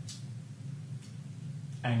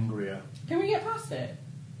angrier. Can we get past it?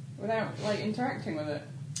 Without, like, interacting with it?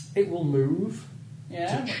 It will move,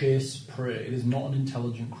 Yeah. to chase prey. It is not an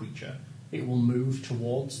intelligent creature. It will move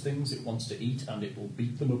towards things it wants to eat, and it will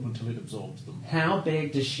beat them up until it absorbs them. How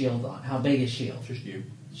big does shield on? How big is shield? Just you.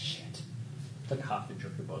 Shit. It's like a half inch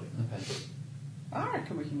of your body. Okay. I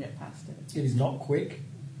reckon we can get past it. It is not quick.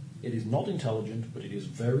 It is not intelligent, but it is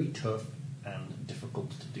very tough and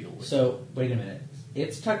difficult to deal with. So wait a minute.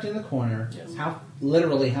 It's tucked in the corner. Yes. How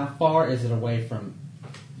far is it away from?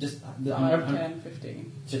 Just 5, 10,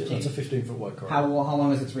 15. 15. It's a 15-foot wide corridor. How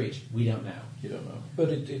long is its reach? We don't know. You don't know. But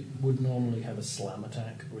it would normally have a slam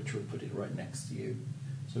attack, which would put it right next to you.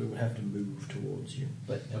 So it would have to move towards you.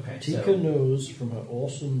 But okay. Tika So knows from her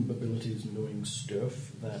awesome abilities knowing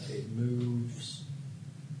stuff that it moves.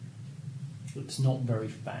 It's not very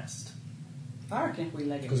fast. I reckon if we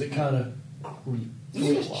leg it. Because it kind of creeps.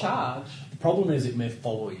 You just charge The problem is it may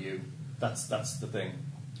follow you. That's the thing.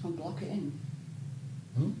 and block it in.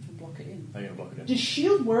 Hmm? And block it in. Are you going to block it in? does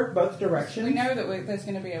shield work both directions? We know that there's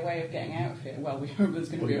going to be a way of getting out of here. Well, we hope there's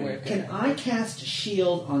going to be a way of getting Can out. I cast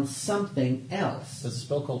shield on something else? There's a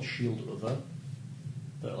spell called Shield Other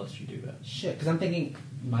that lets you do that. Shit, because I'm thinking,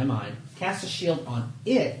 in my mind, cast a shield on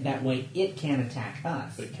it, that way it can attack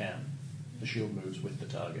us. But it can. The shield moves with the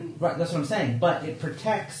target. Right, that's what I'm saying, but it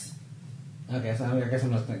protects... Okay, so I guess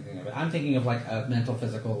I'm not thinking of it. I'm thinking of like a mental,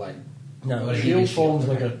 physical, like... No, what the do you mean shield forms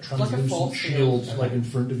shield? like a Okay. like a translucent false shield shield. like in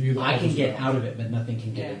front of you. That I can hovers get around. out of it, but nothing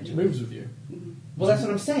can get Yeah. into It it. moves with you. Well, that's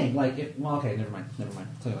what I'm saying. Like, if... Well, okay, never mind. Clearly,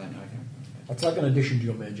 no, That's like an addition to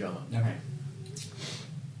your mage armor. okay.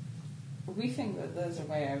 We think that there's a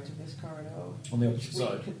way out of this corridor. On the which opposite we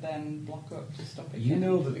side. could then block up to stop it. You getting-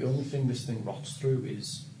 know that the only thing this thing rots through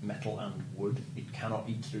is metal and wood. It cannot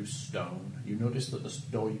eat through stone. You notice that the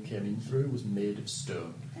door you came in through was made of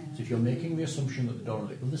stone. So if you're making the assumption that the door on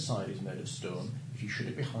the other side is made of stone, if you shut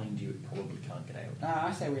it behind you, it probably can't get out.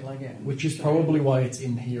 I say we leg it. Which is probably why it's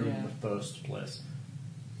in here Yeah. in the first place.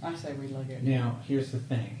 I say we leg it. Now, here's the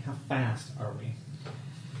thing. How fast are we?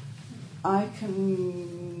 I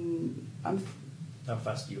can. How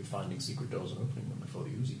fast are you at finding secret doors and opening them before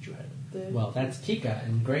they ooze eat your head? Well, that's Tika,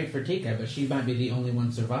 and great for Tika, but she might be the only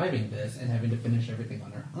one surviving this and having to finish everything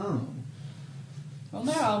on her own. Well,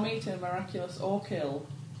 now I'll meet a miraculous Orkill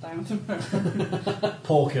down the road.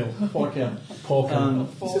 Poor kill. Poor kill. Poor kill. Um,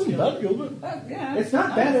 This isn't bad, Gilbert. Yeah, It's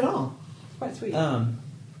not bad at all. Quite sweet.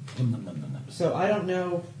 So I don't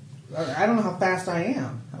know. I don't know how fast I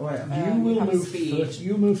am. You will have move speed. 30,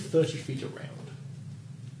 you move 30 feet around.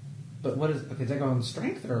 But what is? Okay, does that go on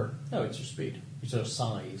strength or? No, it's your speed. It's your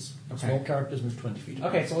size. Okay. Small characters move 20 feet around.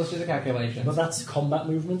 Okay, so let's do the calculations. But that's combat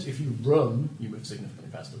movement. If you run, you move significantly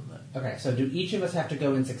faster than that. Okay, so do each of us have to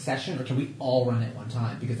go in succession, or can we all run at one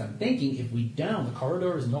time? Because I'm thinking if we don't, The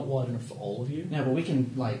corridor is not wide enough for all of you. no, but we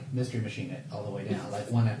can like mystery machine it all the way down, like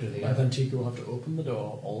one after the And other. then Tika will have to open the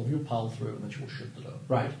door, all of you will pile through, and then she will shut the door.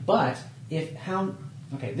 Right, but if how?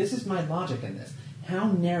 Okay, this is my logic in this. How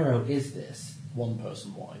narrow is this? One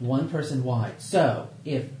person wide. One person wide. So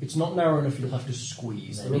if It's not narrow enough, you'll have to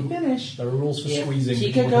squeeze. let me finish. There are rules for If squeezing. Tika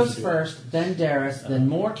You have goes to do it. first, then Darius, then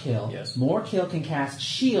Morekill. Yes. Morekill can cast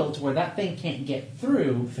shield to where that thing can't get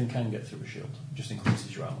through. The thing can get through a shield. It just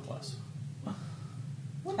increases your armor class.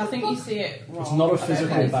 I think you see it wrong. It's not a I don't physical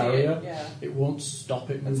think you see barrier. it, yeah. It won't stop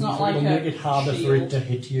it moving not through. like It'll a make it harder for it shield. to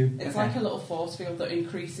hit you. It's Okay. like a little force field that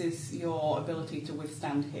increases your ability to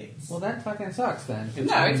withstand hits. Well, that fucking sucks then.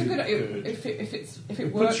 no, it's a good. good. If it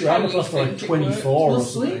It works, puts your armor how you class to like think it 24 Will or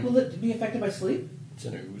sleep? something. Will it be affected by sleep? It's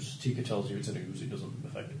an ooze. Tika tells you it's an ooze. It doesn't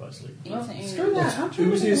affect it by sleep. works. Well, It's screw that. I'm trying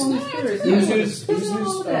to Oozes- think of all these theories. Oozes, Piss it all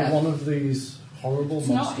oozes to are death. one of these horrible It's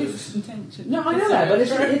not monsters. his intention. No, I know that, but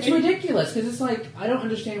it's ridiculous because it's like I don't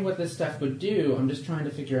understand what this stuff would do. I'm just trying to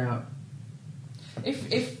figure out.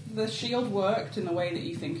 If the shield worked in the way that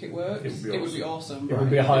you think it works, it would be awesome. It would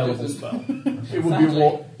be a high level doesn't. spell. It would be Exactly.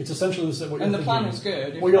 war. It's essentially the same. What And you're the plan thinking was is-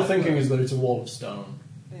 good. if What you're that thinking worked. is that it's a wall of stone.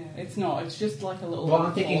 Yeah, it's not. It's just like a little. Well,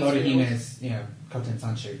 I'm thinking force field. Odahime's, Koten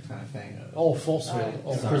Sanship kind of thing. Or force field, Right,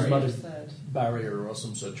 or sorry. prismatic Said. barrier, or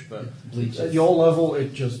some such. But Bleaches. at your level,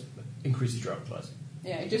 it just increases your armor class.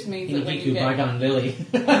 Yeah, it just means that when you Hinikiku get Bygone Lily.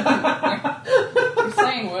 you're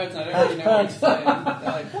saying words, and I don't really know what you're saying.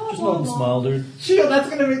 They're like, Just nod and smile, dude. Shield, that's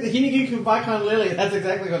going to be the Hinikiku Bygone Lily. That's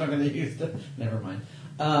exactly what I'm going to use. Never mind.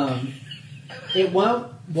 It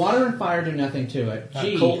won't. Water and fire do nothing to it.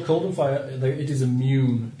 Gee, Cold and fire, it is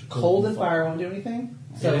immune to cold and fire won't do anything?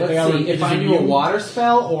 So Yeah, they let's are- see. it If is I do a immune. water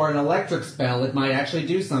spell or an electric spell, it might actually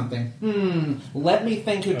do something. Let me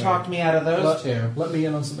think who Okay. talked me out of those two. Let me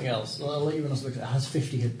in on something else. I'll let you in on something else. It has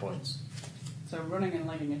 50 hit points. So running and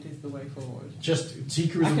legging it is the way forward. Just,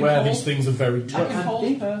 Tika I is can aware hold- these things are very I tough. can I'm hold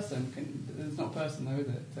think- person. It's not person though, is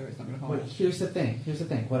it? So it's not going to hold. Wait, here's the thing.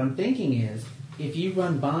 What I'm thinking is, if you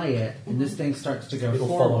run by it and this thing starts to go It'll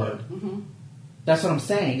forward, follow. that's what I'm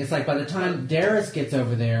saying. It's like by the time Darius gets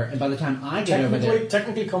over there, and by the time I get over there,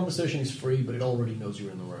 Technically, conversation is free, but it already knows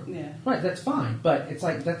you're in the room. Yeah. right? That's fine. But it's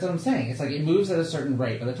like that's what I'm saying. It's like it moves at a certain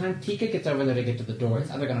rate. By the time Tika gets over there to get to the door,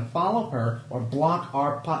 it's either going to follow her or block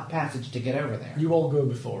our passage to get over there. You all go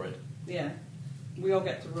before it. Yeah. We all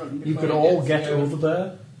get to run. You before could it all gets get to- over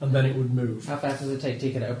there, and then it would move. How fast does it take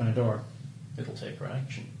Tika to open a door? It'll take her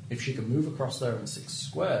action. If she can move across there in 6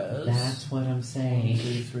 squares... That's what I'm 1, saying.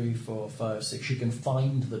 2, 3, 4, 5, 6. She can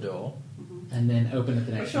find the door. And then open it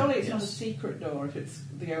the But next surely time. it's not a secret door if it's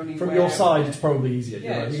the only From way your out. side, it's probably easier.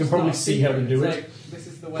 Yeah, Right? it's You can just probably not see how to secret. do It's it. like, this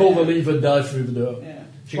is the way Pull the out. lever, dive through the door. Yeah.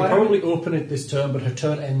 She Why can don't probably open it this turn, but her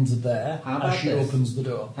turn ends there How about as she this? opens the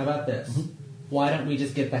door. How about this? Why don't we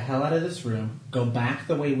just get the hell out of this room, go back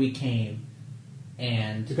the way we came,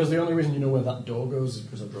 and... Because the only reason you know where that door goes is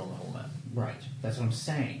because I've drawn the whole map. Right, that's what I'm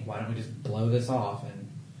saying. Why don't we just blow this off and...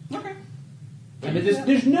 Okay. I mean,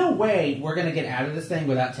 there's no way we're going to get out of this thing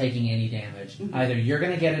without taking any damage. Either you're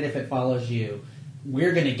going to get it if it follows you,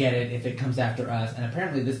 we're going to get it if it comes after us, and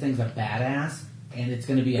apparently this thing's a badass, and it's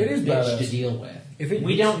going to be a It is bitch badass. to deal with. If it-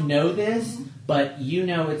 We don't know this, but you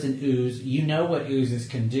know it's an ooze. You know what oozes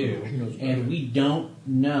can do, She knows and better. we don't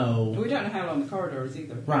know... We don't know how long the corridor is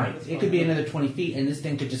either. Right, it could be another 20 feet, and this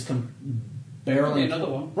thing could just come barreling... Could be another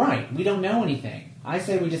one. Right, we don't know anything. I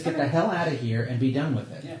say we just get the hell out of here and be done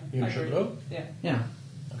with it. Yeah. You I gonna shut agree. the door? Yeah. Yeah.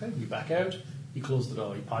 Okay, you back out. You close the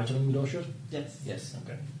door. You pythoning the door shut? Yes. Yes.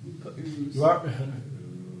 Okay. Put ooze. You are...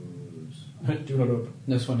 Do not open.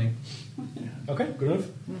 No swimming. Okay, good enough.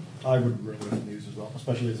 I would run away from these as well,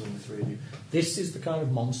 especially as there's only 3 of you. This is the kind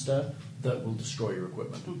of monster that will destroy your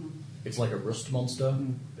equipment. It's like a rust monster.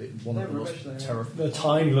 One They're of the most rubbish, though. They're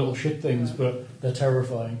tiny little shit things, but they're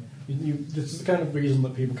terrifying. This is the kind of reason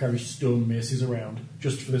that people carry stone maces around,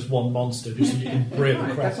 just for this one monster, just so you can break the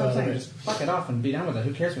Right, crap that's what out I'm of saying. it. Just fuck it off and be done with it.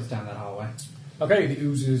 Who cares what's down that hallway? Okay, the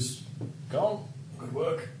ooze is gone. Good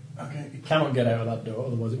work. Okay, it cannot get out of that door,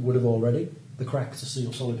 otherwise it would have already. The cracks are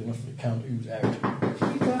sealed solid enough that it can't ooze out.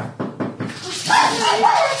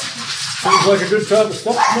 Seems like a good time to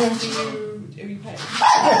stop now. Do you pay?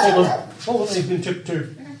 Hold on. Hold on, he's been tipped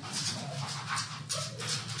too.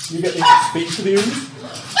 You get the speed for the ooze.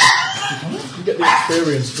 You get the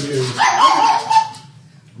experience for the ooze.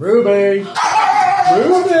 Ruby!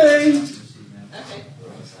 Ruby!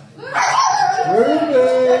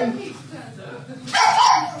 Ruby!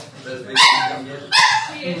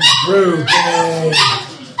 Ruby!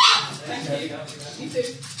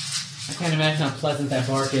 I can't imagine how pleasant that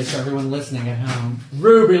bark is for everyone listening at home.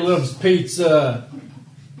 Ruby loves pizza!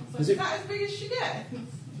 Is it that as big as she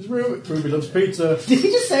gets? Ruby loves pizza. Did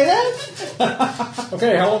he just say that?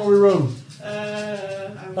 Okay, how long will we run?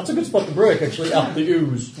 I'm That's a good spot to break, actually, at the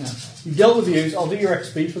ooze. Yeah. You've dealt with the ooze. I'll do your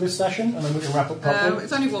XP for this session, and then we can wrap up properly.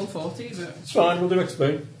 it's only 140, but... It's fine, we'll do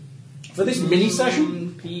XP. For this mini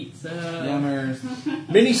session? Pizza. Yummers.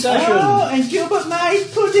 Mini session! Oh, and Gilbert made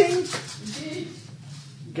pudding!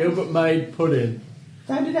 Gilbert made pudding.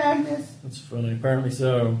 So did Agnes. That's funny, apparently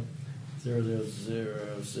so. 0, 0,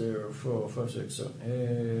 0, 0, 4, 5, 6,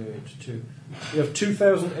 7, 8, 2. You have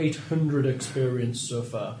 2,800 experience so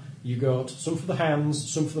far. You got some for the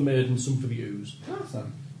hands, some for the maiden, some for the ooze.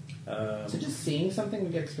 Awesome. So just seeing something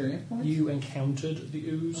we get experience points? You encountered the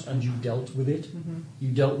ooze and you dealt with it. Mm-hmm.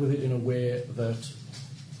 You dealt with it in a way that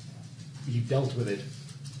you dealt with it.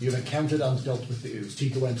 You've encountered and dealt with the ooze.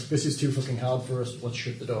 Tika went, this is too fucking hard for us, let's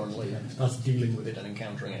shut the door and leave. That's dealing with it and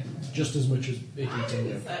encountering it. Just as much as it eating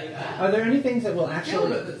you. Are there any things that will actually...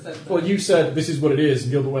 Gilbert that said that. Well, you said this is what it is,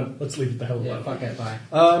 and Gilbert went, let's leave it the hell Yeah, alone. fuck it, bye.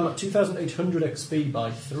 2,800 XP by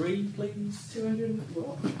 3, please. 200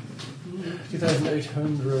 what?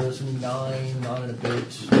 2,800, something 9 and a bit.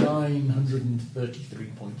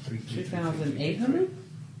 933.3. 2,800?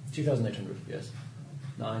 2,800, yes.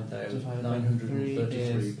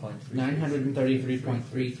 9,933.3.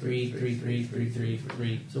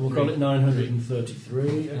 933.33333333. So we'll call it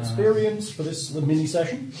 933 experience for this the mini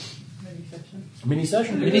session. Mini session. Mini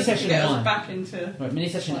session. Mini session Get us 1. back into Right, mini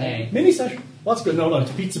session A. Mini session. Well, that's good. No,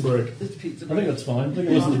 it's a pizza break. this pizza. I think that's fine. I think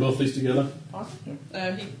we'll listen to both these together. He'll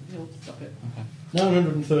stop it. Okay.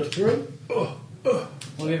 933.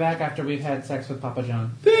 We'll be back after we've had sex with Papa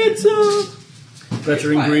John. Pizza.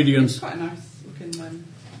 Better ingredients. It's quite a nice looking